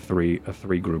 A three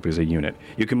group is a unit.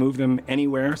 You can move them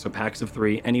anywhere, so packs of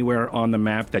 3, anywhere on the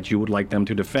map that you would like them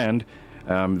to defend.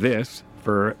 This,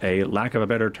 for a lack of a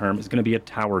better term, is going to be a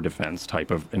tower defense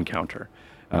type of encounter.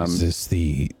 Is this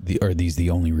are these the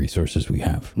only resources we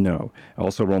have? No.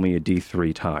 Also roll me a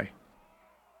D3 tie.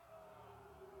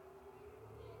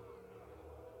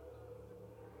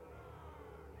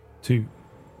 2.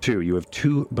 2. You have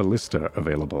 2 ballista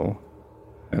available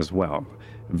as well.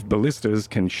 Ballistas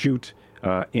can shoot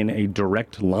in a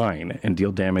direct line and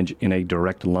deal damage in a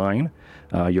direct line.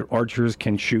 Your archers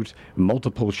can shoot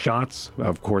multiple shots,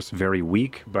 of course very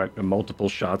weak, but multiple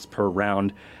shots per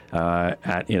round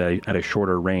at a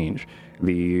shorter range.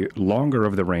 The longer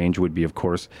of the range would be, of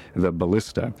course, the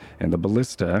ballista, and the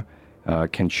ballista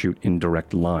can shoot in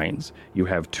direct lines. You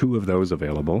have 2 of those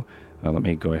available. Let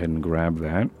me go ahead and grab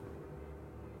that.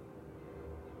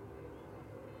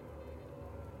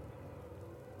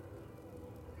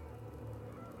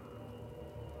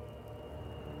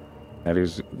 That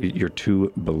is your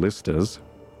 2 ballistas.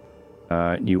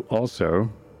 You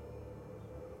also...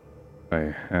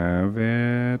 I have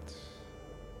it.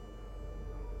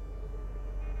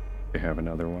 I have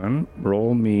another one.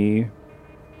 Roll me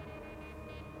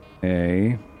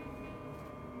a...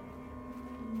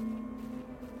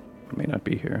 It may not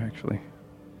be here, actually.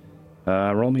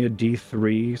 Roll me a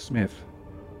D3, Smith.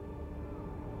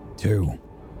 2.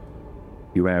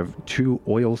 You have 2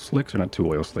 oil slicks, or not 2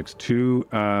 oil slicks, 2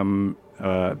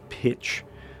 pitch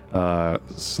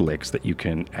slicks that you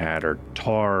can add, or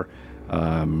tar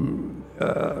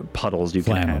puddles you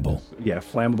can add. Flammable. Yeah,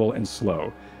 flammable and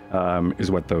slow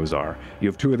is what those are. You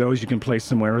have 2 of those you can place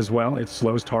somewhere as well. It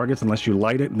slows targets unless you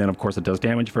light it, and then of course it does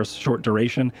damage for a short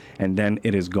duration, and then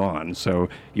it is gone. So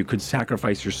you could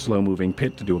sacrifice your slow-moving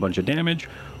pit to do a bunch of damage,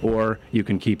 or you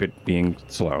can keep it being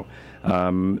slow.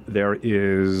 There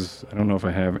is, I don't know if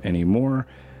I have any more,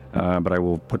 but I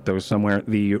will put those somewhere.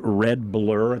 The red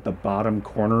blur at the bottom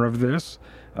corner of this,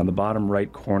 on the bottom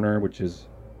right corner, which is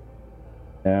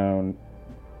down,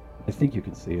 I think you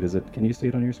can see it. Can you see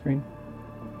it on your screen?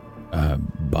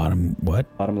 Bottom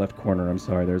what? Bottom left corner, I'm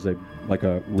sorry. There's a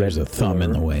red There's a thumb blur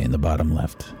in the way in the bottom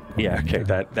left. Yeah, okay,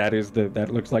 that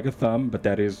looks like a thumb, but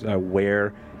that is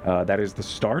where, that is the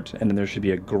start, and then there should be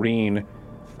a green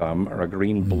thumb, or a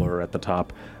green blur at the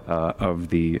top of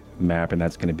the map, and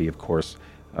that's going to be, of course,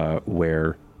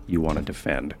 where you want to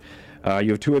defend.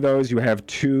 You have 2 of those. You have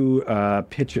 2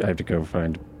 pitch. I have to go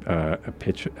find a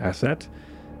pitch asset,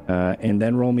 and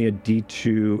then roll me a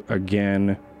D2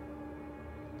 again.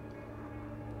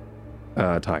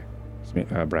 Ty,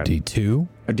 Brad. D2?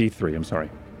 A D3. I'm sorry.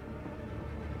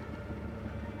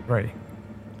 3.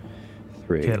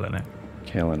 3. Killing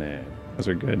it. Those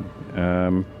are good.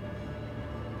 Let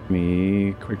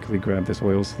me quickly grab this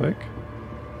oil slick.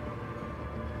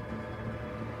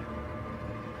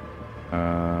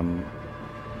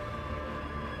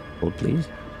 Hold, please.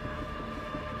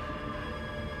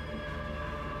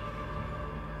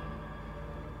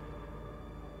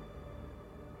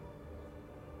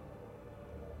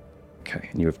 Okay,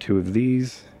 and you have 2 of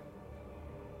these.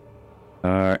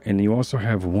 And you also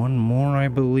have 1 more, I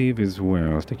believe, as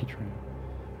well. Sticky train.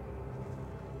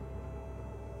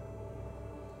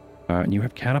 And you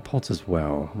have catapults as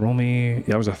well. Roll me...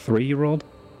 That was a 3 you rolled?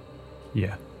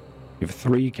 Yeah. You have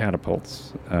 3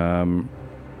 catapults. Yeah,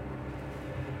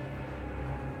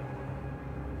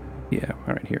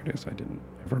 alright, here it is. I didn't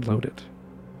ever load it.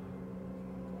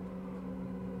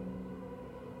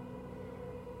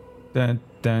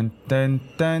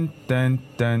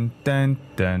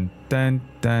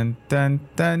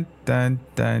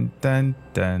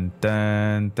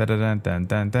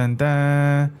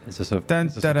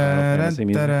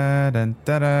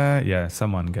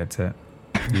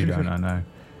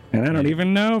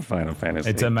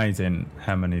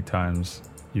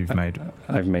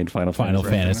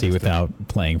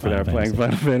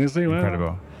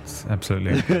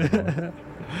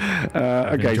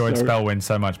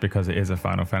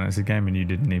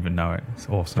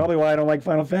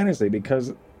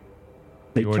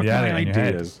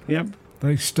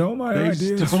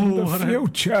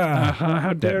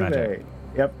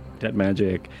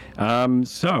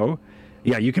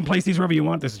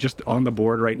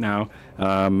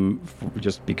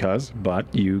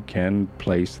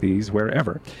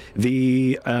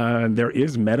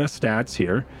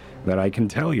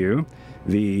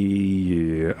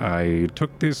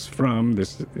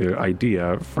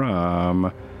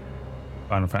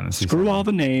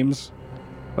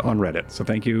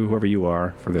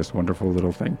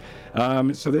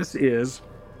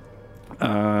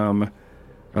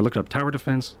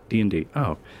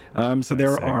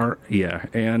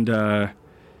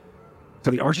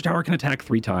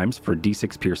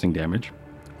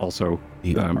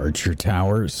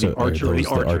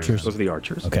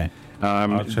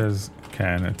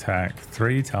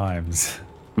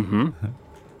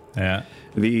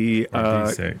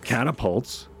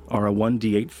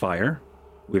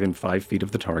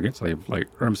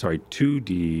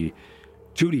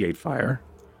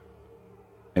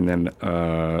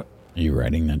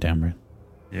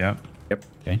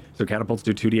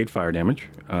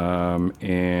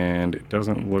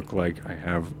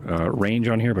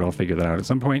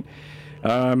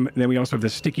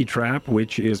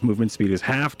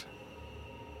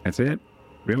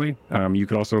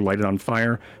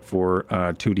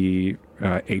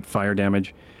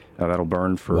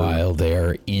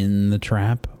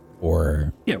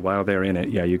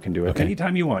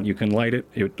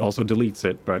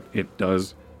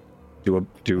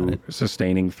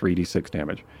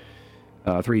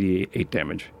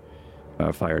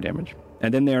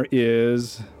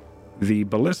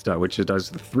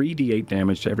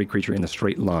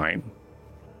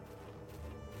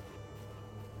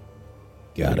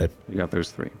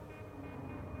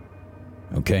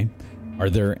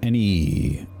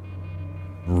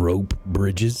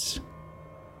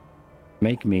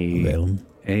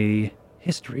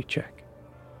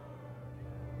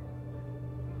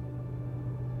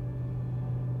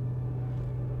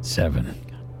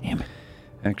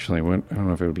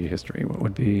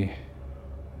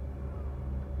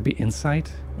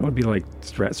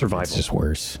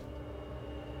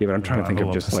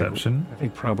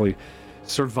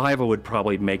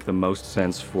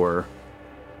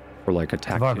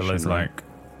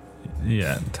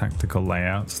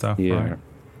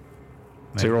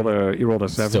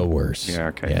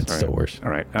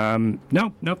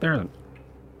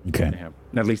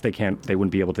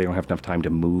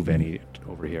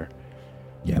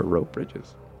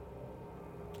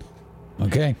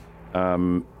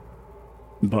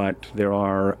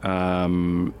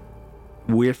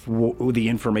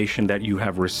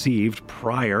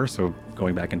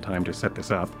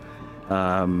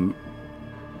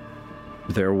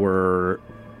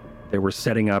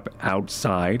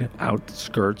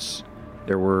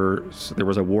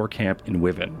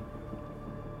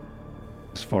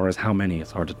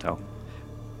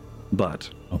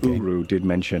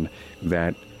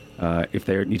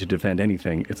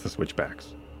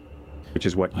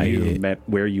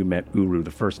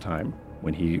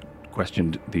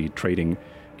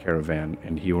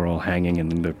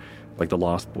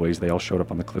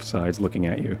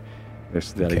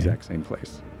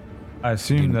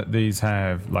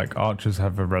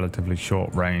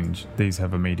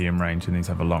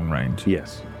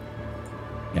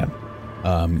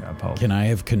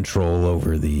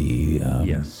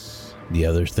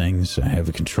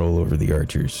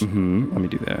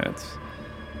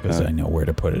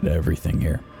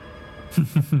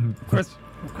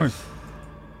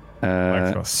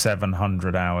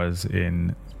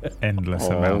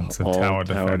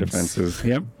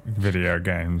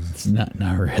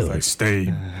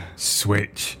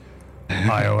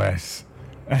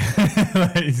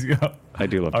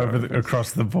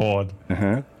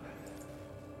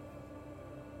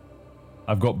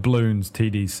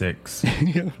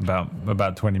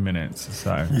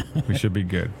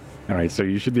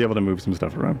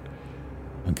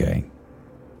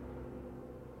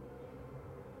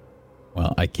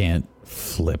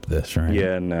 flip this, right?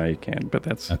 Yeah, no, you can't. But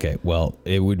that's Okay, well,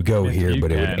 it would go If here, you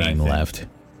but it would can, I aim think. left.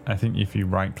 I think if you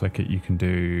right click it, you can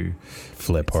do.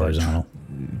 Flip it's like- horizontal.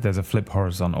 There's a flip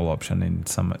horizontal option in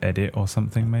some edit or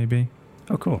something, maybe.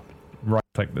 oh cool. Right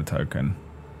click the token,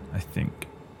 I think.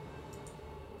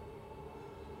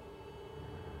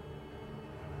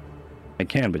 I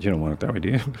can, but you don't want it that way, do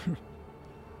you?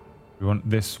 We want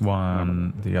this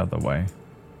one the other way.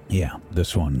 Yeah,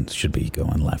 this one should be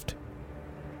going left.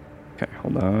 Okay,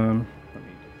 hold on. Let me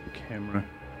get the camera.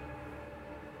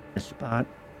 The spot.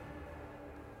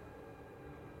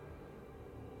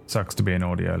 Sucks to be an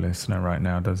audio listener right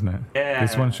now, doesn't it? Yeah.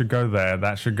 This one should go there,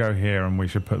 that should go here, and we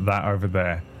should put that over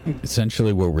there.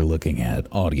 Essentially, what we're looking at,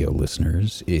 audio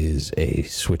listeners, is a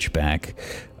switchback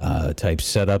type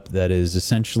setup that is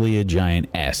essentially a giant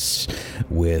S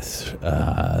with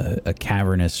a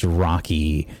cavernous,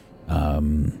 rocky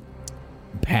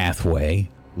pathway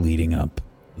leading up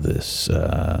this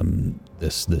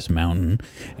this mountain,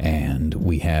 and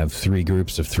we have 3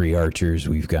 groups of 3 archers.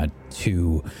 We've got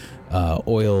 2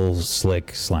 oil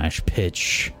slick /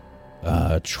 pitch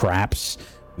traps.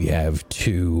 We have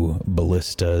 2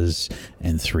 ballistas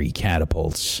and 3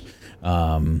 catapults.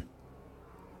 And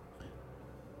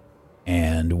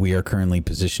we are currently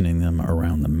positioning them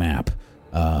around the map.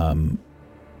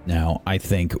 Now, I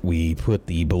think we put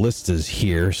the ballistas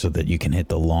here so that you can hit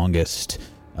the longest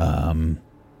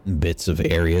bits of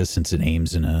areas, since it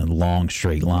aims in a long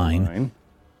straight line.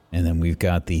 And then we've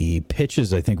got the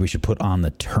pitches. I think we should put on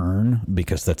the turn,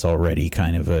 because that's already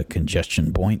kind of a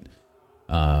congestion point.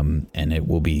 And it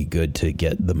will be good to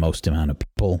get the most amount of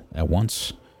people at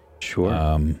once.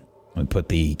 Sure. We put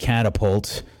the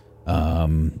catapult.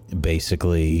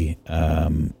 Basically,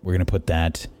 we're going to put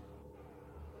that.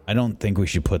 I don't think we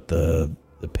should put the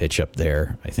pitch up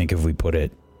there. I think if we put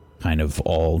it kind of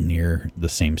all near the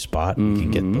same spot, we can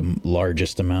get the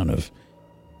largest amount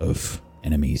of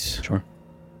enemies. Sure.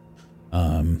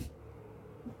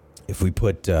 If we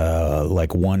put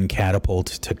like 1 catapult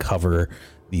to cover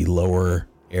the lower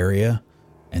area,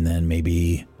 and then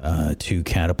maybe 2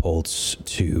 catapults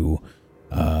to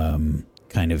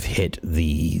kind of hit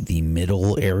the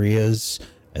middle areas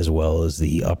as well as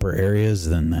the upper areas,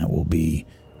 then that will be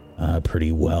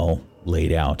pretty well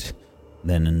laid out.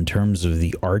 Then in terms of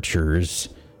the archers,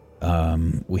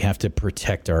 we have to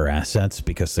protect our assets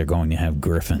because they're going to have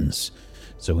griffins.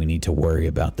 So we need to worry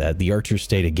about that. The archers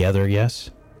stay together, yes?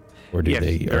 Or do Yes,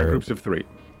 they? there are groups of 3.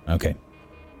 Okay.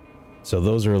 So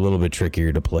those are a little bit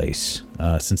trickier to place.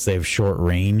 Since they have short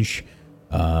range,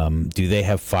 do they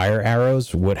have fire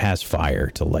arrows? What has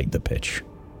fire to light the pitch?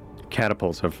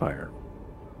 Catapults have fire.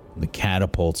 The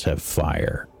catapults have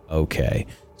fire. Okay.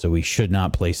 So we should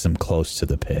not place them close to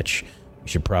the pitch. We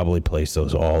should probably place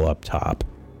those all up top.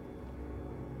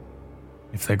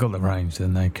 If they got the range,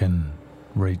 then they can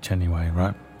reach anyway,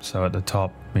 right? So at the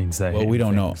top means they. Well, we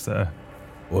don't know.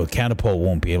 Well, catapult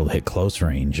won't be able to hit close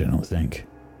range, I don't think.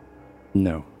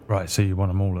 No. Right, so you want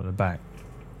them all at the back.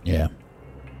 Yeah.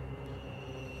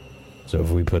 So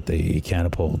if we put the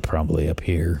catapult probably up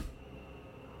here.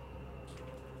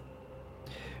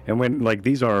 And when, like,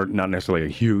 these are not necessarily a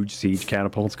huge siege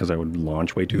catapults, because I would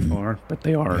launch way too far, but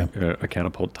they are a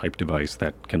catapult type device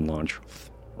that can launch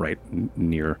right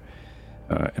near,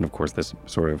 and of course this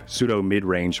sort of pseudo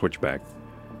mid-range switchback.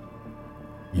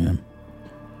 Yeah.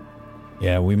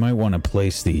 Yeah, we might want to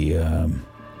place the, we're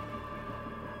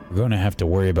going to have to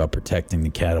worry about protecting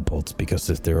the catapults, because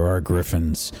if there are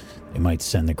griffins, they might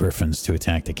send the griffins to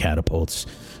attack the catapults.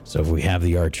 So if we have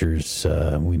the archers,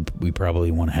 we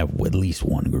probably want to have at least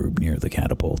 1 group near the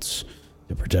catapults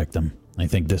to protect them. I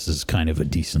think this is kind of a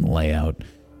decent layout.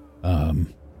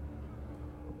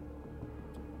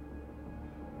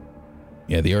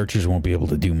 Yeah, the archers won't be able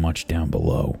to do much down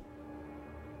below,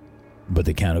 but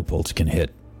the catapults can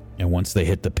hit. And once they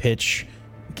hit the pitch,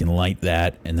 we can light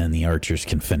that, and then the archers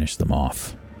can finish them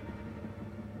off.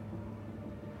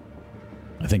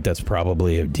 I think that's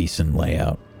probably a decent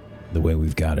layout, the way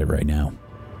we've got it right now.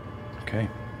 Okay.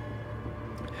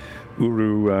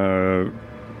 Uru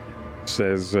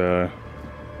says,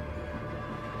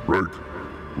 Right.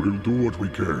 We'll do what we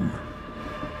can.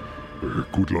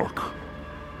 Good luck.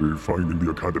 We're finding the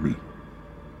academy.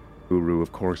 Uru,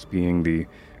 of course, being the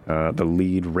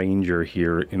lead ranger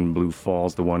here in Blue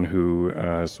Falls, the one who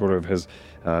sort of has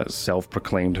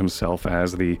self-proclaimed himself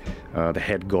as the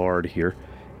head guard here,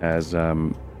 as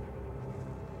you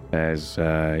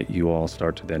all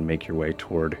start to then make your way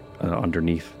toward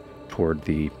underneath toward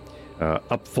the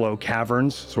upflow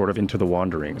caverns, sort of into the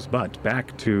Wanderings. But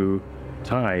back to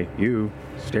Ty, you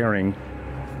staring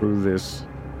through this.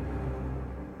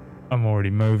 I'm already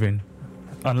moving.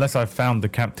 unless I found the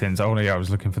captains. Only I was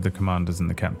looking for the commanders and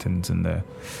the captains and the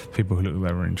people who looked like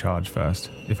they were in charge first.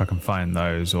 If I can find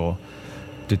those or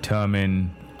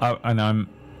determine. Oh, and I'm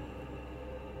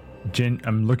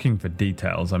looking for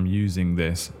details. I'm using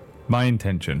this. My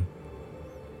intention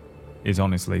is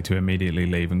honestly to immediately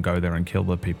leave and go there and kill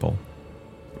the people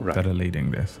that are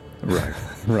leading this.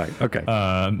 Right. Okay.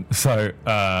 So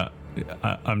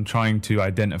I'm trying to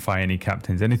identify any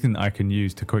captains, anything that I can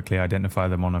use to quickly identify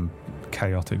them on a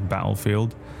chaotic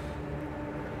battlefield.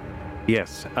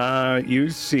 Yes. You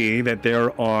see that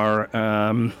there are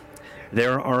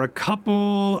a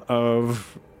couple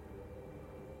of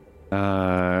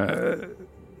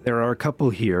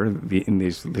here in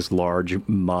this large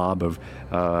mob of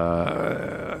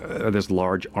this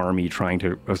large army trying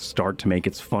to start to make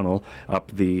its funnel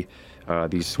up these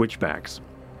switchbacks.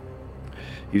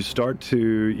 You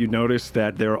notice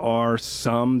that there are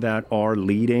some that are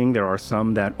leading, there are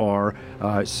some that are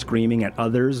screaming at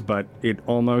others, but it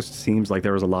almost seems like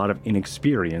there is a lot of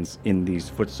inexperience in these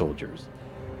foot soldiers.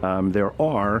 There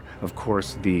are, of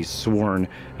course, the sworn.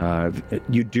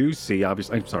 You do see,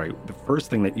 obviously. I'm sorry. The first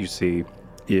thing that you see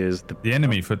is the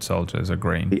enemy foot soldiers are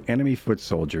green. The enemy foot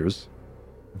soldiers.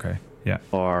 Okay. Yeah.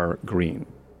 Are green.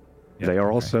 Yeah, they are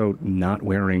also not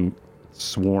wearing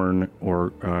sworn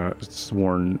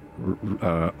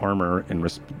armor and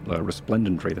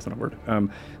resplendentry. That's not a word.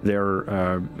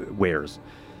 They're wares,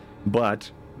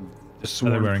 but the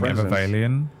sworn. Are they wearing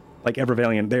Evervalian? Like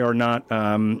Evervalian, they are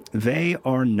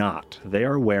not. They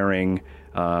are wearing,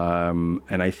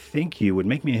 and I think you would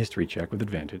make me a history check with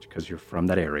advantage because you're from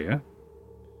that area.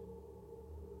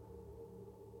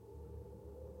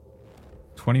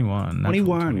 21.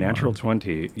 21, natural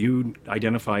 20. You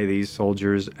identify these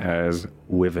soldiers as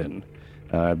Wyvern.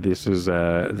 This is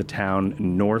the town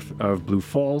north of Blue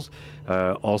Falls.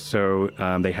 Also,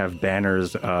 they have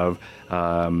banners of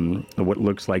what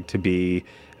looks like to be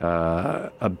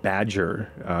a badger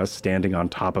standing on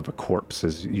top of a corpse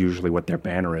is usually what their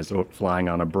banner is, flying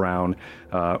on a brown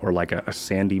or like a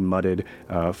sandy mudded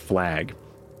flag.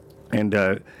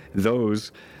 And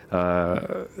those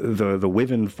the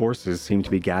Wyvern forces seem to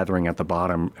be gathering at the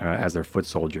bottom as their foot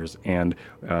soldiers, and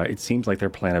it seems like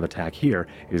their plan of attack here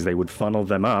is they would funnel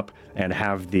them up and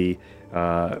have the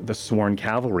sworn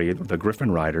cavalry, the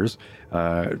Griffin Riders,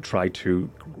 try to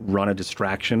run a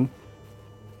distraction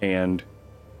and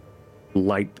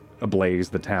light ablaze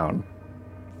the town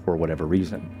for whatever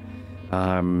reason.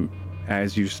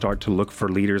 As you start to look for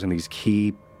leaders and these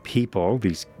key people,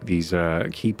 these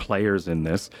key players in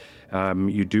this,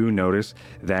 you do notice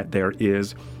that there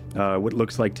is what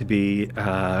looks like to be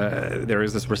there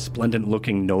is this resplendent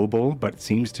looking noble, but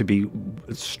seems to be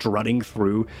strutting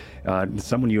through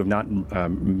someone you have not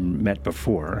met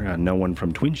before, no one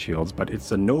from Twin Shields, but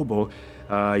it's a noble.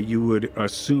 You would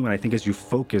assume, and I think as you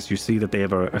focus, you see that they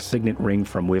have a signet ring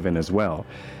from Wyvern as well.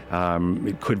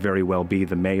 It could very well be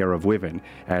the mayor of Wyvern,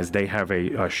 as they have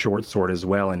a short sword as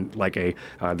well, and like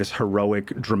this heroic,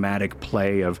 dramatic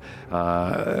play of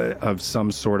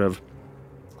some sort of,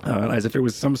 as if it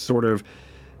was some sort of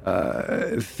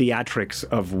theatrics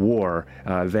of war.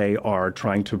 They are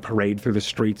trying to parade through the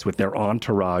streets with their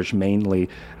entourage, mainly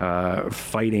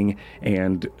fighting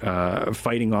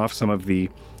off some of the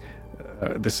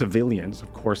civilians.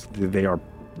 Of course, the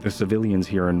civilians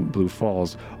here in Blue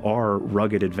Falls are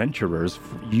rugged adventurers,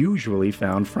 usually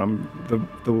found from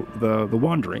the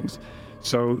wanderings.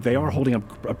 So they are holding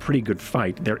up a pretty good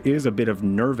fight. There is a bit of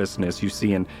nervousness you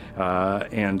see and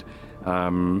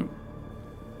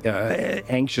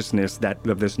anxiousness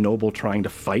of this noble trying to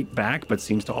fight back, but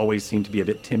seems to be a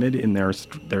bit timid in their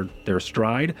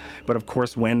stride. But of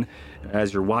course,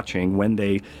 as you're watching, when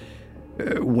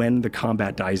the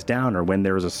combat dies down, or when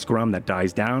there is a scrum that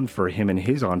dies down for him and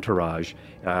his entourage,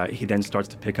 he then starts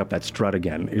to pick up that strut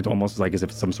again. It's almost like as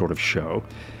if it's some sort of show.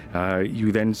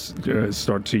 You then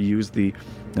start to use the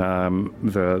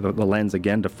lens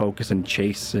again to focus and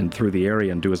chase and through the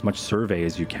area and do as much survey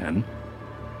as you can.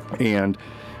 And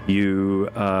you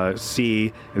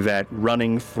see that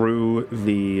running through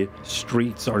the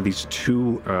streets are these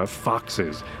two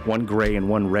foxes, one gray and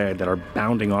one red, that are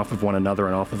bounding off of one another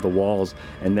and off of the walls.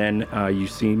 And then you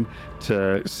seem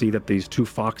to see that these two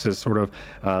foxes sort of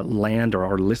land or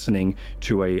are listening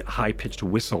to a high-pitched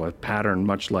whistle, a pattern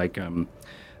much like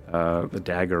the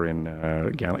dagger in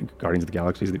Guardians of the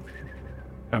Galaxy.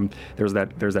 There's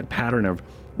that pattern of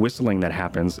whistling that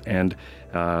happens, and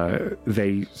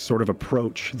they sort of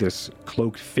approach this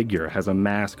cloaked figure. Has a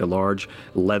mask, a large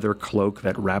leather cloak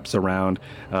that wraps around,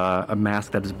 a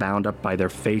mask that is bound up by their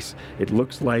face. It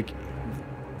looks like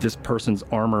this person's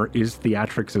armor is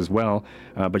theatrics as well,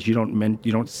 but you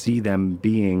don't see them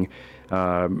being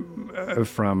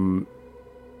from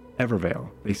Evervale.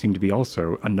 They seem to be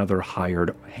also another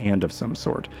hired hand of some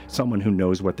sort, someone who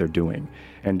knows what they're doing.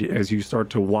 And as you start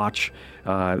to watch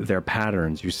their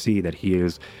patterns, you see that he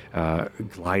is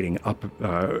gliding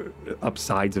up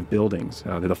sides of buildings.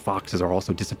 The foxes are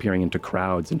also disappearing into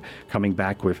crowds and coming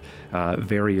back with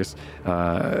various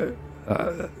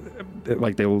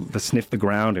like they'll sniff the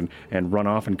ground and run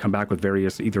off and come back with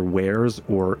various either wares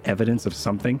or evidence of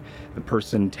something. The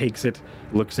person takes it,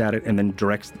 looks at it, and then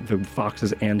directs the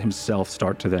foxes and himself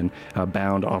start to then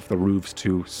bound off the roofs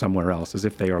to somewhere else, as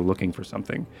if they are looking for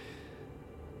something.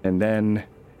 And then,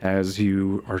 as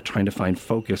you are trying to find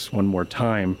focus one more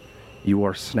time, you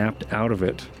are snapped out of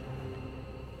it.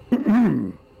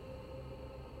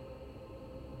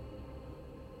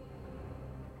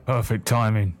 Perfect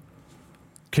timing.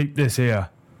 Keep this here.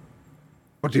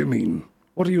 What do you mean?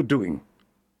 What are you doing?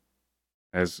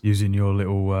 As using your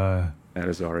little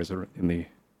Adazar is in the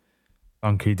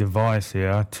funky device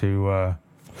here to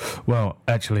well,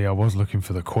 actually I was looking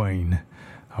for the Queen.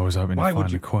 I was hoping to find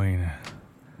the Queen.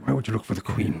 Why would you look for the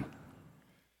Queen?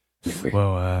 Anyway.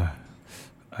 Well,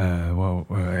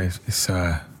 it's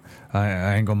I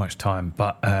ain't got much time,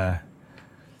 but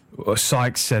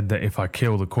Sykes said that if I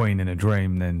kill the Queen in a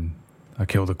dream, then I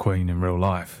kill the Queen in real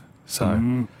life. So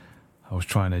I was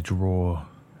trying to draw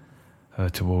her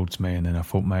towards me, and then I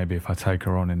thought maybe if I take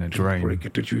her on in a dream. Break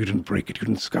it, did you? You didn't break it. You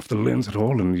didn't scuff the lens at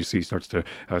all. And you see he starts to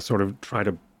sort of try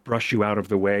to brush you out of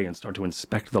the way and start to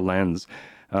inspect the lens.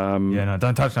 Yeah, no,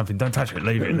 don't touch nothing. Don't touch it.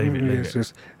 Leave it.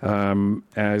 Yes.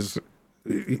 As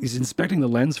he's inspecting the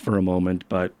lens for a moment,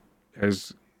 but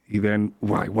as he then...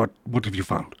 Why? What have you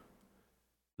found?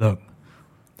 Look,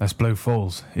 that's Blue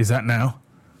Falls. Is that now?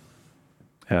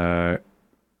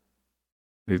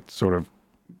 It sort of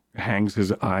hangs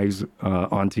his eyes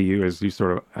onto you as he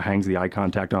sort of hangs the eye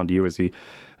contact onto you as he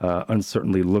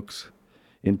uncertainly looks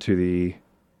into the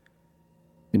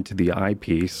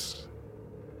eyepiece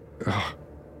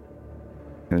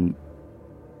and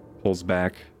pulls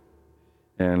back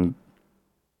and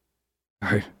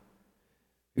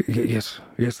yes,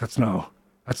 that's now.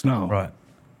 Right.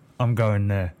 I'm going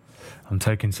there. I'm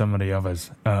taking some of the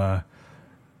others.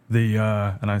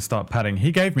 And I start patting.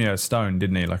 He gave me a stone,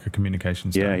 didn't he? Like a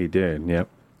communication stone. Yeah, he did. Yep.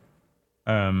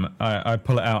 I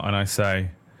pull it out and I say,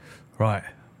 right,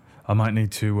 I might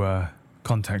need to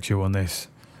contact you on this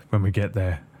when we get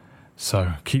there.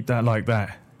 So keep that like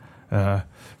that.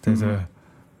 There's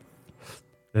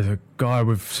a guy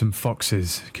with some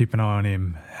foxes. Keep an eye on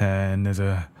him. And there's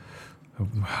I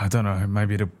don't know,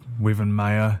 maybe the Wyvern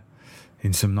Mayor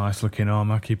in some nice looking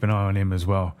armor. Keep an eye on him as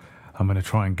well. I'm going to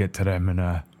try and get to them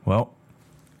and, well,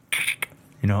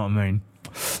 you know what I mean?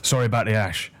 Sorry about the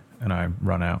ash. And I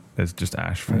run out. There's just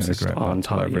ash from a cigarette on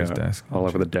top of his desk. All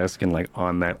over the desk and like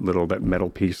on that metal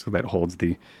piece that holds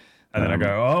the... And then I go,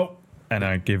 oh, and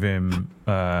I give him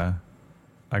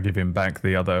back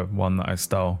the other one that I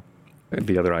stole.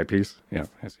 The other eyepiece? Yeah.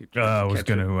 I was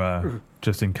going to,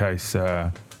 just in case,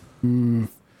 fuck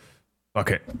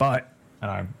it, bye.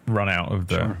 And I run out of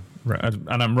the... Sure.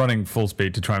 And I'm running full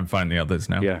speed to try and find the others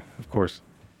now. Yeah, of course.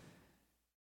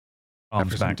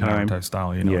 Arms back, Naruto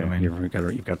style, you know what I mean?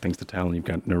 You've got things to tell, and you've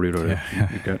got Naruto,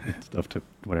 you've got stuff to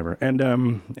whatever, and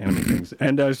anime things.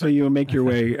 And so you make your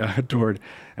way toward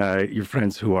your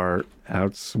friends who are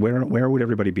out. Where would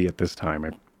everybody be at this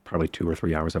time? Probably 2 or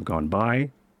 3 hours have gone by.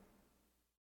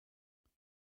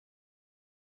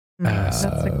 That's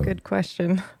a good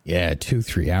question. Yeah,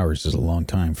 2-3 hours is a long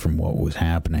time from what was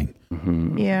happening.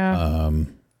 Mm-hmm. Yeah.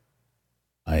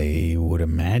 I would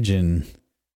imagine.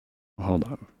 Hold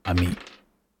on. I mean,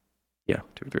 yeah,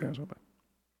 2 or 3 hours.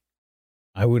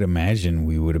 I would imagine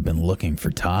we would have been looking for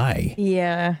Ty.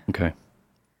 Yeah. Okay.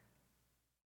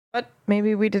 But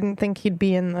maybe we didn't think he'd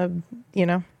be in the,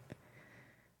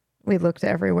 we looked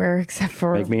everywhere except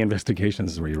for... Make me investigation.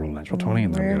 This is where you roll natural 20,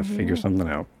 and then we're going to figure something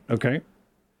out. Okay.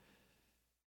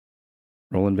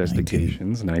 Roll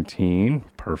investigations. 19.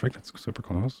 Perfect. That's super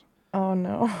close. Oh,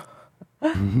 no.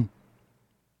 Okay.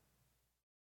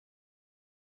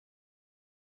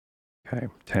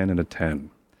 10 and a 10.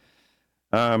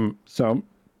 So,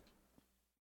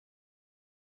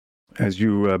 as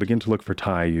you begin to look for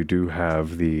Ty, you do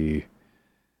have the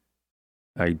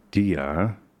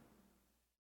idea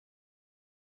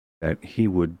that he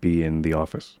would be in the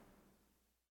office.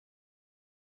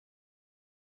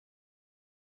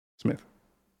 Smith.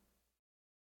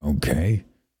 Okay.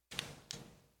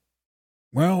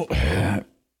 Well,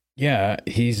 yeah,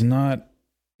 he's not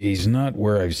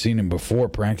where I've seen him before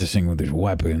practicing with his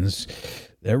weapons.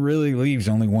 That really leaves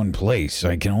only one place.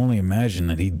 I can only imagine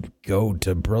that he'd go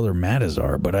to Brother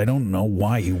Matazar, but I don't know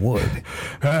why he would.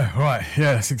 Right,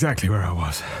 yeah, that's exactly where I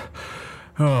was.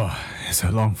 Oh, it's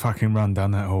a long fucking run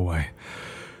down that hallway.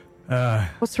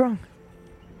 What's wrong?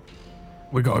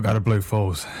 We gotta go to Blue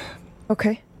Falls.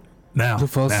 Okay. Now. Blue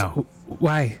Falls? Now.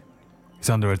 Why? It's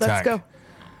under attack. Let's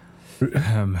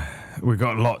go. We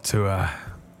got a lot to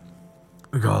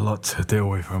deal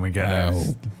with when we get there.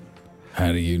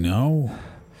 How do you know?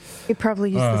 He probably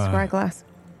used the scry glass.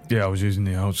 Yeah, I was using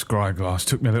the old scry glass.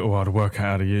 Took me a little while to work out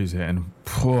how to use it, and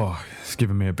it's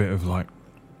given me a bit of like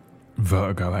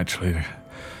vertigo actually to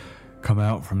come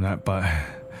out from that. But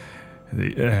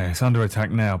it's under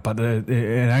attack now. But it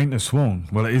ain't the Sworn.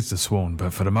 Well, it is the Sworn,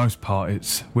 but for the most part,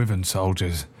 it's Wyvern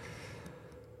soldiers.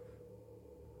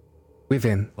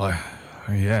 Wyvern? Like,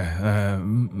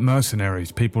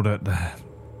 mercenaries, people that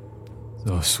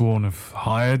the Sworn have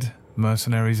hired,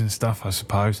 mercenaries and stuff, I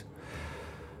suppose.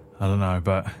 I don't know,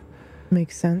 but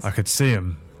makes sense. I could see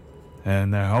them,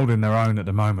 and they're holding their own at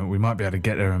the moment. We might be able to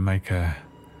get there and make a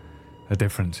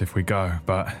difference if we go,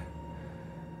 but...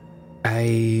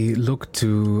 I look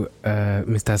to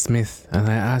Mr. Smith and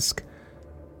I ask,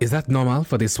 is that normal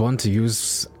for this one to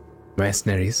use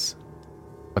mercenaries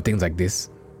or things like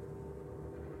this?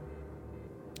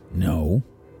 No.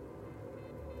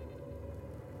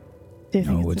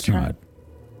 No, it's not.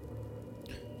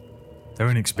 They're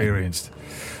inexperienced.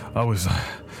 I was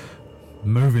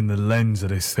moving the lens of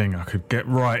this thing. I could get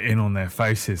right in on their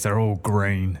faces. They're all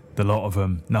green, the lot of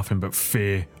them. Nothing but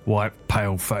fear, white,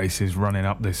 pale faces running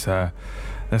up this...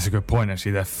 that's a good point,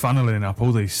 actually. They're funneling up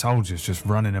all these soldiers, just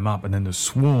running them up. And then the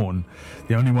Sworn,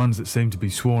 the only ones that seem to be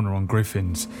Sworn are on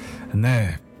griffins. And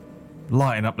they're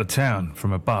lighting up the town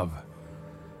from above.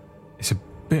 It's a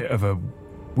bit of a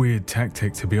weird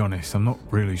tactic, to be honest. I'm not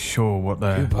really sure what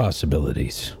they're... Two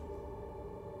possibilities.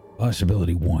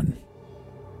 Possibility 1.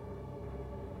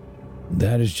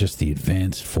 That is just the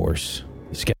advanced force,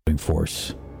 the scouting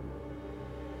force.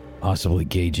 Possibly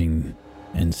gauging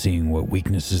and seeing what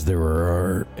weaknesses there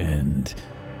are and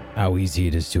how easy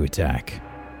it is to attack.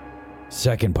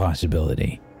 Second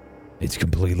possibility, it's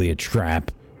completely a trap.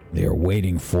 They are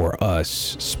waiting for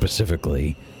us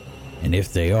specifically, and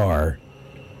if they are,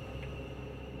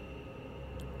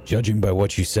 judging by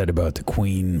what you said about the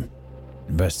Queen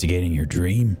investigating your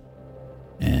dream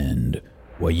and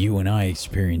what you and I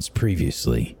experienced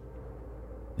previously,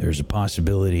 there's a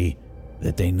possibility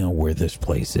that they know where this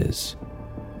place is.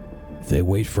 If they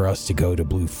wait for us to go to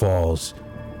Blue Falls,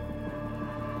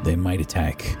 they might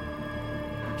attack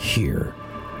here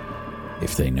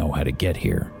if they know how to get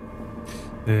here.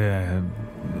 Yeah,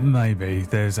 maybe.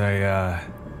 There's a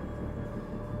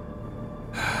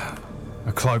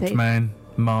cloaked man,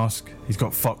 mask. He's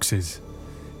got foxes.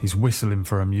 He's whistling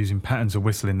for them, using patterns of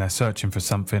whistling. They're searching for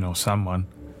something or someone.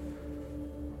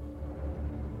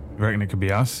 You reckon it could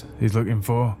be us he's looking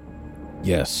for?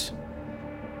 Yes.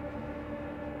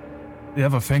 The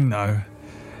other thing, though,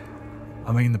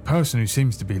 I mean, the person who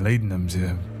seems to be leading them's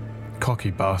a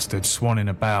cocky bastard, swanning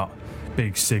about,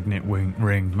 big signet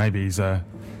ring. Maybe he's the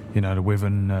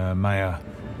Wyvern mayor.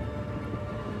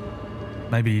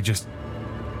 Maybe he just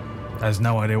has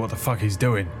no idea what the fuck he's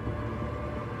doing.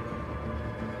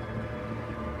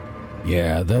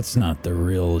 Yeah, that's not the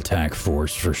real attack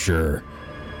force for sure.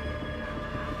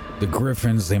 The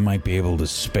Griffins, they might be able to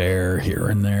spare here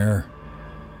and there.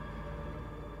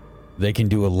 They can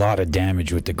do a lot of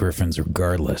damage with the Griffins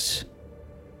regardless.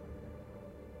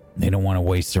 They don't want to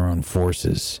waste their own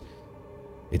forces.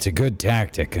 It's a good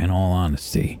tactic, in all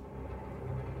honesty.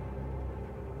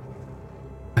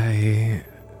 I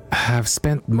have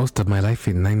spent most of my life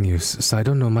in 9 years, so I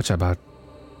don't know much about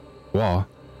war,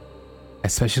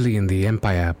 especially in the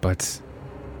Empire, but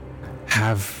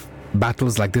have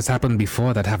battles like this happened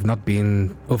before that have not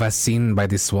been overseen by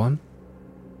the Sworn?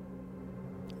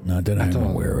 Not that I'm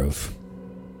aware of.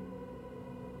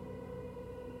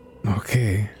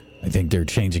 Okay. I think they're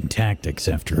changing tactics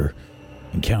after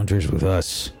encounters with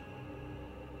us.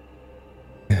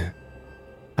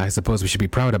 I suppose we should be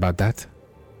proud about that.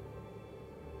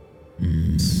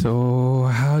 So,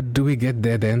 how do we get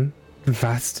there then?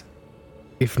 Fast?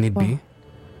 If need be?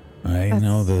 I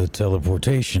know the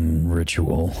teleportation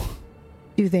ritual.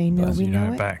 Do they know As we you know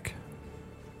it it? back.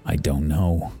 I don't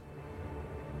know.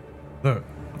 Look,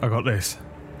 I got this.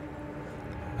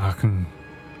 I can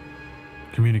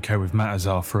communicate with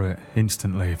Matazar through it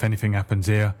instantly. If anything happens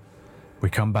here, we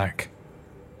come back.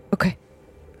 Okay.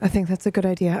 I think that's a good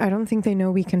idea. I don't think they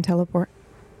know we can teleport.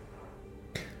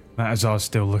 Matazar's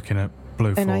still looking at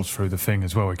Blue And Falls through the thing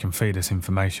as well. He can feed us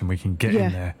information. We can get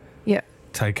in there. Yeah.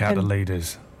 Take out the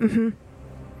leaders. Mm-hmm.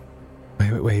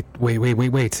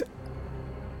 Wait.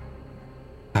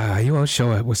 Are you all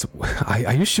sure?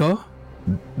 Are you sure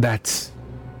that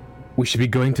we should be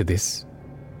going to this?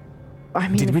 I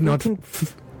mean, Did we not can,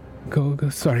 go?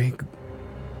 Sorry.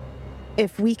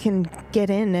 if we can get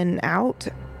in and out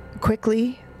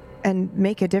quickly and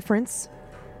make a difference,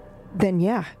 then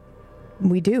yeah,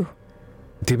 we do.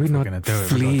 Did we not We're gonna do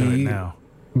it. We gotta do it flee now.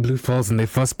 Blue Falls in the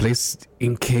first place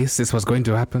in case this was going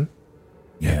to happen?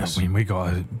 Yes. I mean, we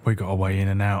got a way in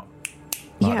and out.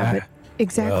 Like Yeah, that. but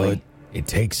exactly. Well, it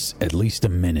takes at least a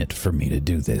minute for me to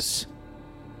do this.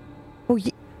 Well,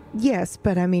 yes,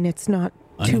 but I mean, it's not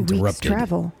 2 weeks Uninterrupted.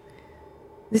 travel.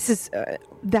 This is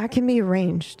that can be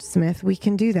arranged, Smith. We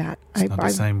can do that. It's not the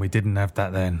same. We didn't have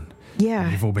that then. Yeah,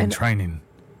 You've all been and training.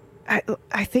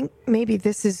 I think maybe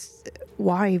this is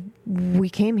why we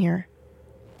came here.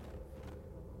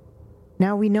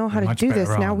 Now we know how We're to much do this.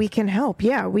 better Now armed. we can help.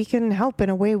 Yeah, we can help in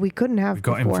a way we couldn't have We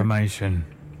got before. information.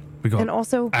 We got And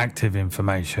also, active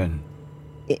information.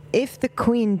 if the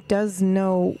queen does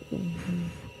know,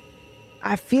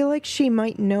 I feel like she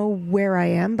might know where I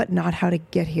am, but not how to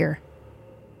get here.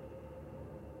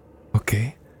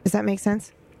 Okay. Does that make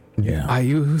sense? Yeah. Are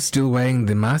you still wearing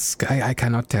the mask? I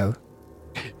cannot tell.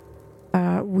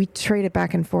 We trade it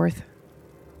back and forth.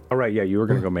 All right, yeah, you were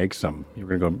gonna go make some. You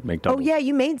were gonna go make double. Oh yeah,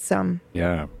 you made some.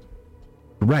 Yeah.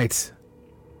 Right.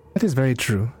 That is very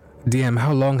true. DM,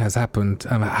 how long has happened?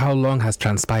 How long has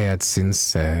transpired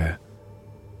since, I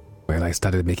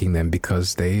started making them?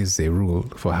 Because there is a rule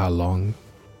for how long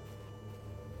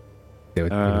they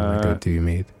would to be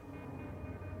made.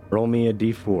 Roll me a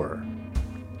d4.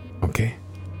 Okay.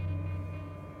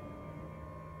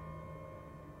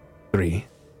 3.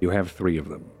 You have 3 of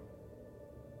them.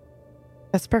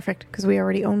 That's perfect because we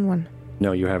already own one.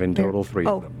 No, you have in total 3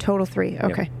 of them. Total 3.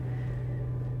 Okay.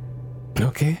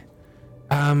 Okay.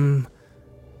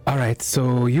 All right.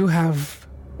 So you have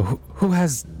who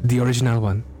has the original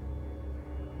one?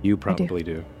 You probably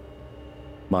do.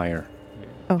 Meyer.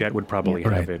 Oh, Jet would probably yeah.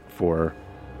 have Right. it for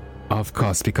Of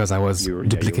course, because I was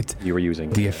duplicate. You were using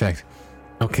The it. effect.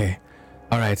 Okay.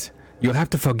 All right. You'll have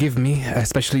to forgive me,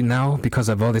 especially now because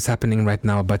of all this happening right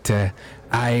now. But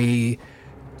I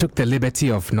took the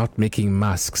liberty of not making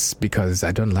masks because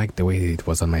I don't like the way it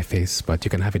was on my face. But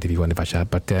you can have it if you want, Vasha.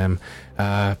 But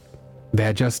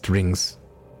they're just rings.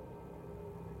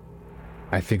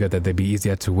 I figured that they'd be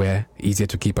easier to wear, easier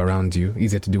to keep around you,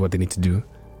 easier to do what they need to do.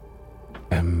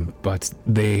 But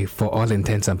they, for all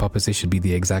intents and purposes, should be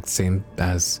the exact same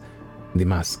as the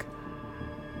mask.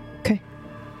 Okay.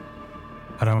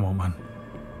 I don't want one.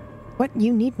 What?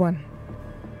 You need one.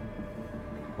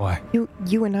 Why?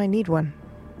 You and I need one.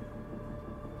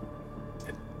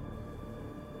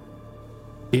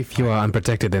 If you are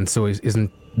unprotected, then so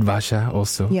isn't Vasha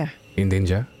also Yeah, in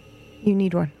danger? you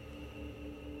need one.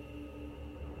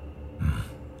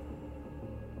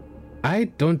 I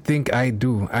don't think I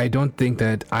do. I don't think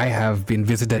that I have been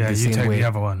visited Yeah, the you same take way. the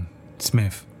other one,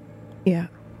 Smith. Yeah.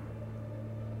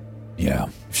 Yeah.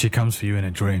 If she comes for you in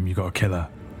a dream, you gotta kill her.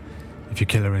 If you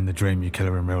kill her in the dream, you kill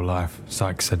her in real life.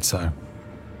 Sykes said so.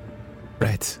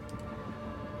 Right.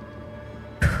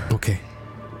 Okay.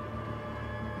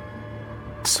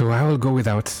 So I will go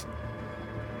without,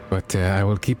 but I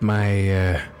will keep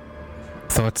my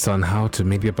thoughts on how to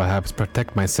maybe perhaps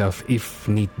protect myself if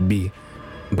need be.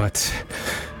 But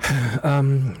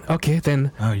okay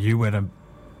then. Oh, you wear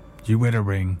the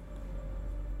ring.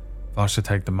 If I should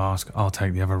take the mask, I'll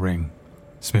take the other ring.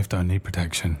 Smith don't need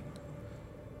protection.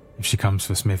 If she comes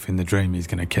for Smith in the dream, he's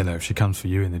gonna kill her. If she comes for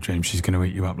you in the dream, she's gonna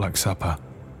eat you up like supper.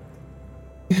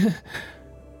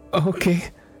 Okay.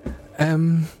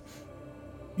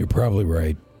 You're probably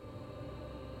right.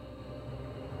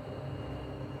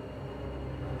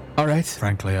 All right.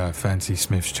 Frankly, I fancy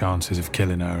Smith's chances of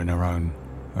killing her in her own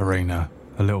arena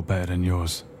a little better than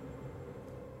yours.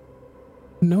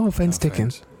 No offense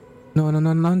taken. No,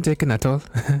 none taken at all.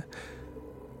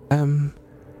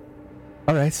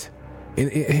 All right.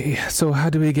 So how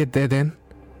do we get there then?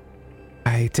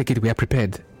 I take it we are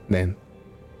prepared then.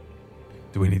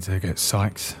 Do we need to get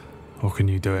Sykes, or can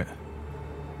you do it?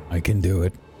 I can do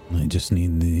it. I just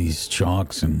need these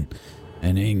chalks and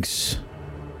inks.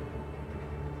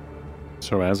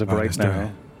 So as of All right, right let's do now,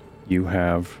 it. you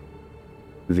have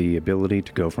the ability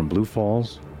to go from Blue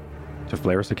Falls to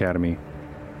Flaris Academy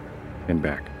and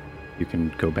back. You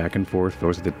can go back and forth.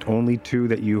 Those are the only 2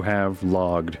 that you have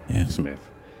logged, Yeah. Smith.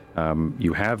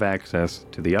 You have access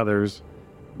to the others,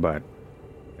 but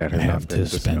that I has not have been to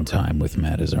spend discovered. time with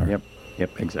Matazar.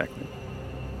 Yep, exactly.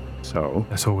 So,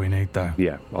 That's all we need, though.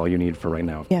 yeah, all you need for right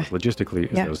now, Yeah. logistically,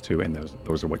 is Yeah. those 2, and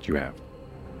those are what you have.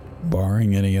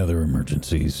 Barring any other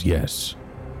emergencies, yes.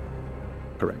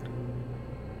 Correct.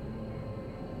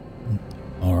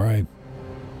 All right.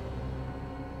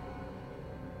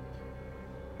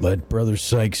 Let Brother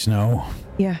Sykes know.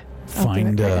 Yeah.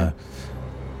 Find, I'm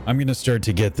going to start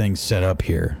to get things set up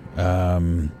here.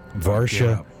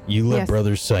 Varsha, you let Yes.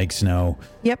 Brother Sykes know.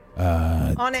 Yep.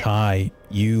 On it. Ty,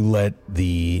 you let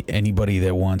anybody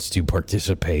that wants to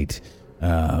participate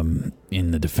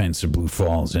in the defense of Blue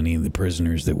Falls, any of the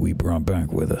prisoners that we brought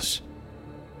back with us.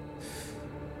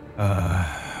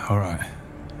 All right.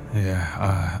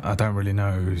 Yeah, I don't really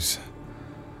know who's,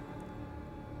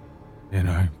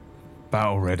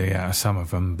 battle ready out of some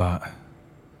of them, but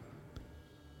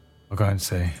I'll go and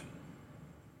see.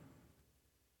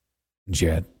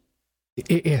 Jet,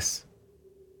 Yes.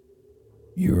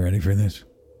 you ready for this?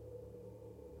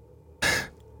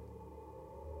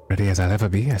 Ready as I'll ever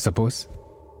be, I suppose.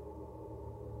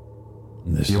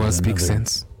 This You is all speak another-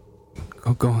 sense.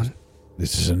 Go on.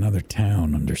 This is another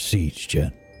town under siege,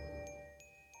 Jet.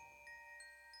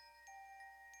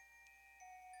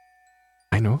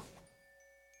 I know.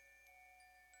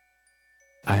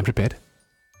 I am prepared.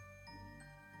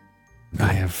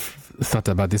 I have thought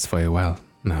about this for a while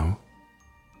now.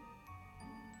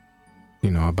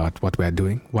 About what we're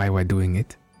doing, why we're doing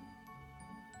it.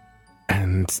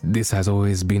 And this has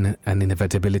always been an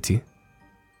inevitability.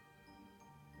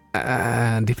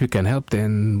 And if you can help,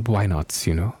 then why not,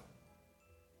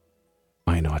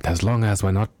 Why not? As long as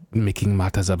we're not making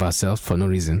matters of ourselves for no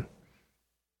reason.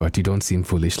 But you don't seem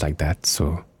foolish like that,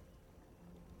 so...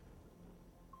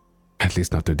 At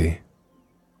least not today.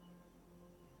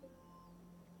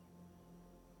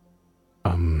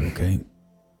 Okay.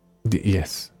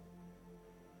 Yes.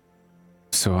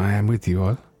 So I am with you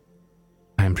all.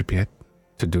 I am prepared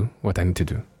to do what I need to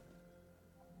do.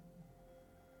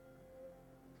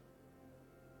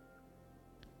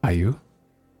 Are you?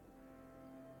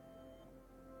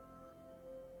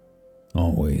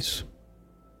 Always.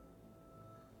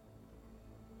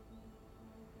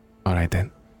 All right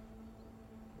then.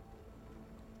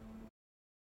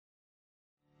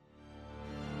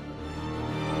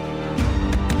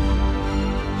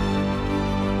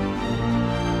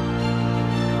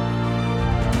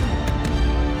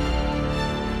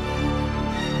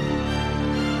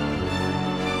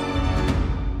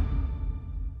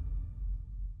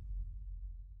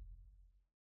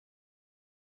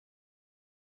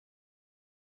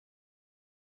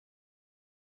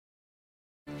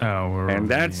 And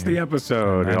that's the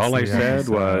episode. And that's All I the said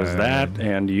was episode. that,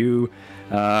 and you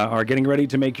are getting ready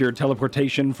to make your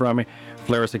teleportation from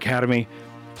Flaris Academy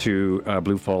to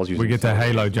Blue Falls. We get the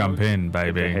Halo jump in,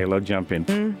 The baby. Halo jump in.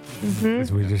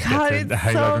 We just God, get the it's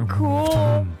Halo. so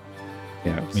cool.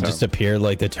 Yeah, We just appear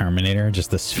like the Terminator, just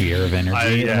the sphere of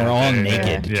energy, yeah, and we're all yeah,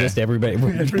 naked. yeah. Just everybody.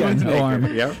 We've got no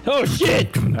armor. Yep. Oh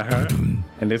shit! Uh-huh.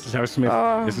 And this is how Smith.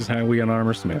 This is how we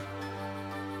unarmor Smith.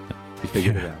 You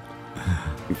figured it out.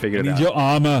 You I figured it need out. your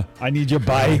armor. I need your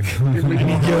bike. I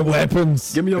need your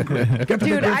weapons. Give me your grip. Get to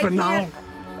Dude, the I griffin now.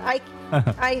 can't.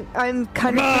 I'm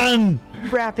kind Come of on!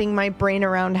 wrapping my brain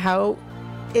around how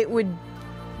it would,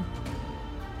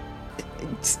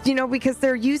 because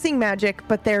they're using magic,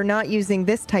 but they're not using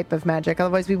this type of magic.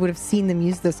 Otherwise, we would have seen them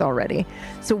use this already.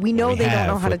 So we know they don't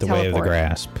know how to the way of the teleport.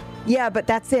 grasp. Yeah, but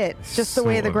that's it. It's just the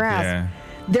way of the grass. Yeah.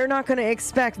 They're not going to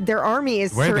expect, their army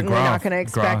is Way of the certainly not going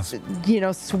to grasp.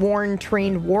 expect, sworn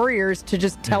trained warriors to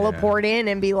just teleport in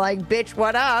and be like, bitch,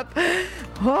 what up?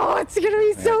 Oh, it's going to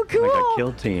be so cool. Like a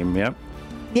kill team. Yep.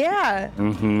 Yeah. So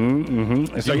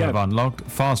You yeah, have unlocked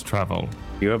fast travel.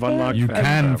 you have unlocked. You fast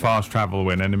can travel. fast travel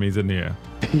when enemies are near.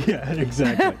 Yeah,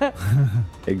 exactly.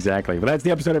 Exactly. But that's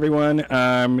the episode, everyone.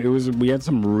 We had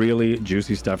some really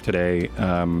juicy stuff today.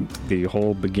 The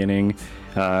whole beginning,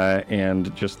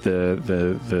 and just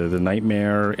the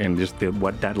nightmare, and just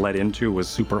what that led into was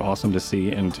super awesome to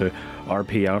see, and to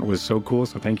RP out was so cool.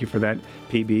 So thank you for that,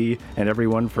 PB, and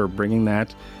everyone for bringing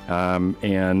that.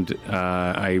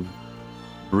 I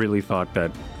really thought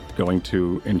that going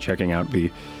to and checking out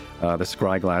the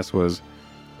Scry Glass was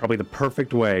probably the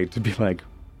perfect way to be like,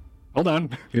 hold on,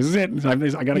 this is it. I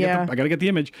gotta get the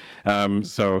image.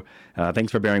 So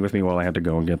thanks for bearing with me while I had to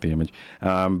go and get the image.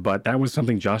 But that was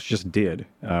something Josh just did.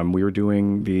 We were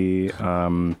doing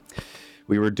my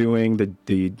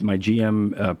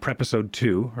GM prep episode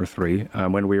 2 or 3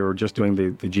 when we were just doing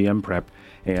the GM prep,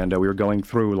 and we were going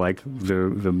through like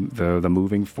the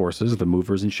moving forces, the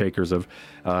movers and shakers of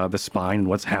the spine, and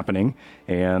what's happening,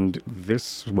 and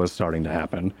this was starting to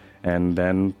happen, and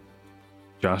then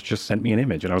Josh just sent me an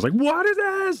image, and I was like, "What is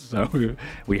this?" So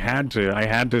I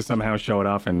had to somehow show it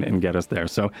off and get us there.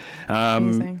 So,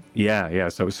 yeah.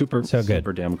 So super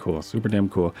damn cool. Super damn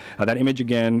cool. That image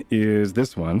again is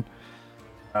this one.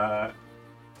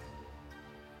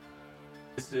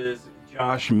 This is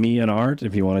Josh, me, and Art.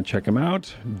 If you want to check him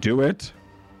out, do it.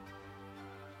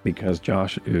 Because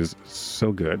Josh is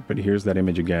so good. But here's that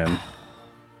image again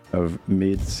of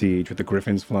mid-siege with the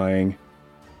griffins flying.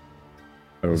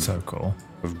 So cool.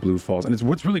 Of Blue Falls. And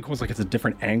what's really cool is like it's a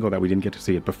different angle that we didn't get to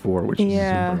see it before, which is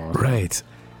super awesome. Right.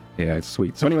 Yeah, it's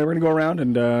sweet. So anyway, we're going to go around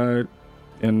and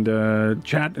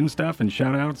chat and stuff and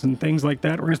shout outs and things like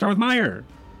that. We're going to start with Meyer.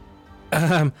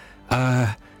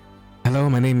 Hello,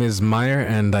 my name is Meyer,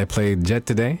 and I played Jet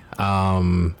today.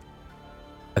 I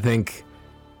think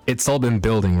it's all been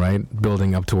building, right?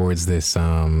 Building up towards this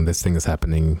this thing that's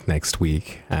happening next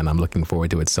week, and I'm looking forward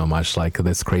to it so much. Like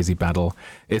this crazy battle.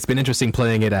 It's been interesting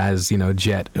playing it as,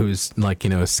 Jet, who's like,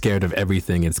 scared of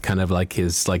everything. It's kind of like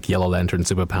his like Yellow Lantern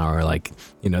superpower. Like,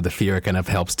 the fear kind of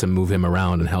helps to move him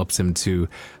around and helps him to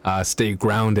stay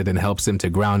grounded and helps him to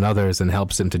ground others and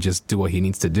helps him to just do what he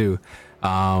needs to do.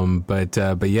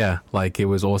 But yeah, like it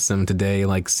was awesome today,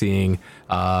 like seeing,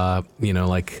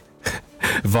 like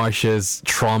Varsha's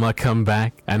trauma come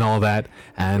back and all that.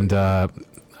 And, I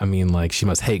mean, like she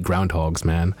must hate groundhogs,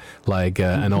 man. Like,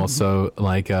 and also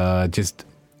like, just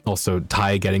also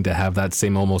Ty getting to have that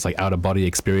same almost like out of body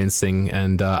experiencing.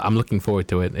 And, I'm looking forward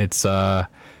to it. It's all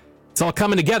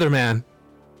coming together, man.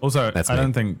 Also, I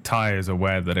don't think Ty is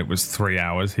aware that it was 3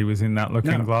 hours he was in that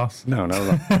looking glass. No.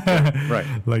 Right.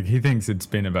 Like, he thinks it's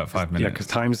been about 5 minutes. Yeah, because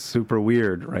time's super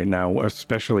weird right now,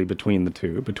 especially between the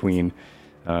two,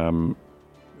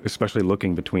 especially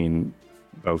looking between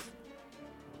both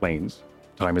planes.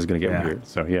 Time is going to get weird,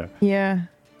 so yeah. Yeah.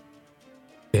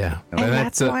 Yeah. And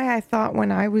that's why I thought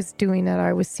when I was doing it,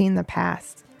 I was seeing the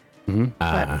past.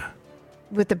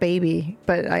 Mm-hmm. With the baby,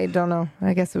 but I don't know.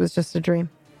 I guess it was just a dream.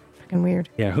 Weird.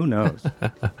 Yeah, who knows?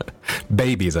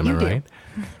 Babies, am I right?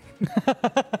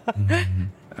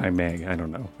 I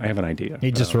don't know. I have an idea. He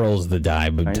just rolls the die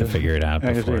to figure it out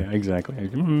before. Yeah, exactly.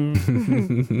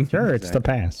 Sure, it's the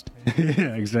past.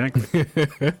 Yeah, exactly.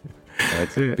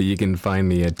 That's it. But you can find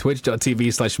me at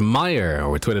twitch.tv/Meyer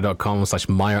or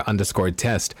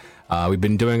twitter.com/Meyer_test. We've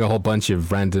been doing a whole bunch of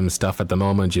random stuff at the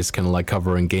moment, just kind of like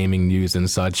covering gaming news and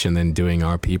such, and then doing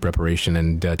RP preparation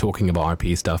and talking about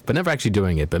RP stuff, but never actually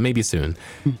doing it, but maybe soon.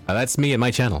 That's me and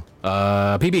my channel.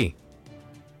 PB.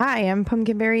 Hi, I'm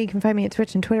Pumpkinberry. You can find me at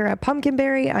Twitch and Twitter at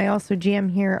Pumpkinberry. I also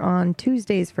GM here on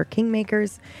Tuesdays for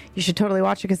Kingmakers. You should totally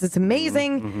watch it because it's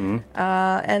amazing. Mm-hmm.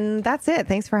 And that's it.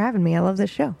 Thanks for having me. I love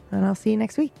this show. And I'll see you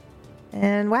next week.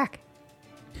 And whack.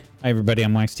 Hi, everybody.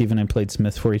 I'm Wax Steven. I played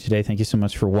Smith for you today. Thank you so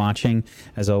much for watching.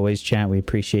 As always, chat, we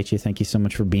appreciate you. Thank you so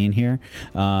much for being here.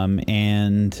 I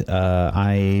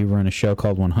run a show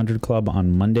called 100 Club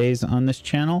on Mondays on this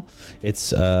channel.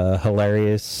 It's a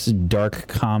hilarious, dark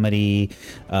comedy,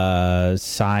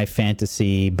 sci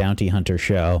fantasy bounty hunter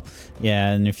show.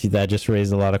 Yeah, and if that just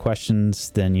raised a lot of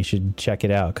questions, then you should check it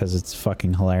out because it's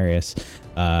fucking hilarious.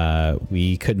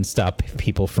 We couldn't stop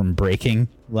people from breaking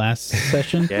last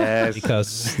session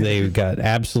because they got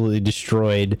absolutely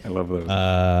destroyed. I love those.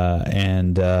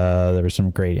 And there were some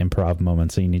great improv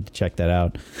moments, so you need to check that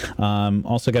out.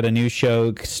 Also got a new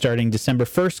show starting December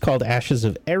 1st called Ashes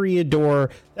of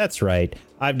Eriador. That's right.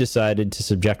 I've decided to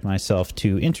subject myself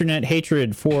to internet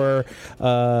hatred for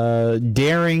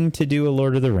daring to do a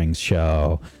Lord of the Rings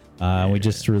show. We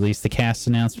just released the cast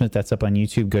announcement. That's up on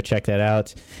YouTube. Go check that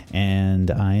out.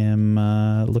 And I am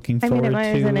looking forward to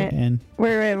it. And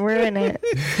we're in it.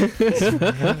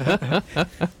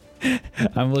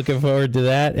 I'm looking forward to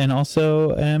that, and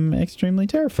also am extremely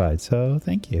terrified. So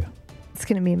thank you. It's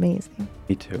going to be amazing.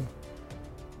 Me too.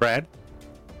 Brad,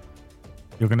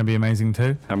 you're going to be amazing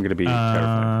too. I'm going to be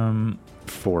terrified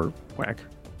for whack.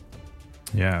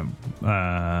 Yeah.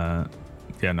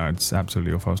 Yeah, no, it's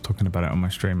absolutely awful. I was talking about it on my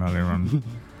stream earlier on.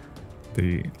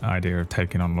 The idea of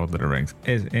taking on Lord of the Rings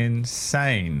is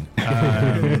insane.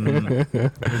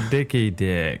 Dicky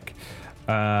Dick.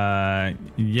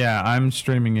 Yeah, I'm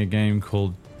streaming a game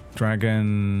called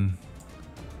Dragon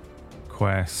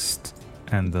Quest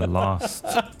and the Lost.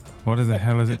 What the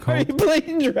hell is it called? Are you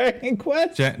playing Dragon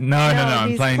Quest? No,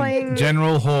 I'm playing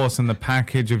General Horse and the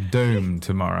Package of Doom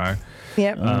tomorrow.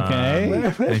 Yep. Okay.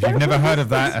 If you've never heard of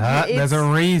that, there's a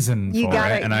reason for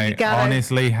it, and I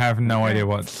honestly have no idea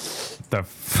what. the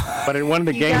fuck? But it won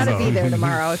the You game gotta vote. be there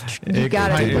tomorrow. You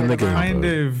gotta be there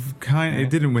tomorrow. It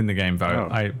didn't win the game vote.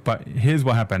 Oh. But here's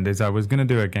what happened: is I was going to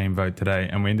do a game vote today,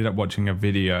 and we ended up watching a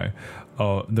video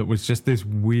that was just this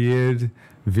weird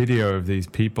video of these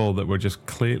people that were just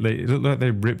clearly, it looked like they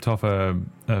ripped off a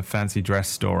fancy dress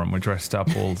store and were dressed up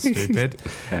all stupid.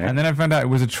 Okay. And then I found out it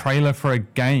was a trailer for a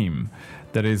game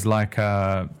that is like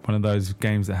one of those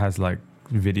games that has like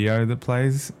video that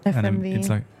plays. And FMV. it's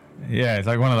like, yeah, it's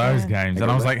like one of those games. And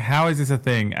I was like, how is this a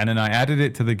thing? And then I added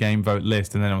it to the game vote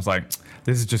list, and then I was like,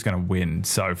 this is just going to win,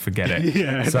 so forget it.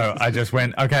 Yeah. So I just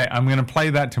went, okay, I'm going to play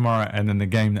that tomorrow. And then the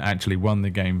game that actually won the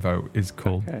game vote is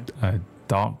called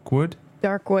Darkwood.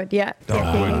 Darkwood, yeah.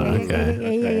 Darkwood,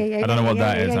 okay. I don't know what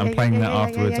that is. I'm playing that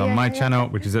afterwards on my channel,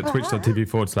 which is at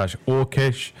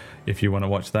twitch.tv/Orcish, if you want to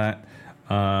watch that.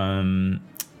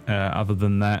 Other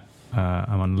than that,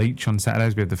 I'm on Leech on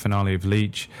Saturdays. We have the finale of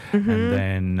Leech. And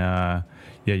then,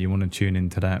 you want to tune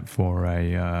into that for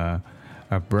a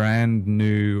brand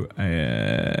new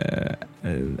ad.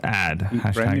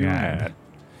 Hashtag new ad.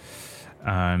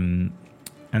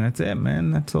 And that's it,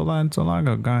 man. That's all I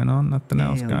got going on. Nothing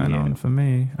else going on for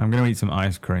me. I'm going to eat some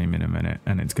ice cream in a minute,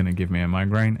 and it's going to give me a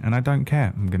migraine, and I don't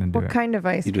care. I'm going to do it. What kind of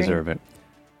ice You cream? deserve it.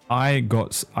 I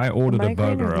ordered a migraine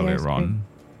burger or the earlier ice on.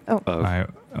 Oh. I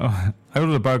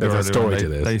ordered a burger There's a earlier story on. to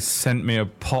this. They sent me a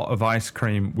pot of ice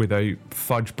cream with a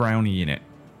fudge brownie in it.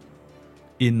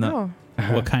 Oh,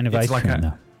 What kind of It's ice like cream, a-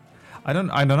 though? I don't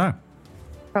know.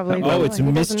 probably. Oh, it's a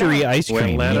mystery ice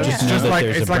cream. Well, You lettuce. just It's know just that like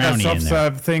there's it's a like a brownie soft in there.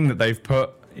 serve thing that they've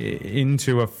put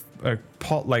into a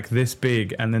pot like this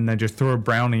big, and then they just threw a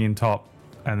brownie in top,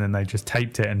 and then they just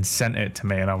taped it and sent it to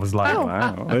me, and I was like, Oh.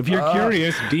 Wow. If you're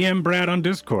curious, DM Brad on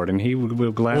Discord, and he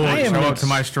will gladly. "Well, I am show up ex- to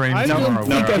my stream I tomorrow." don't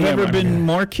think where I've I- ever been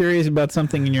more curious about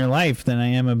something in your life than I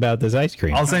am about this ice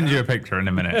cream. I'll send you a picture in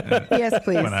a minute. Yes,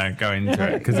 please. When I go into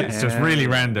it, because it's just really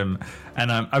random, and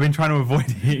I've been trying to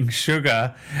avoid eating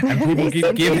sugar, and people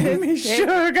keep giving me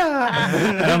sugar,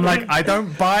 and I'm like, I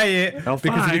don't buy it Oh,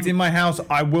 because if fine. it's in my house,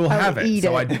 I will have it. eat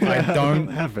So I it. don't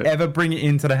Have it. ever bring it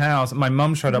into the house. My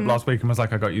mum showed up last week and was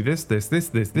like, I got you this, and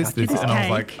I was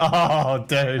like, oh,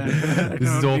 dude, this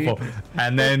is awful.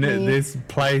 And then this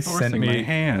place sent Forcing my me.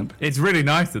 hand. It's really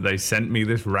nice that they sent me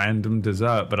this random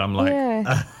dessert, but I'm like,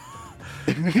 Yeah.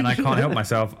 and I can't help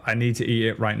myself. I need to eat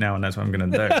it right now, and that's what I'm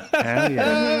going to do. Hell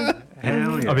yeah.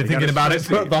 Hell yeah. I've been thinking about it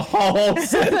for the whole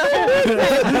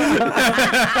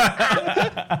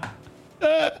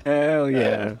Hell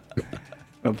yeah.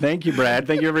 Well, thank you, Brad.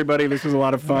 Thank you, everybody. This was a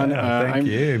lot of fun. Thank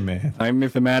you, man. I'm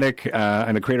Mythomatic.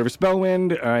 I'm the creator of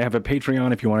Spellwind. I have a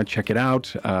Patreon if you want to check it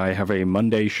out. I have a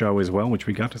Monday show as well, which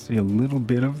we got to see a little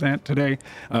bit of that today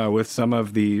with some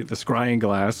of the scrying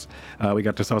glass. We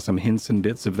got to saw some hints and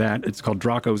bits of that. It's called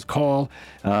Draco's Call,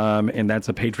 and that's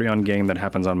a Patreon game that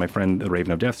happens on my friend the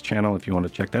Raven of Death's channel if you want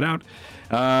to check that out.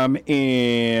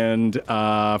 And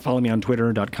follow me on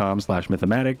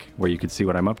twitter.com/mythomatic, where you can see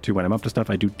what I'm up to when I'm up to stuff.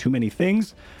 I do too many things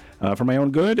for my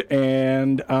own good,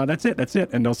 and that's it.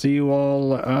 And I'll see you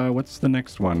all. What's the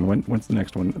next one? When's the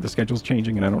next one? The schedule's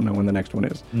changing, and I don't know when the next one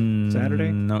is.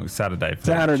 Saturday? No, Saturday.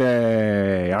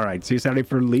 Saturday. All right. See you Saturday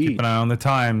for Lead. Keep an eye on the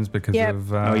times because Yep.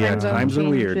 of Oh yeah, Time zone times are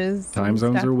weird. changes Time and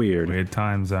zones stuff. are weird. weird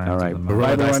time zones. All right. at the Bye, moment. Roll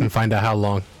the dice everyone. and find out how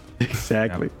long.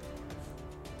 Exactly.